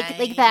 right.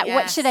 like that,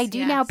 what should I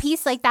do now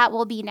piece, like, that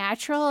will be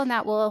natural, and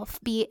that will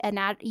be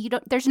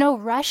there's no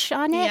rush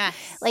on it.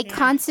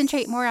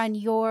 Concentrate more on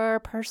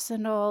your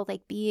personal,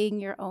 like, being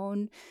your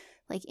own,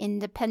 like,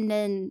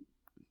 independent,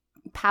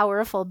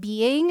 powerful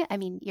being. I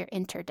mean, you're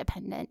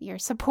interdependent, you're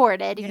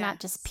supported, you're not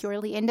just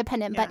purely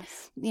independent, but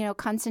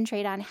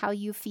concentrate on how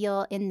you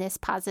feel in this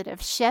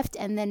positive shift,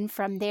 and then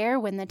from there,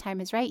 when the time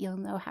is right, you'll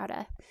know how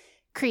to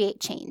create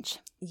change.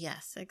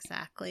 Yes,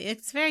 exactly.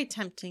 It's very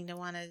tempting to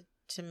want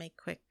to make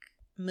quick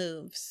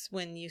moves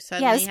when you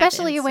suddenly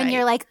especially when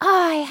you're like,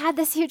 oh, I had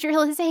this huge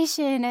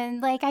realization,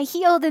 and, like, I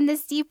healed in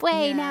this deep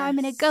way. Now I'm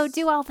gonna go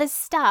do all this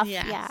stuff.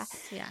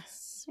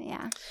 Yes.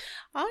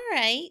 All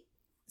right.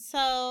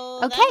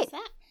 So okay. That's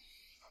that.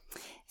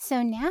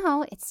 So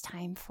now it's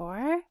time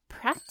for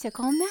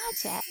practical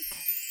magic.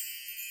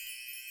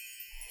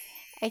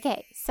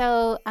 Okay,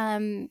 so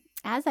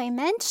as I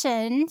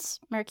mentioned,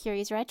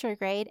 Mercury's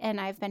retrograde, and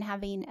I've been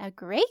having a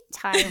great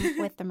time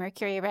with the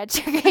Mercury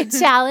retrograde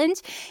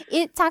challenge.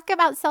 Talk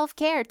about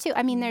self-care too.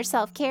 I mean, there's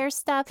self-care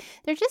stuff.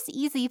 They're just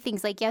easy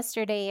things. Like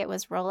yesterday, it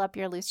was roll up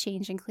your loose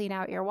change and clean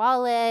out your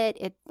wallet.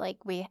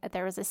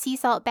 There was a sea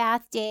salt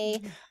bath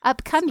day.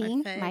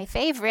 Upcoming, my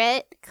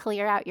favorite,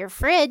 clear out your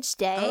fridge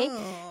day.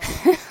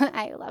 Oh.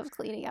 I love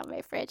cleaning out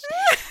my fridge.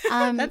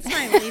 That's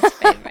my least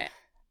favorite.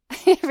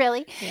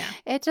 Really? Yeah.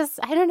 It just,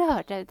 I don't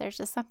know. There's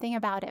just something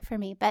about it for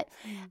me. But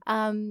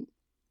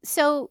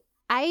so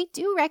I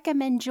do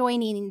recommend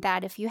joining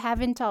that if you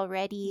haven't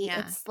already. Yeah.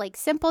 It's like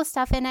simple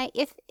stuff. And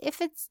if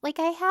it's like,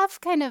 I have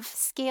kind of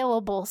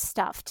scalable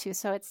stuff too.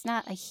 So it's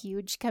not a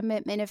huge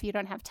commitment if you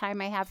don't have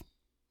time. I have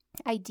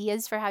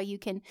ideas for how you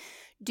can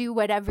do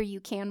whatever you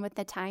can with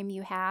the time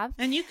you have.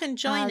 And you can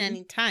join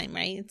anytime,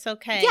 right? It's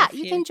okay. Yeah,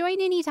 you can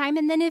join anytime.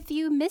 And then if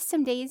you miss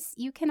some days,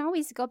 you can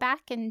always go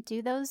back and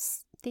do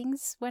those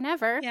things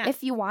whenever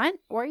if you want,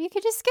 or you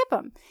could just skip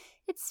them.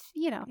 It's,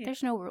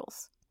 there's no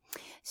rules.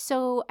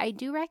 So I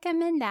do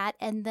recommend that.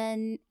 And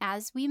then,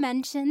 as we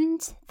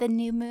mentioned, the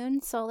new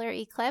moon solar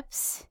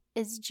eclipse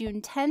is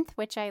June 10th,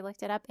 which I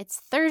looked it up. It's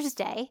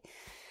Thursday.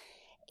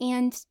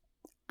 And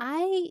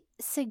I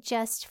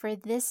suggest for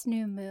this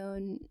new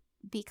moon,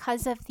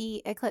 because of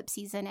the eclipse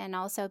season and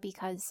also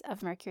because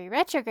of Mercury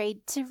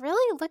retrograde, to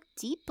really look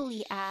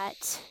deeply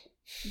at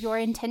your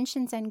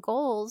intentions and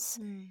goals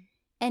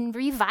and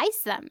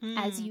revise them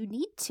as you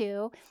need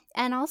to.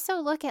 And also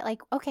look at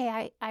like,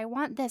 okay, I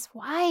want this.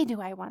 Why do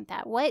I want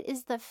that? What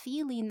is the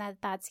feeling that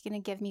that's going to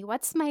give me?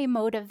 What's my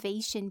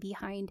motivation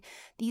behind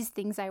these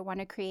things I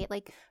want to create?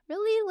 Like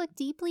really look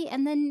deeply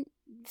and then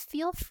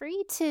feel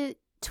free to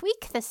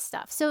tweak this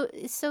stuff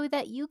so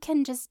that you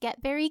can just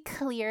get very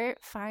clear,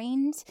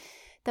 find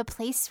the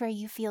place where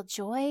you feel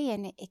joy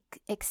and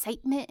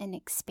excitement and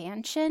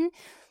expansion.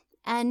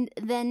 And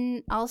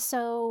then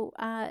also,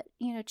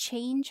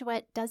 change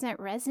what doesn't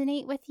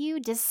resonate with you.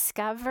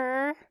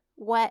 Discover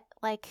what,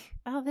 like,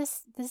 oh,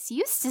 this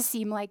used to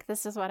seem like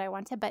this is what I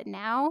wanted, but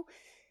now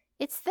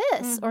it's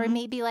this. Or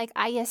maybe like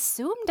I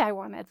assumed I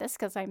wanted this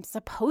because I'm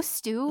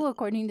supposed to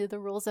according to the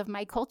rules of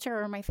my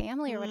culture or my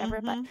family or whatever,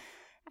 but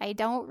I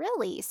don't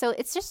really. So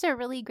it's just a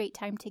really great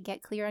time to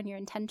get clear on your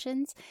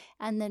intentions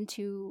and then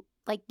to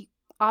like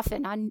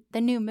often on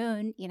the new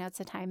moon, it's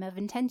a time of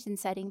intention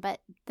setting, but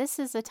this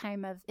is a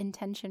time of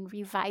intention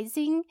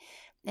revising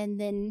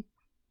and then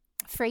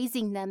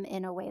phrasing them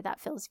in a way that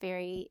feels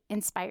very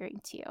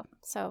inspiring to you.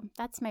 So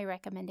that's my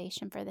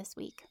recommendation for this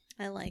week.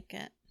 I like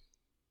it.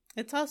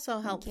 It's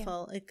also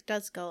helpful. It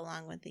does go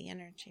along with the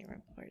energy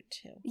report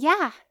too.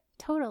 Yeah,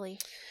 totally.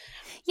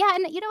 Yeah,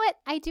 and you know what?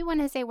 I do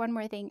want to say one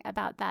more thing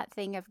about that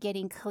thing of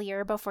getting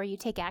clear before you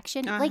take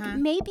action. Like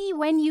maybe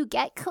when you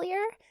get clear,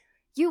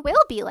 you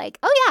will be like,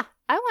 oh yeah,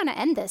 I want to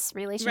end this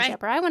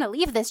relationship or I want to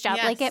leave this job.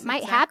 Yes, like it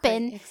might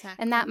happen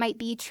and that might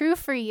be true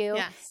for you.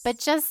 Yes. But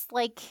just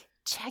like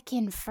check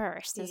in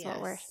first is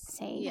what we're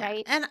saying,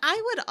 right? And I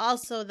would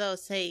also though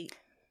say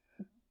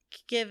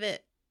give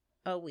it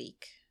a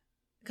week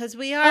because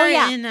we are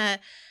in a,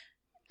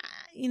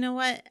 you know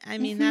what? I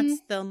mean,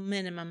 that's the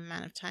minimum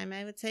amount of time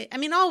I would say. I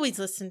mean, always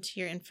listen to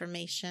your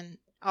information.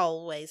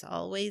 Always.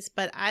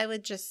 But I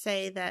would just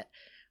say that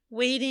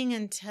waiting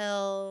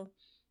until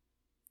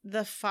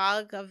the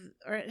fog of,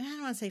 or I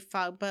don't want to say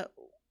fog, but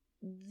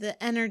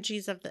the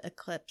energies of the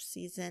eclipse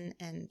season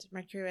and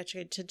Mercury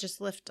retrograde to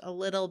just lift a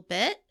little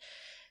bit,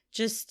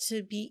 just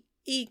to be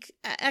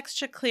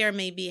extra clear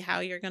maybe how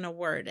you're going to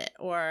word it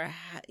or,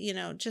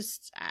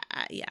 just,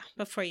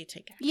 before you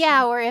take action.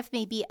 Yeah, or if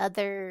maybe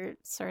other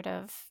sort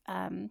of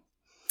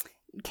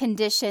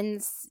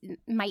conditions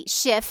might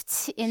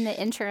shift in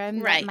the interim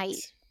that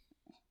might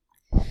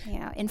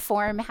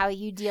inform how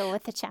you deal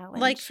with the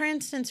challenge. Like, for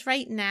instance,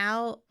 right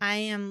now,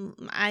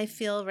 I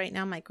feel right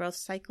now my growth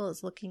cycle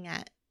is looking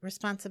at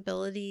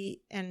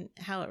responsibility and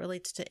how it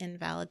relates to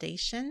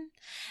invalidation,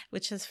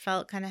 which has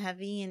felt kind of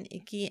heavy and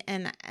icky.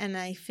 And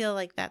I feel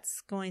like that's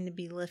going to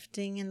be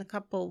lifting in a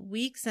couple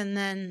weeks. And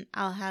then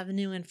I'll have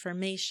new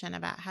information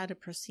about how to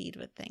proceed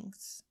with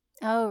things.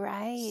 Oh,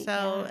 right.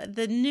 So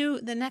the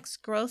next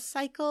growth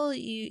cycle,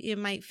 you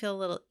might feel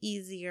a little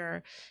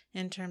easier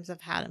in terms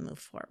of how to move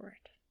forward.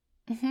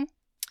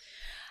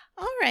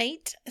 All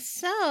right.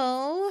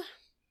 So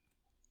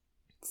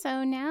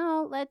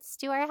now let's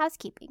do our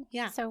housekeeping.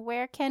 Yeah. So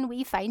where can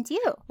we find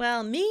you?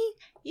 Well,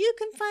 you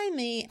can find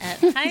me at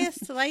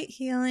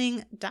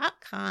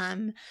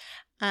highestlighthealing.com.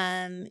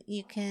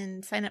 You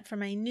can sign up for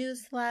my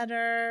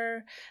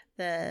newsletter,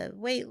 the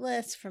wait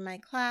list for my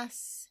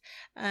class.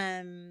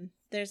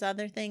 There's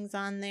other things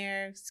on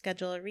there.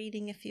 Schedule a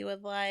reading if you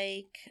would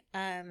like.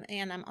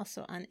 And I'm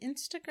also on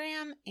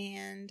Instagram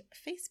and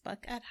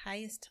Facebook at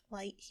Highest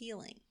Light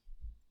Healing.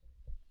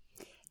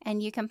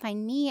 And you can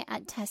find me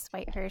at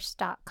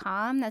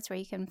tesswhitehurst.com. That's where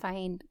you can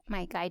find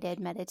my guided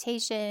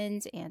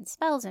meditations and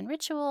spells and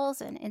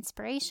rituals and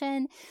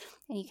inspiration.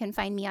 And you can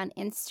find me on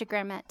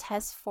Instagram at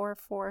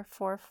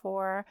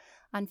Tess4444,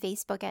 on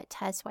Facebook at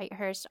Tess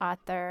Whitehurst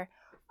Author,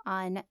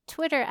 on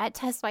Twitter at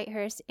Tess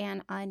Whitehurst,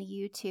 and on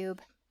YouTube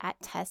at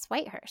Tess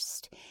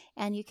Whitehurst.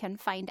 And you can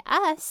find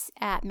us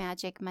at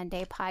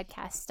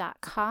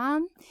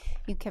magicmondaypodcast.com.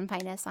 You can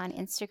find us on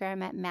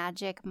Instagram at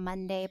Magic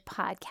Monday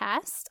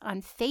Podcast,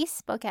 on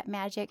Facebook at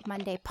Magic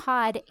Monday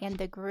Pod, and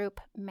the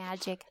group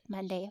Magic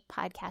Monday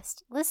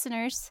Podcast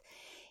Listeners.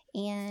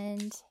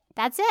 And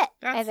that's it.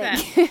 That's I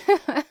think.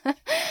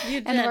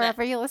 You did and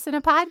wherever you listen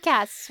to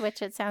podcasts,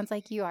 which it sounds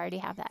like you already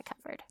have that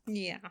covered.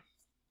 Yeah.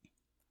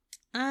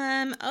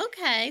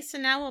 Okay, so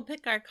now we'll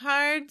pick our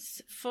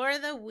cards for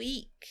the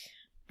week.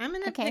 I'm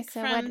going to pick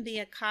from the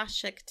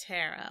Akashic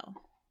Tarot.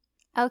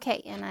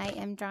 Okay, and I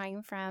am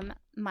drawing from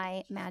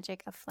my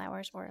Magic of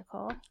Flowers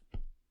Oracle.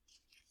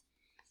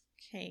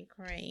 Okay,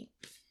 great.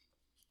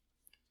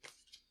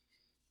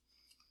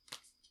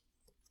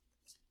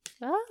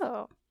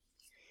 Oh.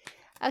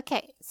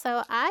 Okay,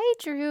 so I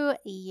drew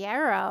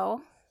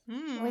Yarrow,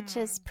 which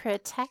is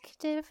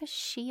protective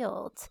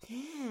shield.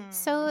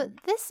 So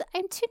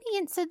I'm tuning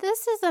in. So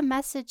this is a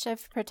message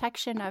of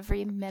protection, of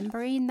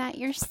remembering that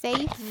you're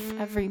safe,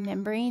 of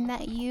remembering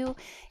that you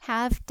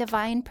have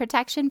divine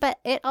protection. But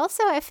it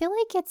also, I feel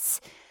like it's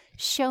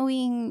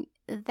showing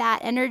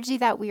that energy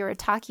that we were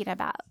talking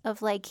about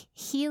of like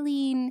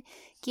healing,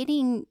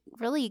 getting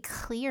really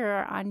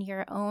clear on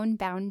your own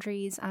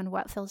boundaries, on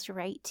what feels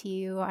right to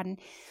you, on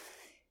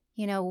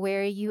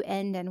where you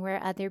end and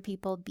where other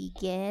people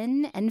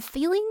begin, and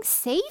feeling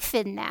safe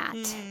in that.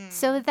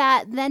 So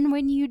that then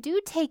when you do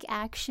take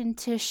action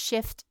to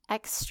shift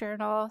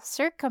external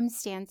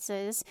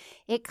circumstances,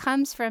 it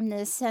comes from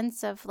this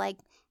sense of like,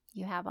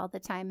 you have all the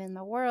time in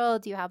the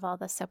world, you have all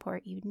the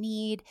support you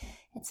need.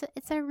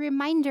 It's a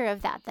reminder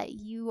of that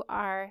you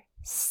are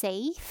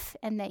safe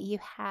and that you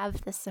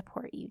have the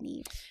support you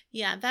need.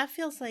 Yeah, that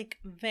feels like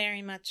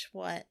very much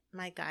what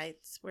my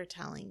guides were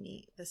telling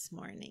me this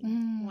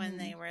morning when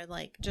they were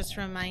like just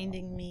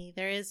reminding me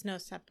there is no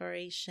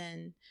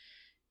separation.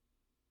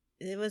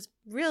 It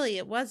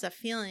was a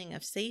feeling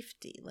of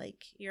safety.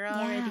 Like, you're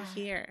already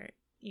here,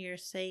 you're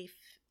safe,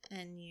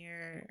 and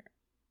you're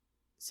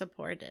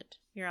supported.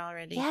 You're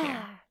already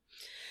here.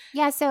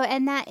 Yeah, so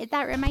and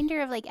that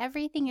reminder of like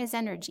everything is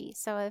energy.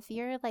 So if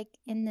you're like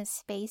in this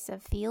space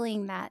of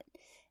feeling that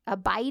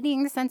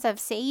abiding sense of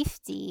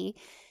safety,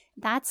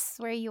 that's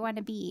where you want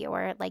to be,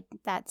 or like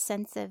that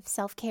sense of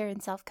self-care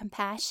and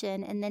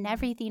self-compassion, and then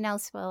everything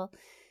else will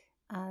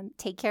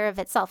take care of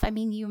itself. I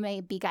mean, you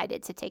may be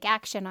guided to take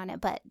action on it,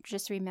 but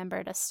just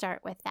remember to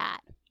start with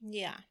that.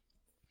 Yeah.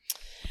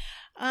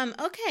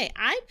 Okay,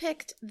 I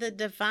picked the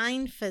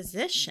Divine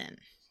Physician.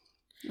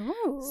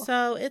 Ooh.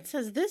 So it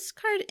says this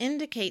card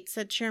indicates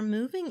that you're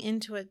moving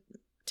into a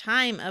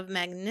time of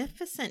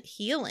magnificent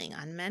healing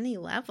on many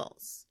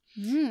levels.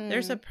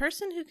 There's a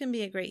person who can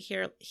be a great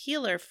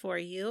healer for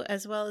you,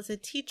 as well as a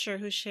teacher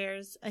who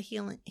shares a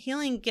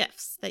healing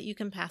gifts that you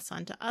can pass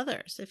on to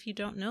others. If you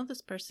don't know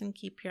this person,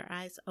 keep your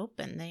eyes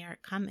open. They are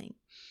coming.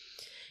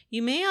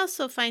 You may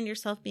also find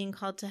yourself being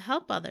called to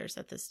help others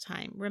at this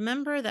time.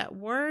 Remember that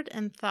word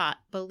and thought,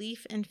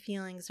 belief and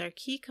feelings are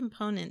key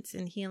components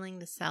in healing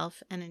the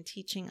self and in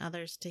teaching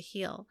others to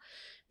heal.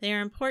 They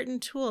are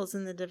important tools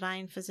in the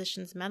Divine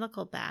Physician's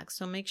medical bag,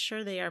 so make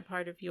sure they are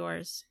part of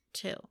yours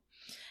too.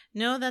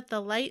 Know that the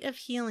light of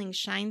healing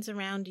shines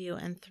around you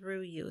and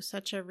through you.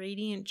 Such a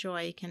radiant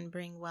joy can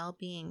bring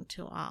well-being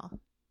to all.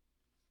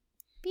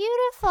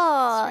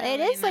 Beautiful. Really it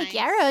is nice. Like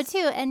yarrow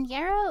too. And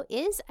yarrow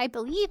is, I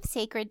believe,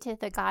 sacred to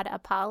the god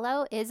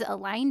Apollo, is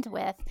aligned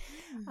with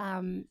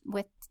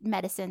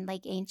medicine,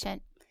 like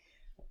ancient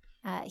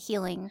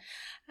healing.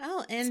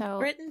 Oh, and So,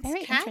 Britten's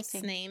very cat's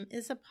interesting. name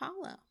is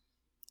Apollo.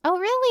 Oh,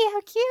 really?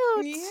 How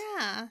cute.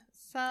 Yeah,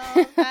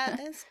 so that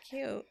is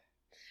cute.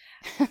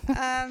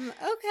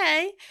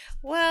 Okay.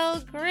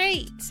 Well,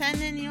 great.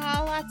 Sending you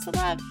all lots of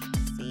love.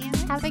 See you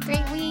next Have a great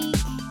time. week.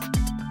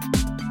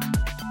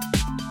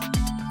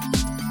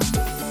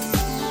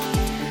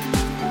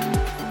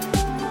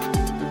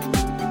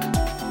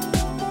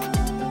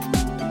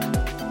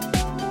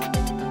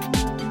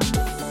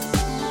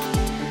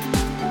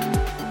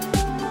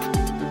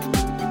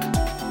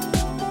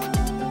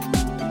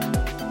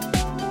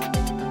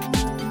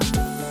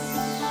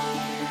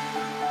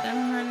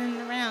 I'm running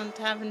around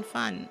having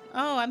fun.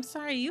 Oh, I'm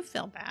sorry you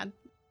feel bad.